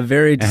a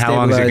very destabilized... And how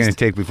long is it going to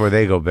take before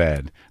they go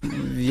bad?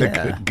 Yeah.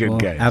 The good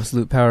guys.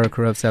 Absolute power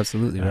corrupts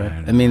absolutely,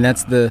 right? I mean,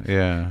 that's the...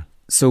 Yeah.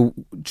 So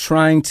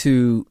trying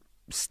to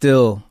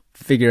still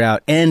figure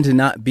out, and to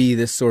not be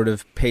this sort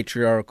of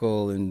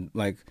patriarchal and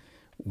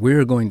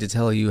we're going to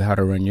tell you how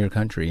to run your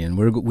country, and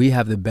we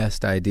have the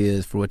best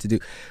ideas for what to do.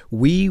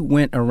 We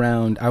went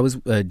around. I was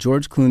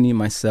George Clooney,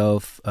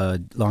 myself,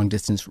 a long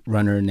distance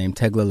runner named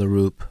Tegla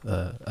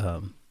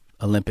LaRoupe,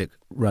 Olympic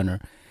runner,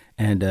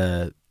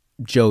 and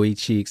Joey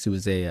Cheeks, who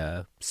was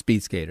a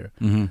speed skater.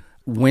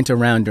 Went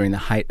around during the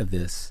height of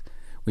this.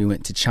 We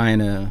went to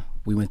China.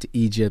 We went to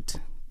Egypt.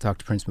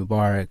 Talked to Prince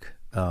Mubarak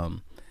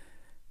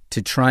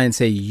to try and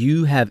say,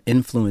 you have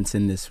influence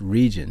in this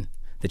region.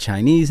 The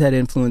Chinese had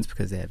influence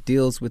because they have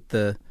deals with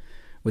the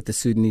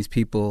Sudanese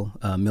people,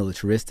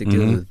 militaristic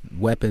deals with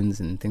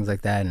weapons and things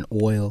like that, and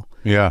oil.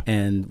 Yeah.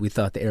 And we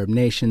thought the Arab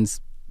nations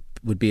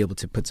would be able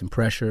to put some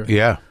pressure.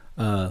 Yeah.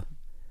 But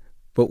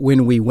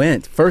when we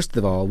went, first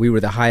of all, we were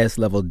the highest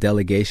level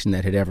delegation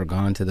that had ever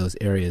gone to those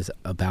areas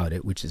about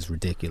it, which is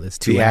ridiculous.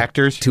 Two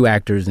actors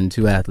and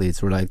two athletes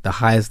were the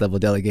highest level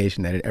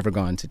delegation that had ever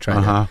gone to try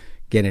to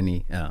get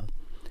any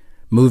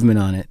movement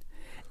on it.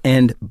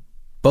 And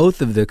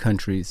both of the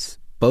countries...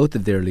 Both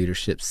of their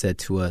leaderships said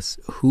to us,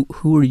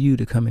 who are you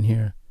to come in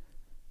here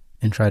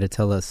and try to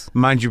tell us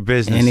mind your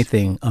business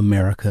anything,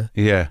 America,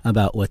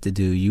 about what to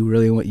do?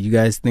 You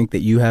guys think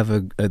that you have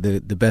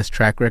the best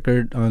track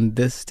record on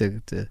this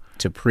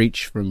to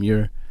preach from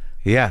your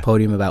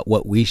podium about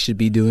what we should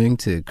be doing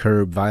to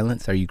curb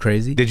violence? Are you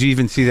crazy? Did you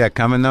even see that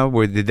coming though?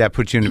 Or did that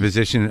put you in a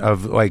position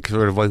of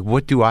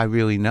what do I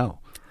really know?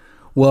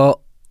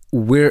 Well,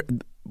 we're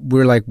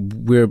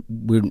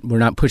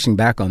not pushing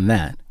back on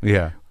that.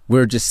 Yeah.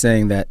 We're just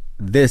saying that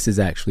this is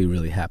actually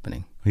really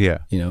happening. Yeah.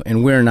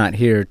 And we're not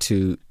here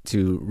to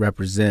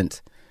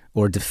represent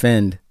or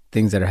defend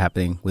things that are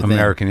happening with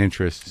American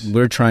interests.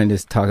 We're trying to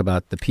talk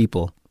about the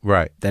people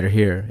that are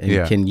here,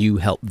 and can you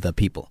help the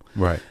people?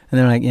 Right. And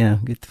they're like, yeah,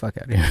 get the fuck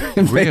out of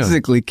here. Really?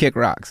 Basically, kick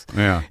rocks.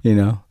 Yeah.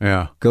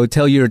 Yeah. Go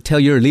tell your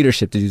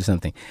leadership to do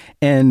something.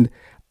 And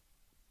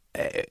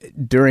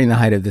during the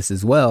height of this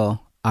as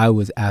well, I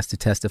was asked to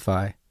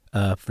testify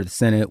for the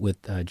Senate with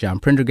John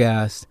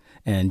Prendergast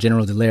and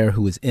General Dallaire,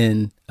 who was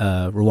in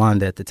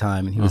Rwanda at the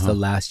time, and he was the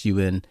last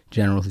UN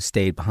general who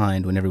stayed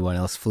behind when everyone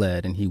else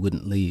fled, and he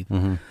wouldn't leave.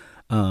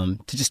 To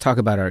just talk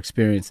about our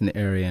experience in the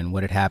area and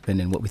what had happened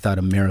and what we thought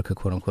America,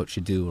 quote unquote,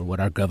 should do, or what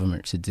our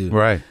government should do.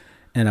 Right.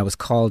 And I was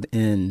called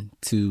in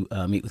to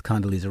meet with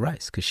Condoleezza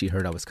Rice because she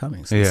heard I was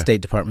coming. So the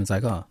State Department's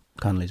like, oh,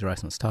 Condoleezza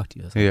Rice wants to talk to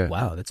you. I was like,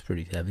 wow, that's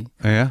pretty heavy.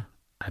 Yeah.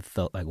 I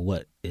felt like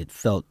it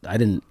felt. I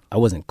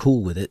wasn't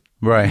cool with it.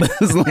 Right. It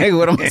was like,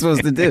 what am I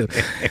supposed to do?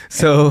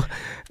 So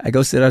I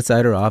go sit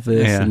outside her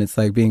office, and it's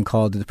like being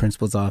called to the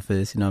principal's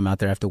office. I'm out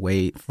there, I have to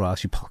wait for a while.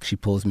 She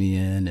pulls me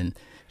in, and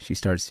she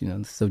starts,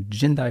 so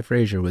Jindai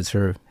Frazier was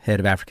her head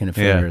of African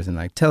affairs, and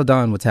like, tell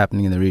Don what's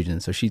happening in the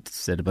region. So she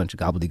said a bunch of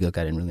gobbledygook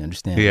I didn't really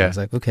understand. I was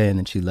like, okay, and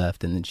then she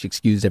left, and then she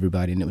excused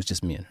everybody, and it was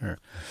just me and her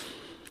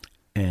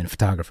and a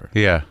photographer.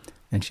 Yeah.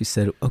 And she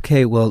said,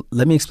 okay, well,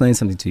 let me explain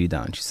something to you,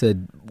 Don. She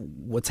said,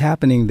 what's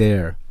happening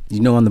there,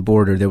 on the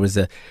border, there was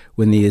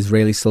when the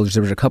Israeli soldiers,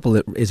 there was a couple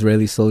of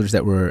Israeli soldiers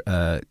that were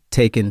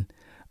taken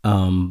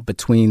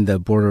between the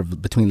border,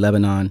 between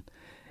Lebanon.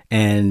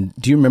 And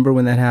do you remember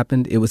when that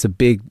happened? It was a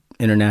big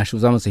international, it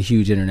was almost a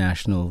huge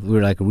international. We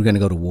were like, we're going to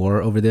go to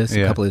war over this.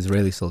 A couple of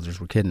Israeli soldiers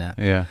were kidnapped.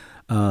 Yeah.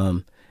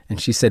 And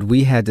she said,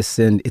 we had to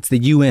send, it's the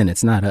UN,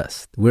 it's not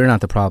us. We're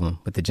not the problem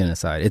with the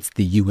genocide. It's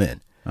the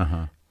UN.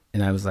 Uh-huh.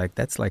 And I was like,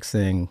 that's like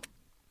saying,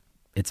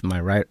 it's my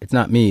right. It's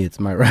not me. It's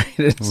my right.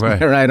 It's my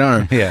right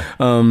arm. Yeah.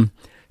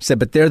 She said,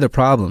 but they're the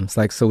problems.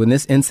 Like, so when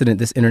this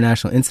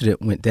international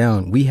incident went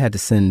down, we had to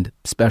send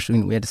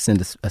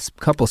a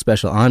couple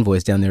special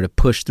envoys down there to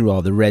push through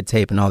all the red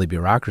tape and all the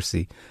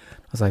bureaucracy.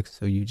 I was like,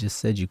 so you just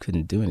said you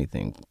couldn't do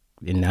anything,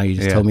 and now you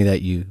just told me that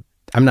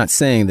I'm not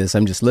saying this,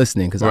 I'm just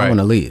listening because I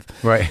want to leave.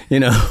 Right.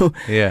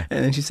 Yeah.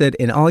 And then she said,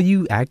 and all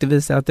you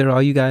activists out there,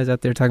 all you guys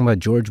out there talking about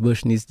George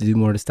Bush needs to do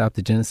more to stop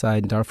the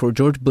genocide in Darfur,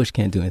 George Bush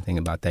can't do anything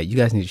about that. You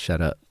guys need to shut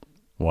up.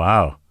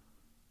 Wow.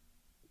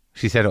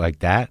 She said it like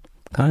that?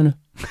 Kind of.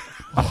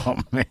 Oh,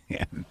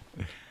 man.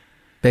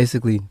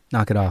 Basically,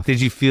 knock it off. Did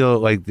you feel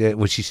like that?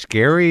 Was she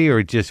scary,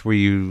 or just were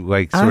you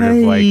like sort of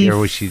like, or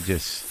was she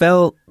just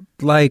felt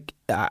like?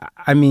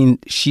 I mean,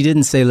 she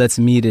didn't say let's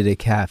meet at a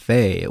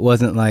cafe. It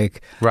wasn't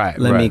like let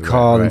me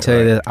call and tell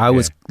you that. I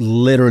was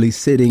literally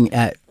sitting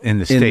in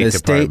the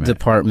State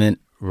Department.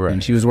 Right.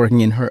 And she was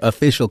working in her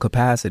official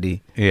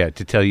capacity. Yeah,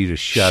 to tell you to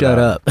shut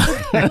up.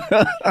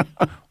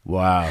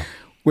 Wow.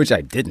 Which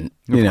I didn't.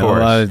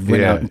 I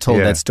went out and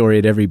told that story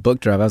at every book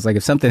drive. I was like,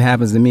 if something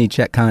happens to me,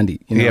 check Condi.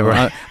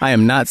 I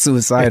am not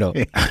suicidal.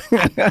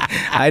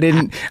 I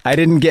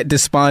didn't get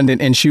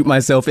despondent and shoot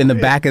myself in the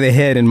back of the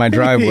head in my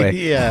driveway.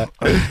 Yeah.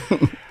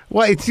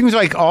 Well, it seems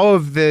like all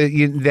of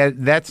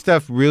that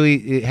stuff really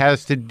it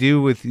has to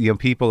do with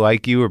people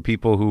like you or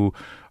people who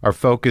are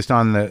focused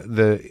on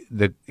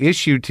the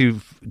issue to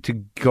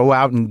go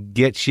out and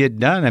get shit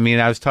done. I mean,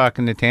 I was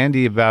talking to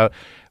Tandy about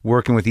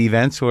working with Eve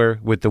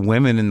Ensler with the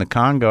women in the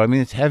Congo. I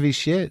mean, it's heavy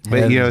shit.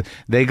 But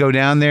they go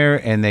down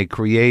there and they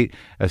create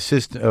a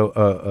system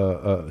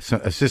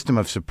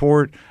of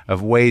support,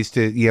 of ways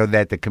to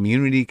that the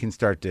community can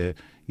start to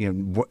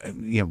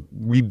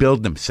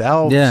rebuild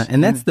themselves. Yeah,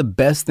 and that's the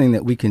best thing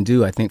that we can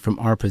do, I think, from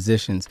our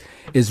positions,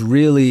 is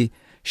really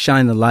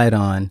shine the light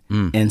on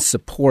and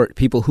support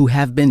people who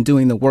have been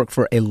doing the work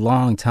for a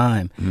long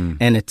time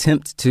and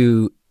attempt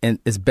to, and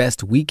as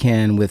best we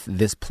can with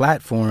this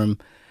platform,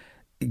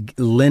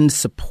 lend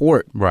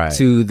support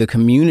to the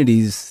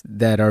communities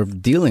that are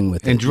dealing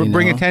with it. And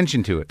bring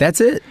attention to it. That's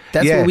it.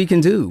 That's what we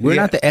can do. We're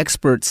not the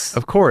experts.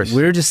 Of course.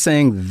 We're just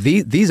saying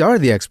these are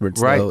the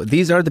experts, though.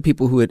 These are the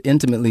people who it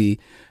intimately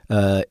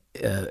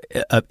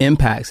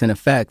impacts and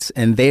affects,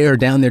 and they are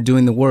down there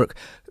doing the work.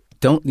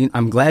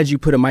 I'm glad you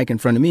put a mic in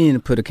front of me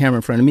and put a camera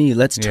in front of me.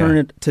 Let's turn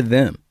it to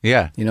them.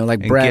 Yeah. Like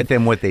and Brad. Get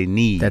them what they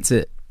need. That's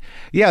it.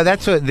 Yeah,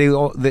 that's what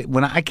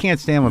when I can't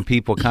stand when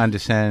people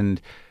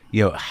condescend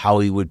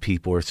Hollywood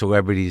people or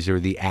celebrities or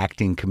the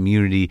acting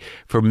community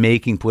for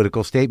making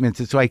political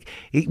statements. It's like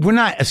we're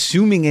not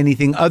assuming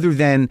anything other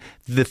than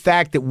the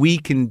fact that we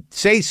can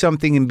say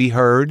something and be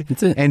heard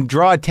and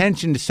draw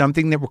attention to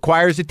something that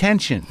requires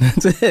attention.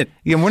 That's it.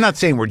 We're not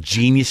saying we're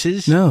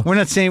geniuses. No. We're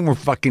not saying we're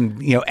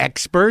fucking,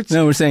 experts.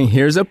 No, we're saying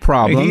here's a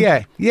problem.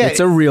 Yeah. It's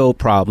a real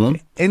problem.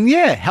 And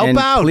help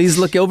out. Please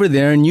look over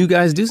there and you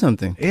guys do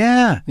something.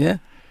 Yeah. Yeah.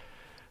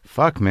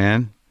 Fuck,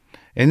 man.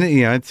 And,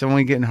 it's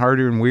only getting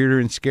harder and weirder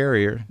and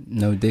scarier.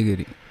 No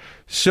diggity.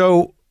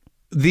 So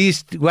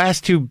these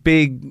last two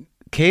big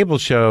cable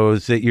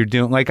shows that you're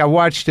doing. Like I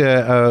watched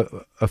a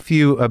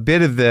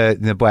bit of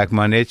the Black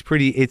Monday. It's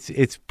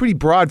pretty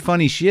broad,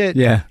 funny shit.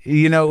 Yeah.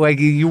 You know, like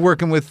you're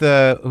working with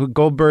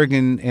Goldberg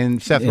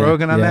and Seth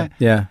Rogen on that.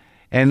 Yeah.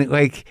 And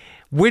like,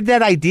 where'd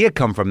that idea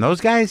come from?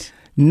 Those guys?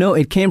 No,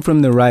 it came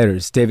from the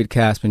writers, David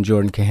Casp and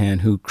Jordan Cahan,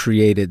 who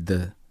created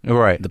the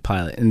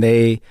pilot. And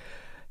they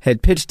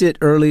had pitched it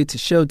early to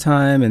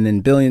Showtime, and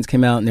then Billions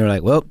came out, and they were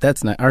like, well,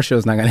 our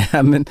show's not going to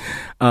happen.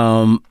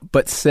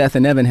 But Seth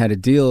and Evan had a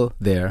deal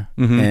there,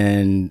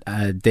 and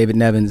David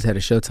Nevins had a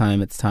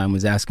Showtime at the time,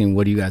 was asking,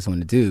 what do you guys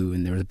want to do?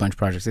 And there was a bunch of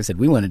projects. They said,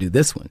 we want to do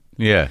this one.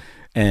 Yeah.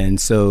 And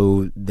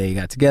so they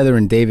got together,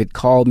 and David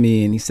called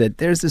me, and he said,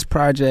 there's this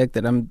project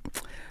that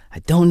I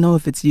don't know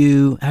if it's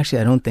you.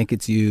 Actually, I don't think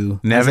it's you.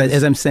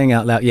 As I'm saying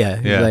out loud,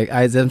 yeah. Like,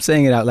 as I'm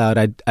saying it out loud,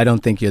 I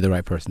don't think you're the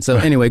right person. So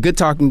anyway, good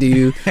talking to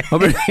you.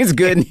 Hope everything's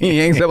good. And he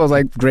hangs up. I was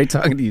like, great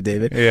talking to you,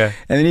 David. Yeah.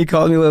 And then he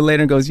called me a little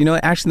later and goes,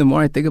 actually, the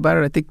more I think about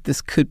it, I think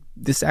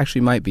this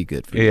actually might be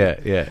good for you.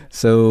 Yeah.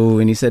 So,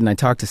 and he said, and I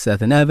talked to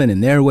Seth and Evan,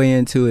 and they're way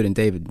into it, and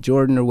David and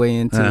Jordan are way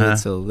into it.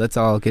 So let's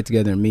all get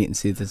together and meet and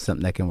see if there's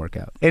something that can work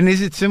out. And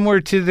is it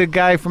similar to the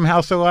guy from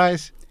House of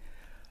Lies?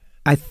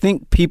 I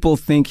think people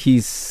think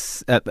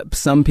he's.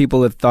 Some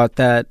people have thought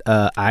that.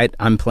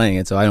 I'm playing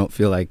it, so I don't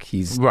feel like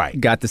he's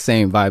got the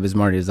same vibe as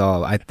Marty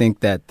Azal. I think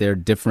that they're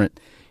different.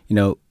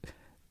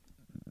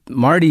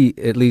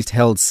 Marty at least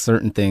held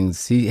certain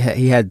things. He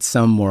had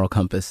some moral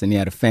compass, and he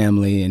had a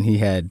family, and he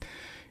had,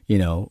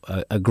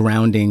 a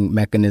grounding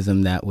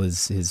mechanism that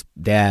was his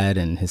dad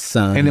and his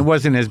son. And it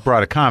wasn't as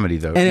broad a comedy,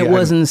 though. And it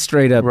wasn't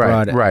straight up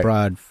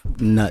broad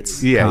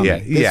nuts. Yeah,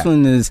 comedy. This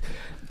one is.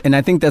 And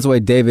I think that's why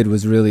David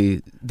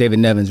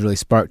Nevins really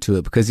sparked to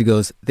it, because he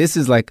goes, this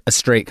is like a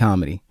straight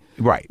comedy.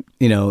 Right.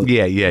 Yeah.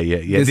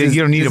 You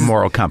don't need a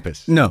moral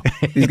compass. No.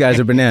 These guys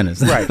are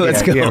bananas. Right.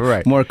 Let's go. Yeah,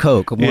 right. More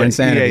coke, more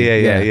insanity.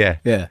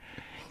 Yeah.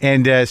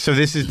 And so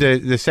this is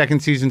the second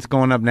season's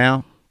going up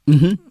now?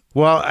 Mm-hmm.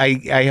 Well,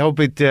 I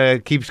hope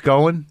it keeps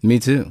going. Me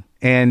too.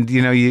 And,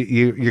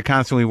 you're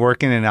constantly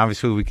working, and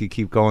obviously we could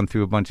keep going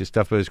through a bunch of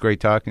stuff, but it was great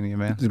talking to you,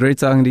 man. It was great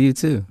talking to you,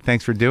 too.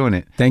 Thanks for doing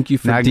it. Thank you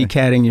for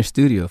decatting your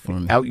studio for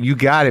me. Oh, you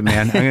got it,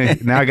 man.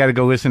 Now I got to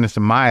go listen to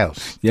some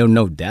Miles. Yo,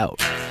 no doubt.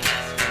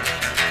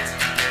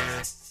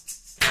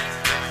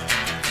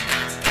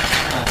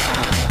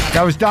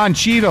 That was Don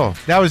Cheadle.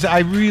 I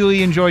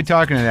really enjoyed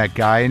talking to that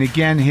guy. And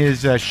again,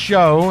 his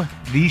show,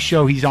 the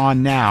show he's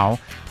on now,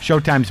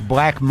 Showtime's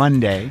Black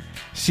Monday,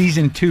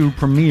 Season 2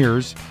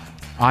 premieres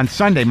on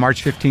Sunday,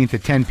 March 15th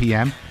at 10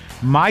 p.m.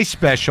 My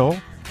special,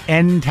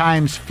 End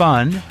Times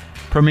Fun,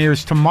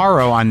 premieres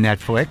tomorrow on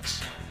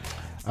Netflix.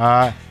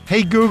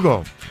 Hey,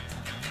 Google,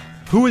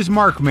 who is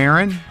Mark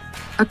Maron?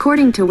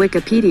 According to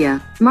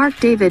Wikipedia, Mark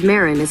David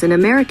Maron is an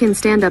American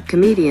stand-up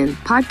comedian,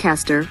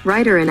 podcaster,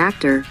 writer, and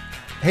actor.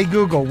 Hey,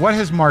 Google, what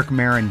has Mark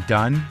Maron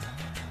done?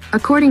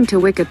 According to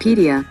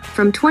Wikipedia,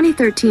 from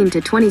 2013 to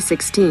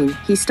 2016,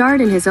 he starred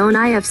in his own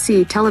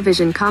IFC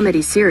television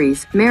comedy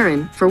series,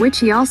 Maron, for which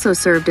he also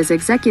served as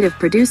executive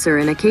producer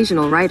and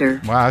occasional writer.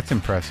 Wow, that's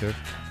impressive.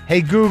 Hey,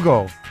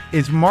 Google,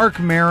 is Mark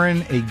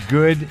Maron a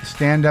good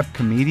stand-up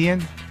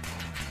comedian?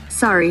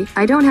 Sorry,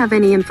 I don't have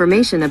any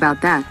information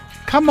about that.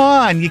 Come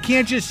on, you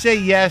can't just say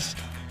yes.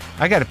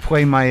 I got to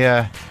play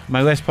my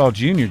Les Paul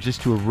Jr.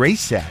 just to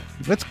erase that.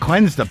 Let's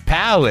cleanse the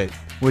palate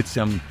with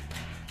some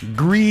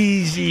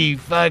greasy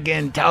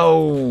fucking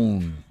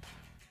tone.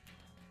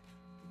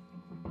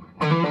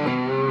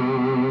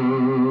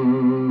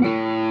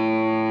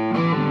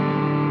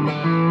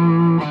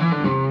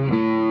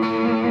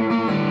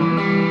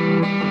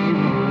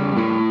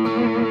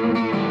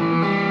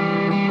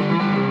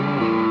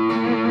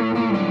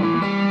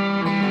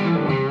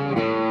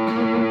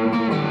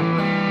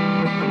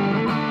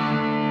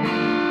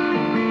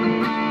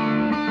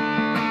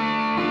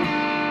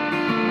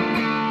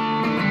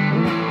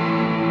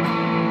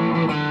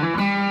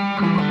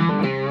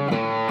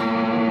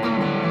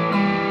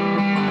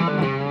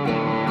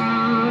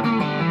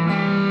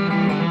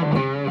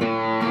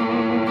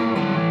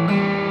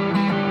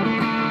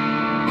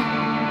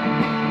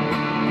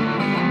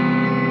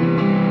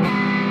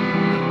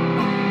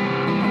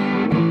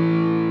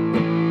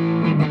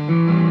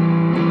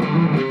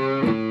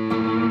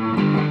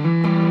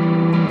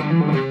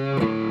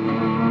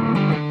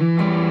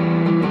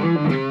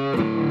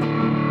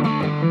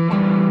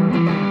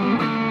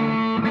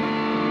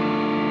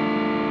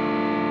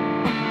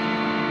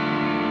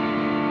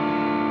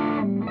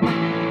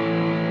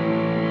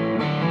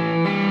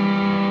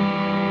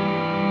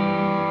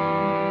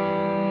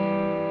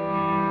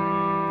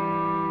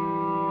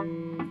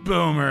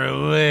 Boomer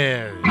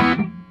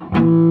lives.